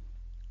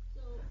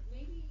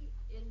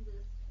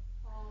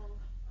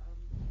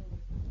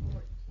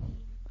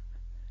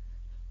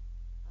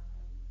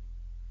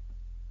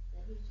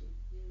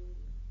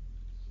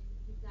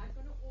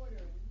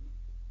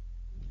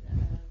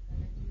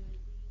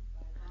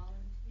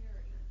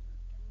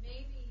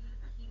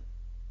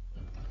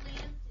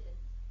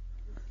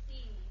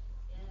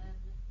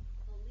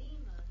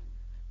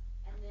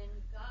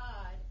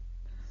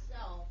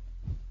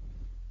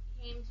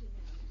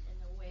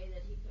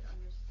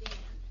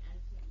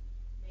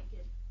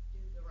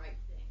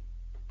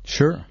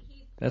 Sure.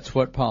 That's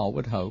what Paul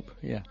would hope.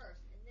 Yeah.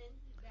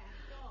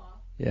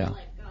 Yeah.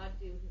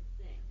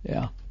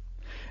 Yeah.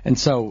 And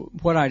so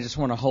what I just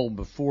want to hold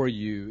before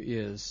you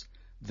is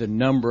the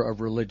number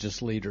of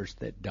religious leaders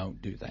that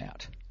don't do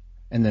that,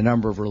 and the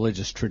number of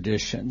religious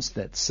traditions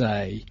that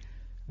say,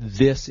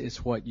 this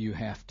is what you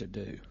have to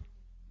do,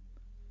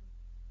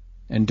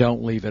 and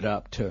don't leave it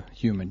up to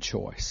human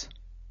choice.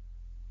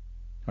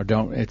 Or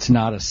it's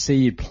not a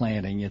seed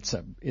planting, it's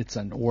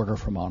an order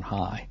from on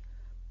high.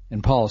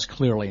 And Paul is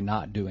clearly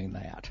not doing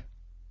that,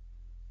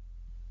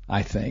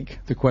 I think.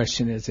 The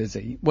question is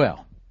he?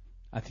 Well,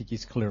 I think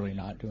he's clearly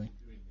not doing.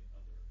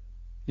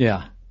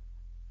 Yeah.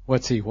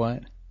 What's he what?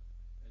 I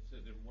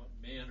said, in what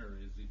manner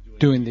is he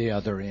doing the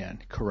other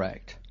end?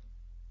 Correct.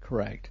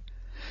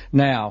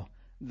 Now,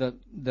 the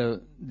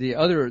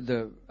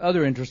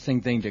other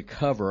interesting thing to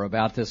cover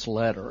about this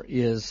letter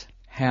is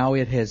how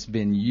it has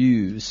been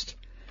used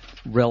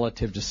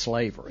relative to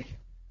slavery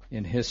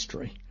in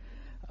history.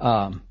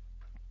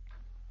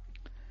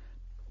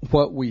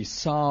 What we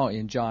saw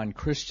in John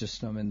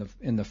Chrysostom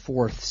in the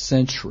 4th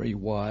century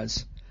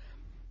was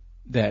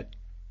that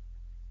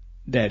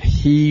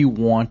he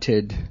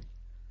wanted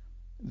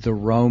the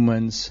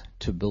Romans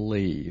to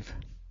believe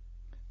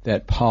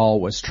that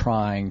Paul was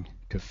trying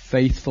to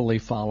faithfully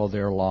follow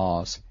their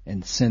laws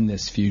and send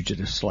this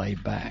fugitive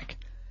slave back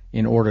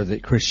in order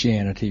that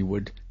Christianity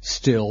would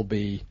still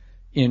be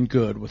in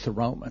good with the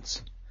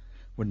Romans,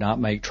 would not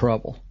make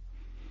trouble.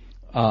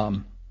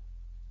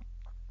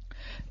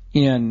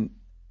 In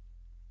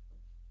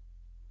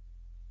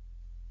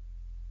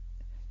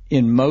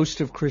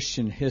most of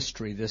Christian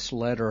history, this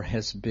letter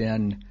has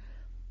been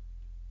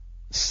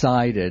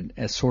cited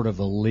as sort of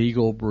a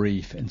legal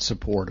brief in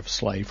support of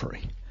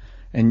slavery.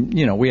 And,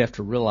 we have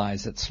to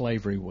realize that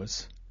slavery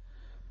was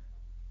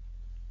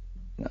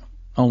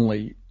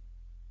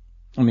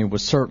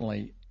was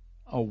certainly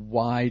a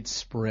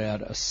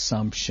widespread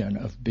assumption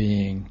of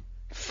being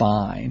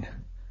fine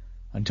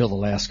until the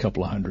last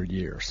couple of hundred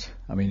years.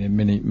 In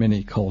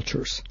many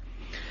cultures.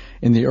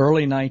 In the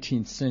early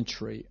 19th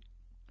century,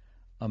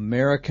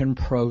 American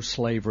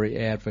pro-slavery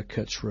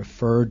advocates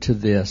referred to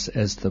this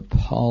as the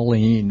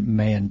Pauline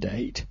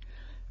Mandate,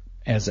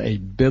 as a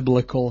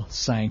biblical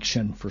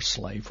sanction for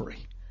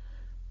slavery,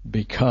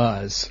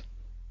 because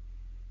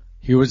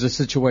here was a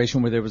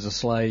situation where there was a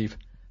slave,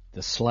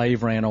 the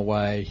slave ran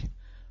away,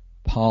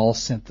 Paul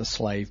sent the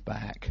slave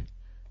back.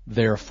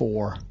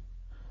 Therefore,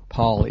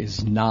 Paul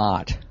is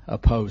not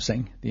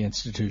opposing the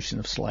institution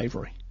of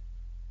slavery.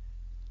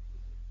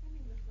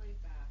 Sending the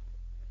slave back,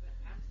 but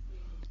actually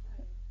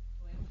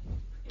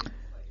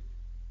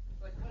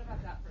what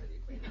about that part of the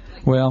equation?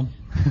 Well,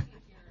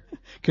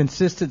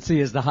 consistency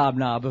is the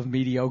hobnob of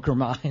mediocre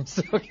minds.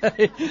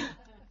 Okay.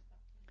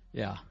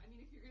 Yeah. If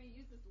you're going to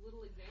use this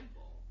little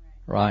example,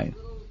 right. This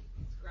little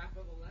scrap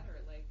of a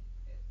letter,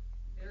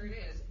 there it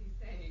is. He's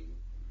saying,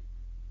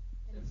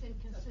 and it's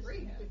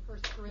inconsistent with 1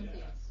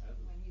 Corinthians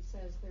when he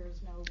says there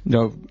is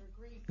no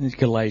Greek.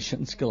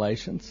 Galatians.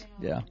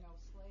 Yeah.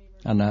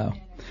 I know.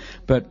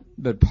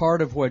 But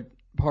part of what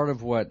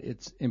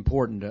it's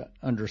important to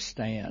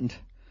understand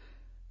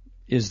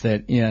is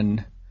that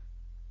in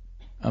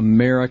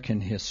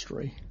American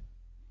history,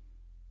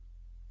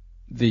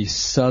 the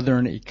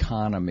Southern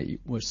economy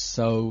was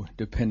so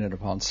dependent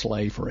upon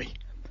slavery,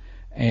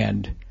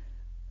 and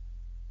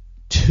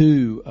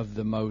two of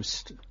the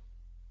most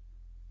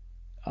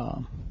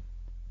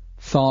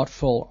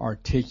thoughtful,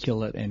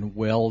 articulate, and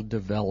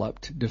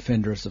well-developed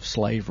defenders of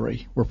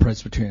slavery were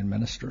Presbyterian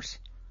ministers.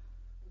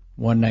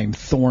 One named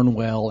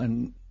Thornwell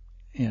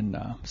in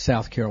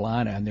South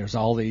Carolina, and there's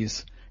all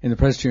these in the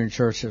Presbyterian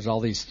Church. There's all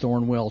these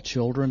Thornwell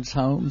children's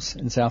homes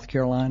in South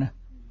Carolina.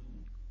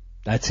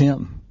 That's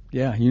him.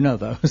 Yeah, you know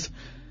those.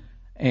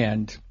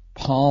 And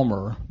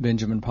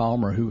Benjamin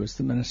Palmer, who was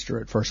the minister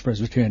at First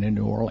Presbyterian in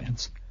New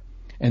Orleans,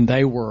 and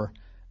they were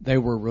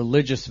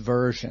religious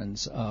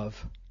versions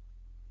of,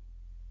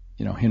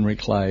 Henry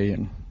Clay,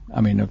 and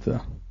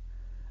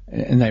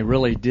they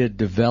really did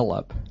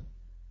develop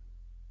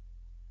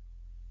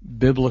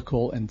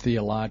biblical and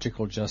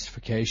theological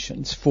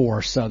justifications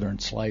for Southern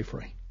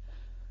slavery.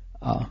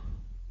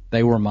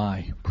 They were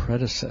my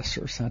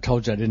predecessors. I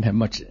told you I didn't have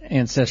much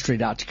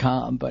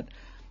Ancestry.com, but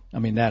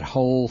that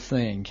whole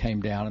thing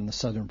came down in the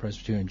Southern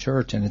Presbyterian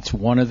Church, and it's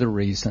one of the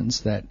reasons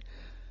that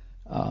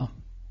our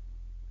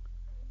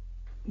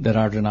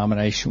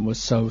denomination was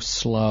so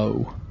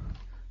slow,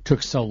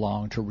 took so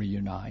long to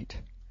reunite,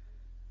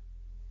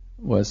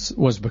 was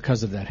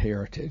because of that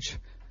heritage.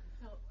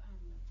 So,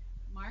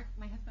 my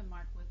husband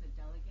Mark was a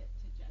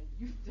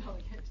youth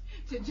delegate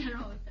to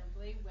General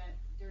Assembly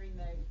during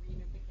the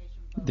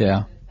reunification vote in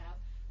the South,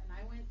 and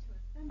I went to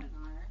a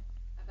seminar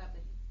about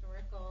the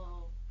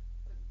historical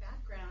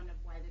background of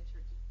why the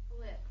church is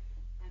split.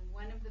 And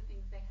one of the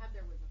things they had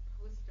there was a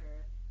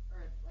poster,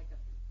 or like a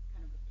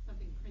kind of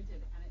something printed,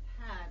 and it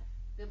had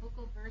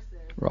biblical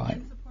verses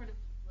in support of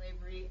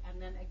slavery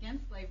and then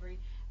against slavery,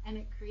 and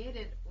it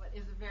created what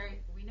is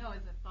we know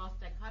is a false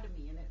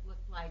dichotomy, and it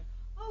looked like,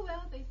 oh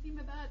well, they seem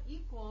about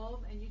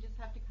equal, and you just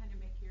have to kind of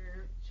make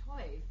your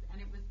choice,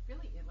 and it was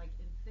really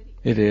insidious.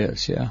 It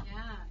is, yeah.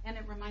 Yeah, and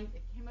it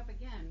came up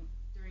again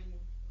during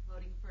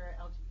voting for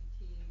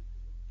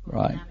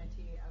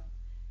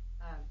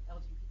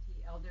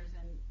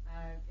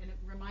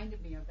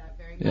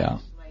Yeah.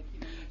 much. Like, you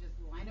just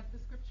line up the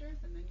scriptures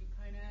and then you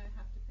kind of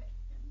have to pick.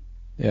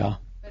 Yeah.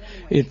 But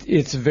anyway.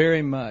 It's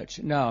very much,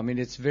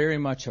 it's very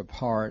much a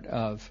part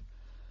of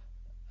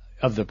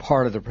the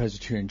part of the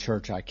Presbyterian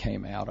Church I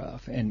came out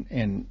of.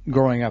 And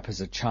growing up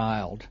as a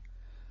child,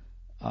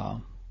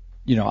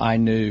 I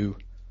knew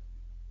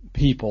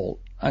people,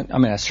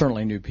 I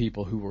certainly knew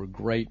people who were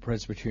great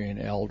Presbyterian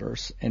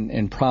elders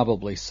and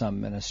probably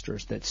some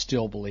ministers that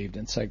still believed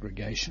in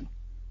segregation.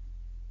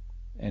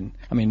 And,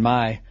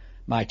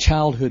 my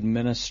childhood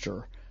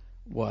minister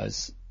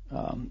was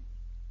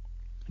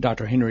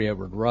Dr. Henry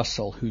Edward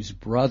Russell, whose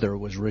brother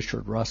was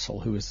Richard Russell,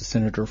 who was the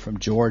senator from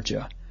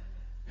Georgia,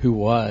 who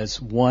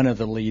was one of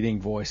the leading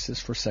voices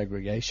for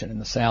segregation in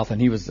the South.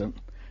 And he was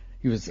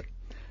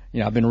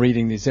I've been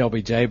reading these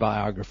LBJ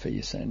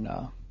biographies, and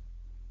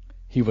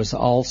he was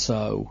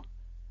also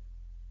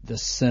the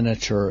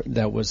senator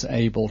that was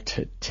able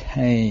to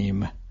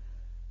tame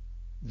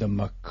the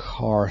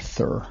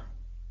MacArthur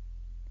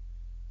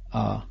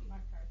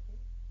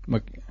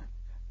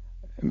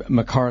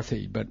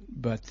McCarthy, but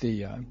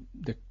the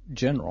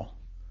general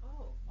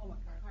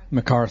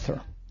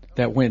MacArthur,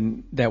 that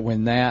when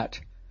that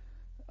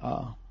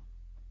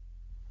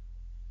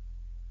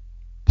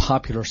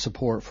popular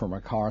support for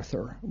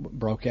MacArthur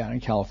broke out in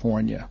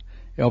California,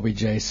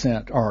 LBJ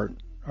sent, or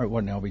it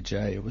wasn't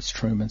LBJ, it was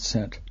Truman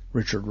sent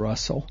Richard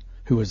Russell,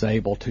 who was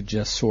able to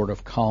just sort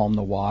of calm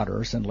the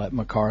waters and let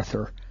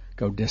MacArthur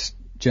go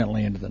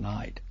gently into the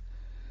night.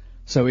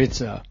 So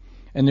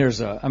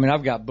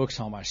I've got books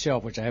on my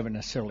shelf which I haven't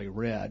necessarily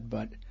read,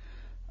 but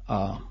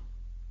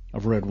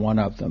I've read one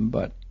of them,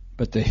 but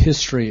the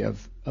history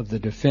of the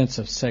defense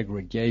of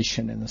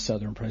segregation in the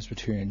Southern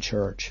Presbyterian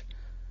Church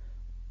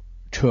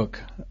took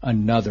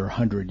another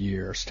 100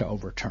 years to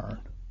overturn,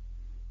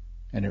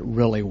 and it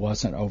really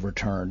wasn't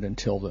overturned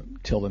until the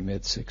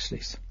mid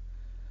 '60s.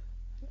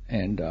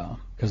 And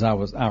because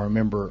I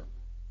remember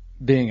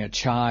being a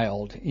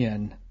child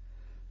in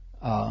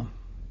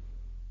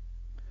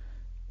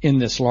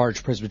this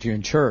large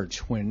Presbyterian church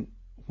when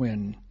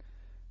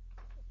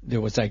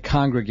there was a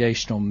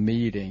congregational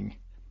meeting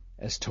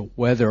as to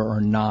whether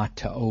or not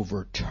to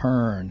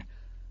overturn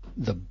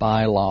the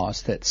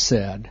bylaws that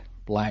said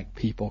black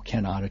people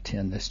cannot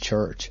attend this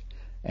church,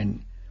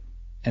 and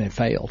it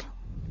failed.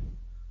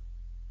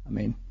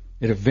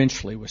 It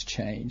eventually was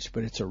changed,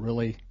 but it's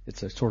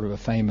a sort of a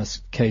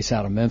famous case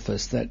out of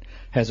Memphis that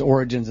has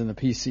origins in the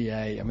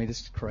PCA.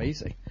 It's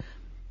crazy,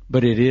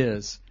 but it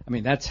is.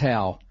 That's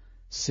how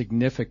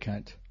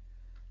significant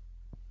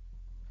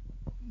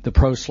the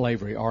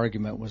pro-slavery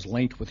argument was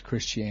linked with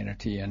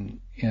Christianity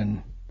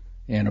in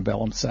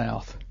antebellum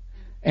South.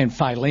 And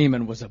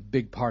Philemon was a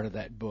big part of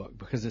that book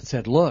because it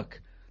said, look,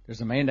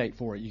 there's a mandate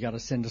for it. You got to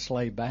send a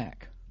slave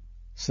back.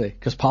 See,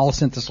 because Paul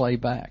sent the slave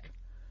back.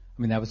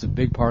 That was a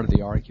big part of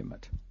the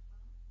argument.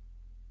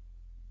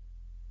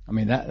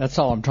 That's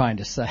all I'm trying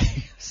to say.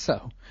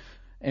 So,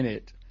 and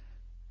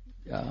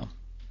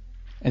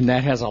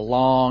that has a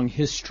long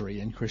history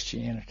in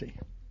Christianity,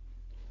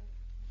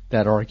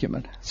 that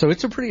argument. So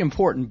it's a pretty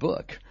important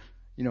book,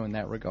 in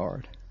that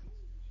regard.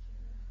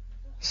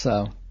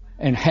 So,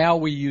 and how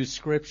we use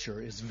Scripture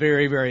is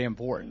very, very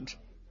important.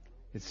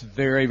 It's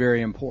very,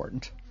 very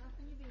important.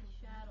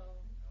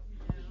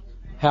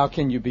 How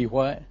can you be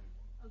what?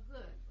 A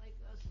good, like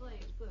a slave,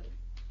 good,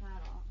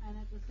 chattel, and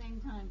at the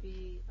same time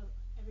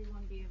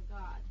everyone be of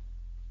God.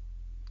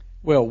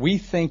 Well, we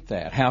think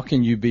that. How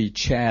can you be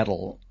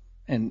chattel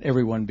and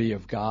everyone be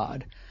of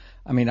God?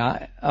 I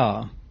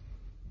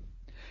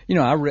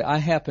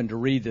happened to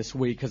read this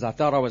week because I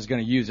thought I was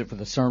going to use it for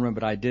the sermon,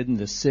 but I didn't.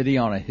 The City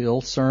on a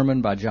Hill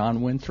sermon by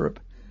John Winthrop,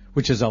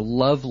 which is a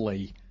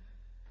lovely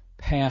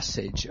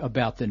passage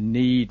about the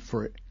need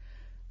for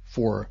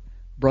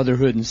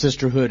brotherhood and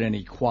sisterhood and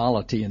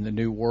equality in the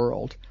new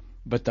world.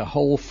 But the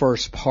whole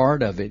first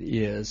part of it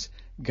is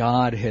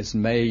God has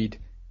made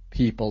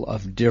people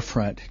of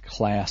different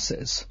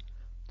classes,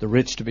 the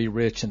rich to be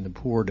rich and the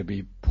poor to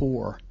be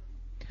poor,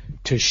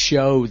 to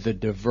show the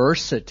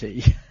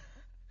diversity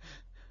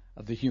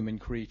of the human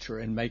creature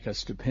and make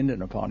us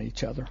dependent upon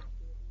each other.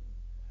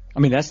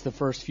 That's the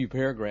first few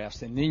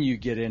paragraphs, and then you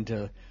get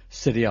into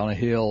City on a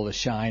Hill, The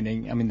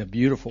Shining, the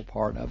beautiful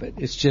part of it.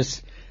 It's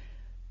just,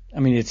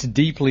 it's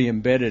deeply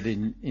embedded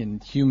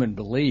in human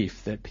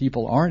belief that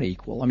people aren't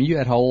equal. You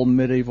had whole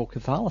medieval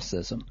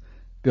Catholicism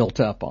built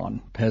up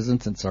on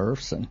peasants and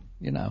serfs, and,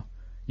 you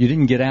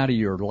didn't get out of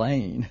your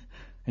lane,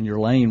 and your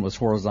lane was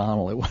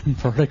horizontal, it wasn't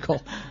vertical. I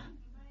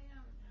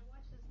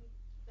watched this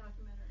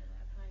documentary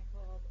last night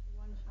called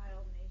One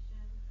Child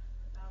Nation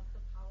about the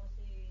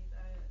policy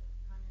that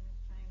communist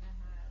China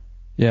had.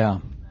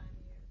 Yeah. And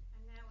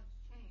now it's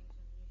changed,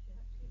 and you should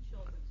have 2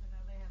 children, so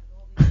now they have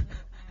all these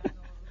middle class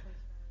all over the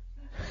place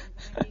that have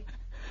 2 children,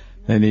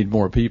 but they need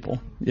more people.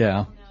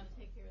 Yeah. now to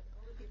take care of the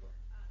older people.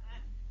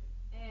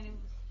 And it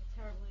was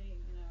terribly,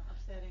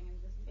 upsetting and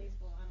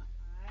distasteful, and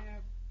I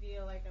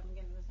feel like I'm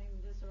getting the same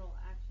visceral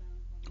action.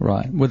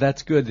 Right. Well,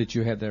 that's good that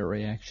you have that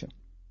reaction.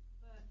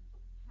 But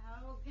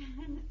how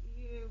can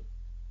you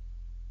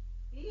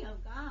be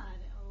of God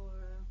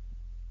or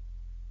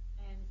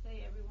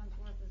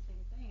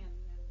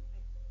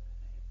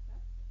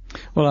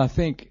Well, I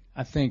think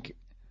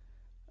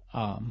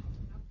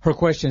her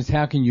question is,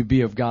 how can you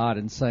be of God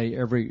and say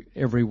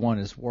everyone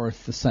is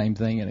worth the same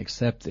thing and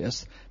accept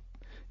this?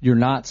 You're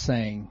not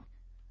saying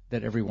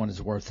that everyone is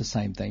worth the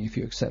same thing if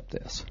you accept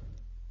this.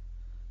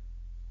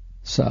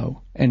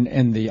 So,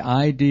 and the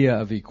idea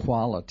of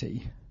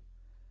equality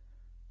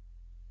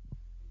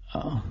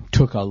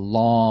took a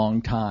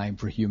long time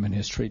for human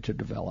history to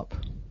develop.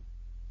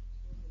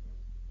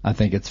 I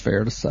think it's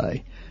fair to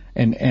say.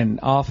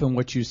 And often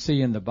what you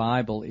see in the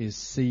Bible is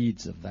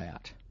seeds of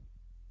that.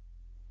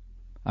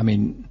 I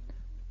mean,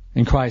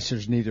 in Christ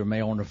there's neither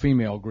male nor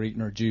female, Greek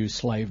nor Jew,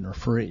 slave nor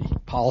free.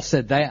 Paul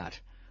said that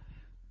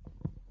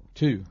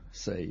too,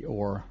 see,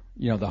 or,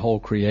 the whole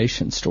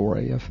creation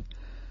story of,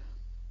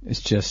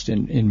 it's just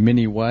in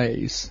many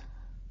ways,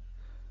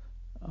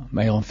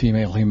 male and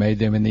female, he made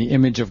them in the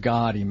image of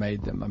God, he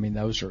made them. I mean,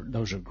 those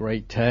are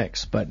great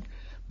texts, but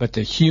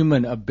the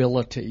human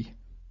ability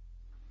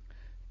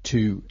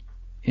to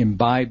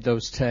imbibe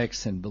those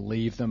texts and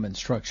believe them and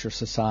structure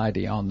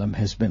society on them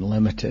has been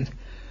limited.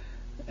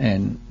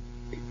 And,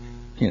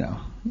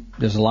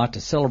 there's a lot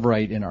to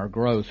celebrate in our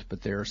growth,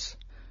 but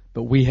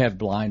we have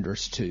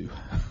blinders too.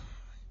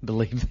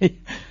 Believe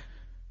me.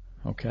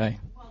 Okay.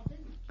 Well,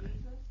 didn't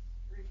Jesus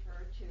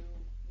refer to,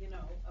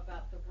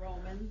 about the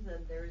Romans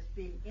and there's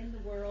being in the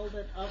world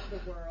and of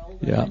the world?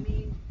 Yeah. I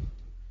mean,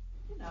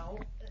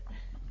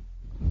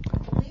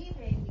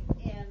 believing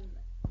in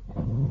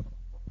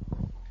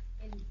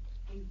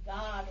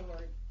God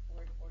or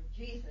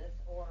Jesus,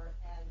 or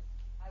as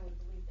I would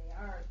believe they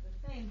are the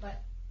same,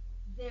 but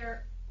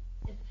you're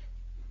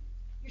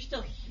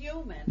still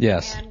human.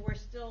 Yes. And we're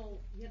still,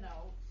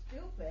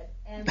 stupid.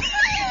 And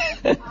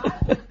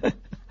I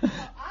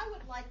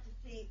would like to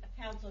see a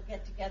council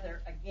get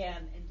together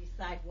again and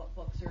decide what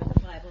books are in the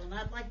Bible, and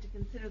I'd like to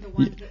consider the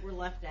ones that were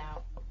left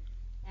out.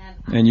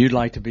 And you'd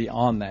like to be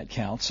on that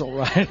council,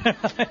 right?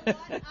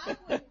 I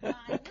wouldn't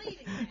mind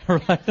leading it.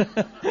 Right.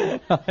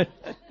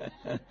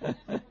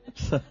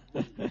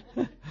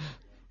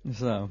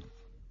 So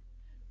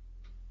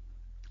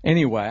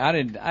anyway, I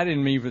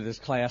didn't mean for this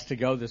class to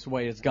go this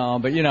way. It's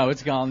gone, but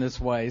it's gone this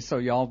way. So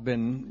y'all have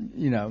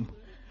been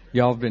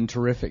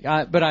terrific.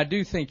 But I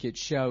do think it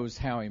shows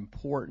how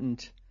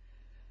important.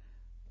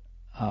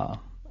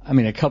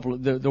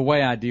 The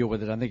way I deal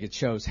with it, I think it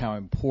shows how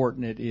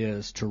important it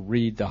is to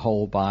read the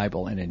whole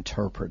Bible and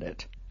interpret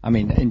it.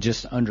 And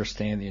just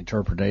understand the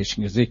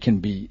interpretation, because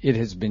it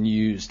has been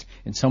used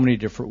in so many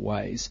different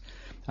ways.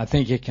 I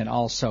think it can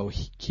also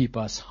keep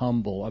us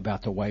humble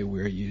about the way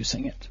we're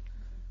using it.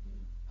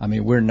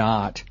 We're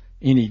not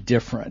any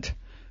different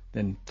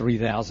than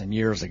 3,000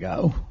 years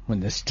ago when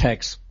this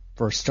text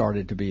first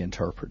started to be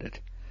interpreted,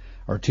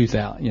 or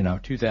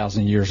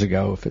 2,000 years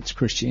ago if it's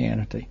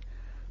Christianity.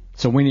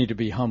 So we need to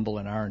be humble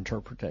in our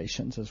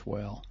interpretations as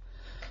well.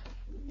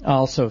 I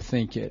also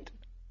think it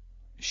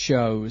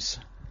shows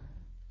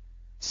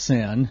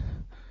sin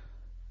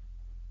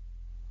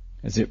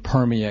as it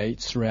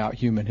permeates throughout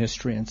human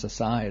history and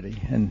society,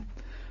 and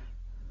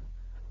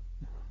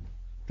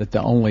that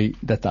the only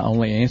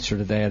answer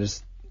to that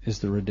is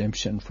the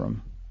redemption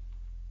from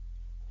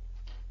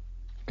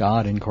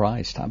God in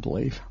Christ. I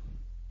believe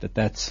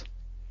that's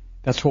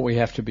what we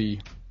have to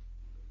be.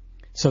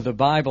 So the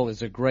Bible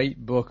is a great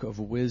book of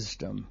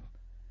wisdom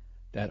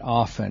that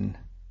often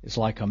is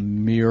like a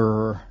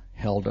mirror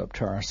held up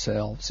to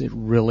ourselves. It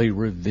really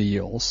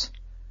reveals,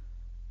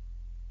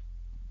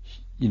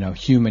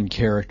 human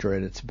character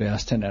at its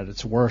best and at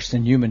its worst,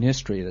 and human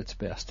history at its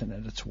best and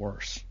at its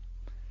worst.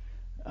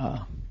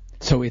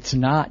 So it's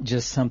not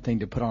just something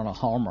to put on a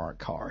Hallmark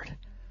card.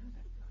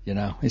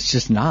 It's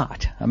just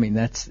not.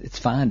 It's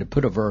fine to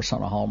put a verse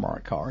on a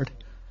Hallmark card.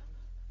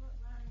 But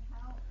Larry,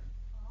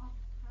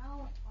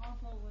 how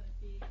awful would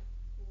it be for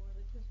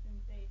the Christian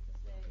faith to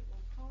say, well,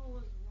 Paul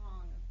was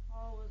wrong, if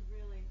Paul was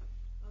really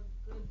a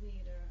good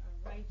leader,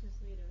 a righteous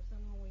leader,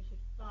 someone we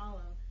should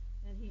follow,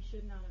 then he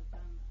should not have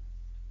done this.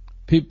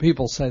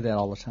 People say that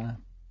all the time.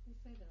 They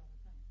say that all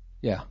the time.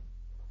 Yeah.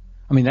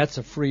 That's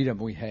a freedom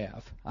we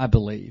have, I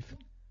believe,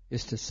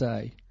 is to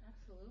say.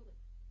 Absolutely.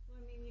 Well,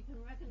 you can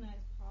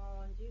recognize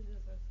Paul and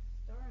Jesus as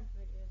historic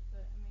figures,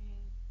 but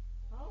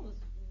Paul was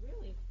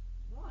really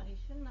flawed. He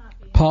should not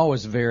be. Paul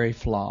was very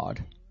flawed.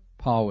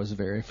 He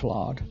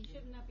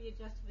should not be a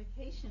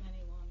justification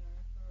any longer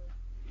for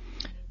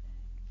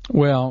anything.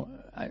 Well,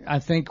 I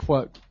think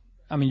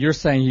you're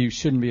saying he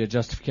shouldn't be a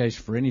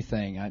justification for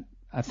anything.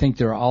 I think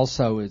there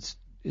also is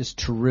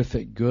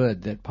terrific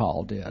good that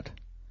Paul did.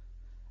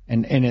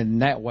 And in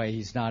that way,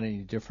 he's not any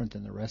different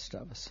than the rest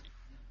of us.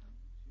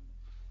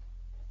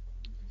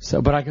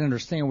 So, but I can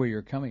understand where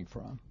you're coming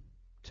from,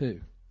 too.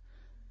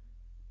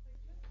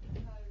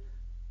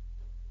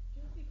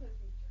 Just because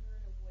we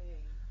turn away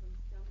from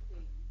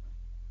something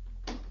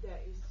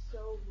that is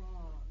so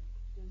wrong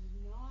does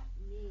not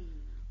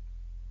mean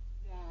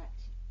that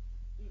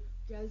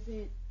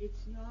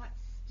it's not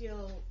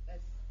still a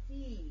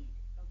seed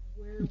of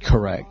where we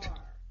Correct. are.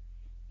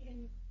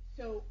 And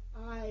so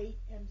I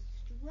am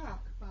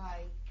struck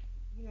by,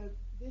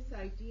 this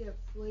idea of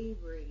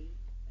slavery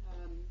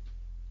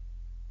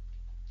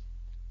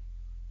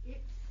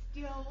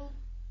still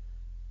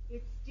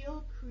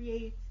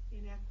creates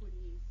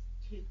inequities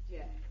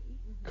today.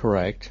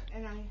 Correct.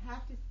 And I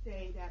have to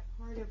say that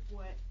part of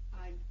what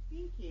I'm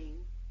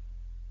thinking,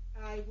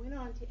 I went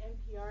on to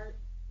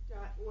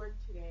NPR.org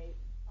today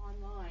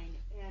online,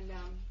 and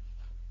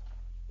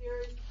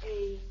there's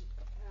a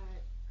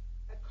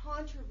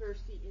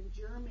controversy in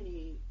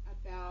Germany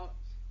about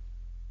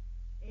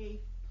a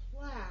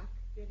plaque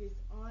that is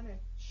on a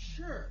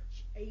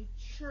church.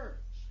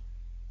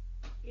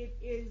 It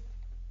is,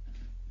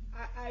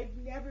 I've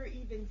never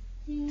even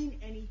seen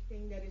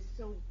anything that is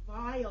so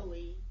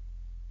vilely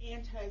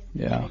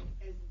anti-Semitic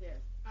as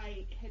this.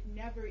 I had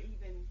never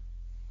even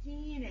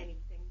seen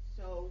anything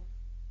so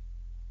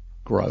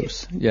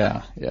gross.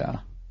 Yeah.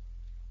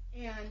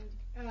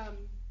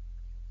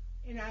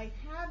 And I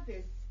have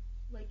this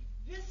like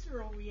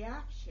visceral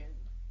reaction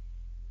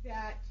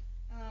that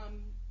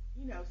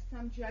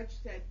some judge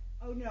said,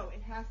 "Oh no,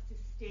 it has to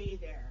stay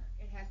there.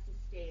 It has to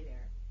stay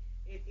there.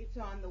 It's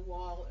on the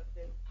wall of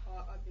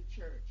the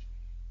church."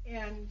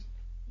 And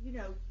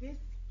this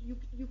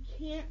you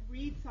can't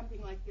read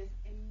something like this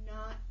and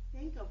not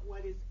think of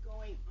what is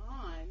going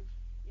on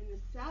in the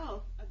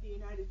south of the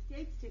United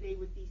States today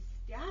with these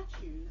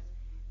statues.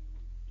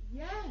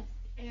 Yes,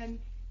 and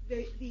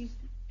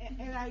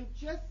and I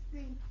just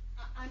think,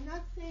 I'm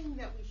not saying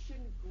that we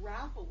shouldn't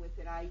grapple with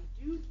it. I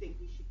do think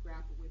we should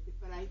grapple with it,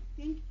 but I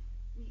think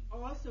we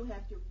also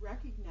have to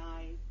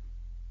recognize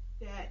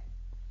that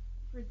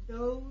for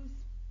those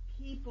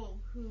people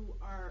who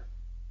are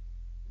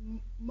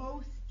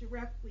most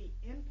directly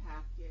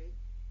impacted,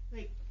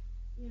 the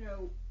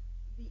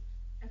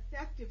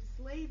effect of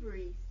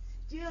slavery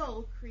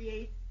still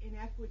creates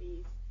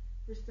inequities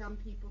for some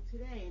people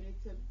today, and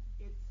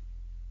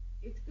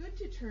it's good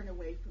to turn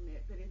away from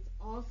it, but it's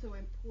also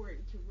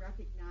important to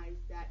recognize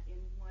that in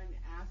one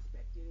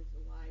aspect it is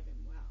alive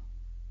and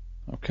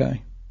well.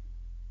 Okay.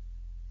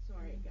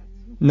 Sorry, I got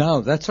some.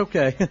 No, that's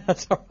okay.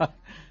 That's all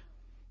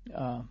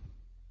right.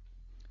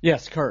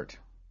 Yes, Kurt.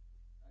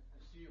 I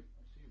see your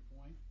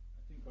point.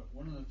 I think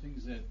one of the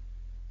things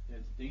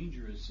that's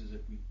dangerous is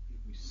if we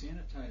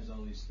sanitize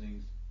all these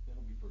things,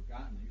 that'll be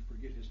forgotten. You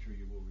forget history,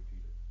 you will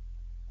repeat it.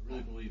 I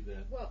really believe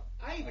that. Well,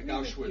 I agree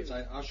like Auschwitz. with you.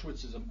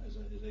 Auschwitz is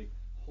a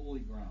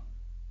holy ground,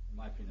 in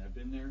my opinion. I've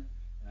been there,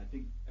 and I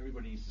think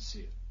everybody needs to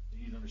see it. They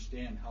need to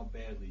understand how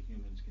badly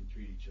humans can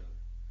treat each other.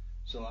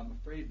 So I'm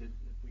afraid that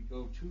if we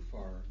go too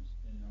far,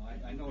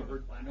 I know it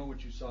hurt. I know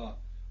what you saw.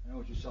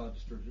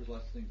 There's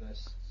lots of things I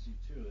see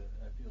too that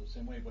I feel the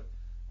same way. But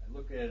I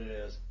look at it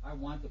as I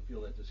want to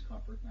feel that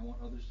discomfort, and I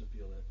want others to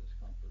feel that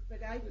discomfort.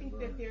 But I think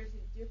that there's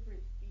a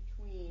difference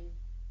between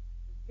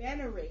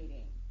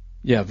venerating.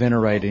 Yeah,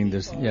 venerating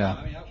this. Yeah.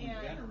 I mean, I would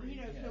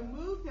venerate. So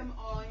move them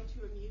all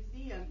into a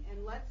museum,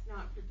 and let's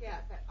not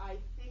forget. But I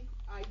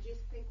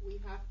just think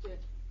we have to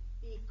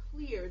be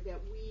clear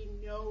that we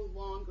no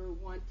longer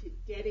want to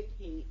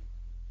dedicate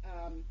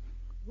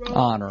roads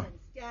honor and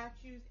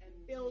statues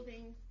and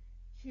buildings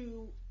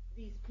to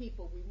these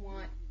people. We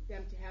want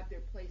them to have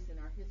their place in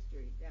our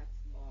history. That's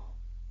all.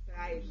 But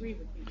I agree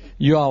with you.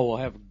 You all will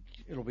have.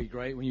 It'll be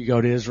great when you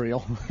go to Israel.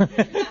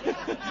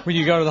 When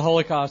you go to the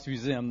Holocaust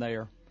Museum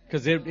there.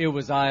 Because it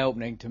was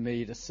eye-opening to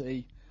me to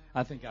see.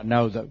 I think I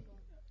know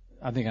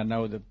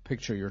the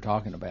picture you're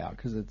talking about,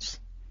 because it's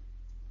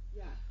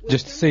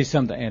just to see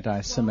something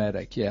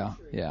anti-Semitic. Yeah.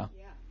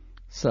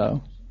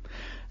 So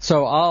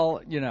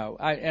I'll,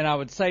 I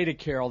would say to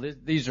Carol,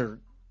 these are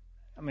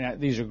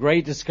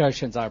great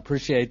discussions. I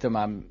appreciate them.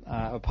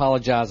 I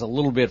apologize a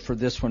little bit for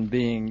this one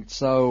being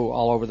so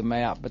all over the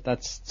map,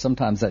 but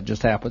sometimes that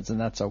just happens, and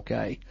that's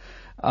okay.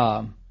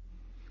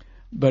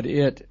 But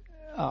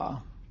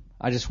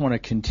I just want to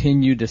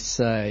continue to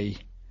say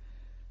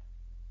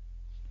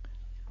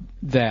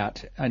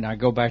that, and I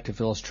go back to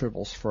Phyllis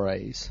Tribble's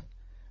phrase,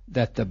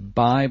 that the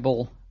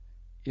Bible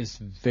is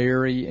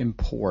very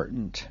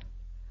important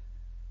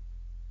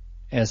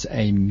as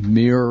a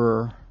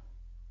mirror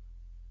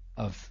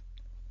of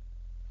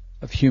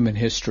human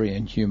history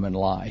and human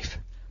life.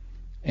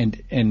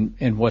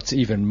 And what's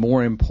even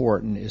more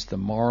important is the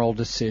moral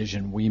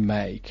decision we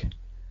make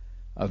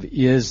of,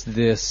 is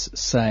this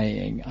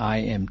saying I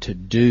am to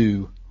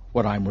do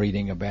what I'm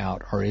reading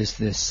about, or is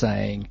this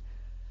saying,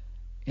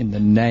 in the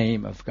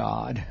name of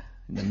God,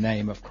 in the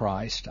name of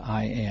Christ,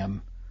 I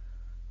am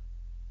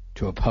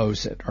to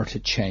oppose it or to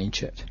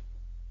change it?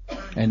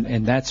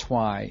 And that's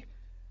why,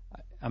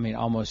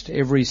 almost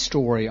every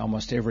story,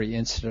 almost every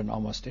incident,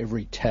 almost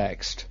every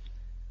text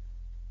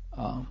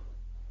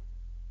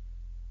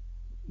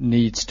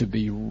needs to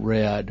be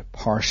read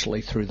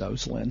partially through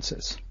those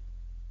lenses.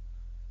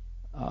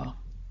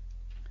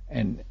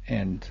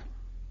 And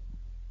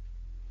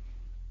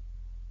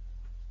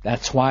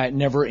that's why it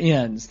never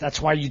ends.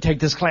 That's why you take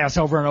this class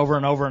over and over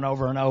and over and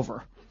over and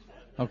over.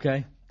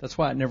 Okay? That's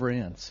why it never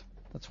ends.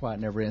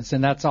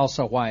 And that's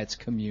also why it's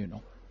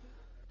communal.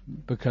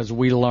 Because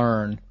we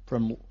learn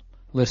from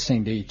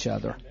listening to each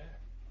other.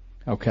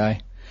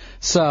 Okay?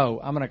 So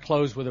I'm going to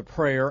close with a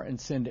prayer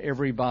and send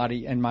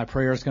everybody, and my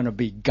prayer is going to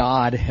be,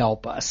 God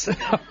help us.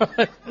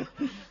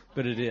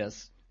 But it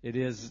is. it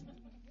is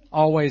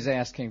always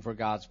asking for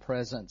God's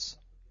presence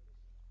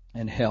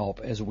and help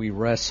as we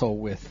wrestle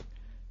with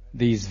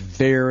these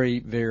very,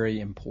 very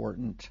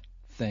important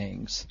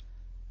things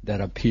that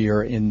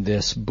appear in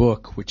this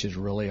book, which is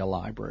really a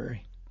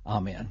library.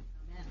 Amen.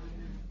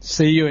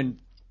 See you in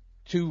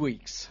 2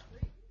 weeks,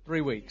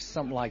 3 weeks,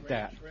 something like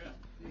that.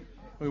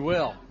 We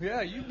will.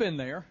 Yeah, you've been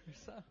there.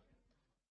 So.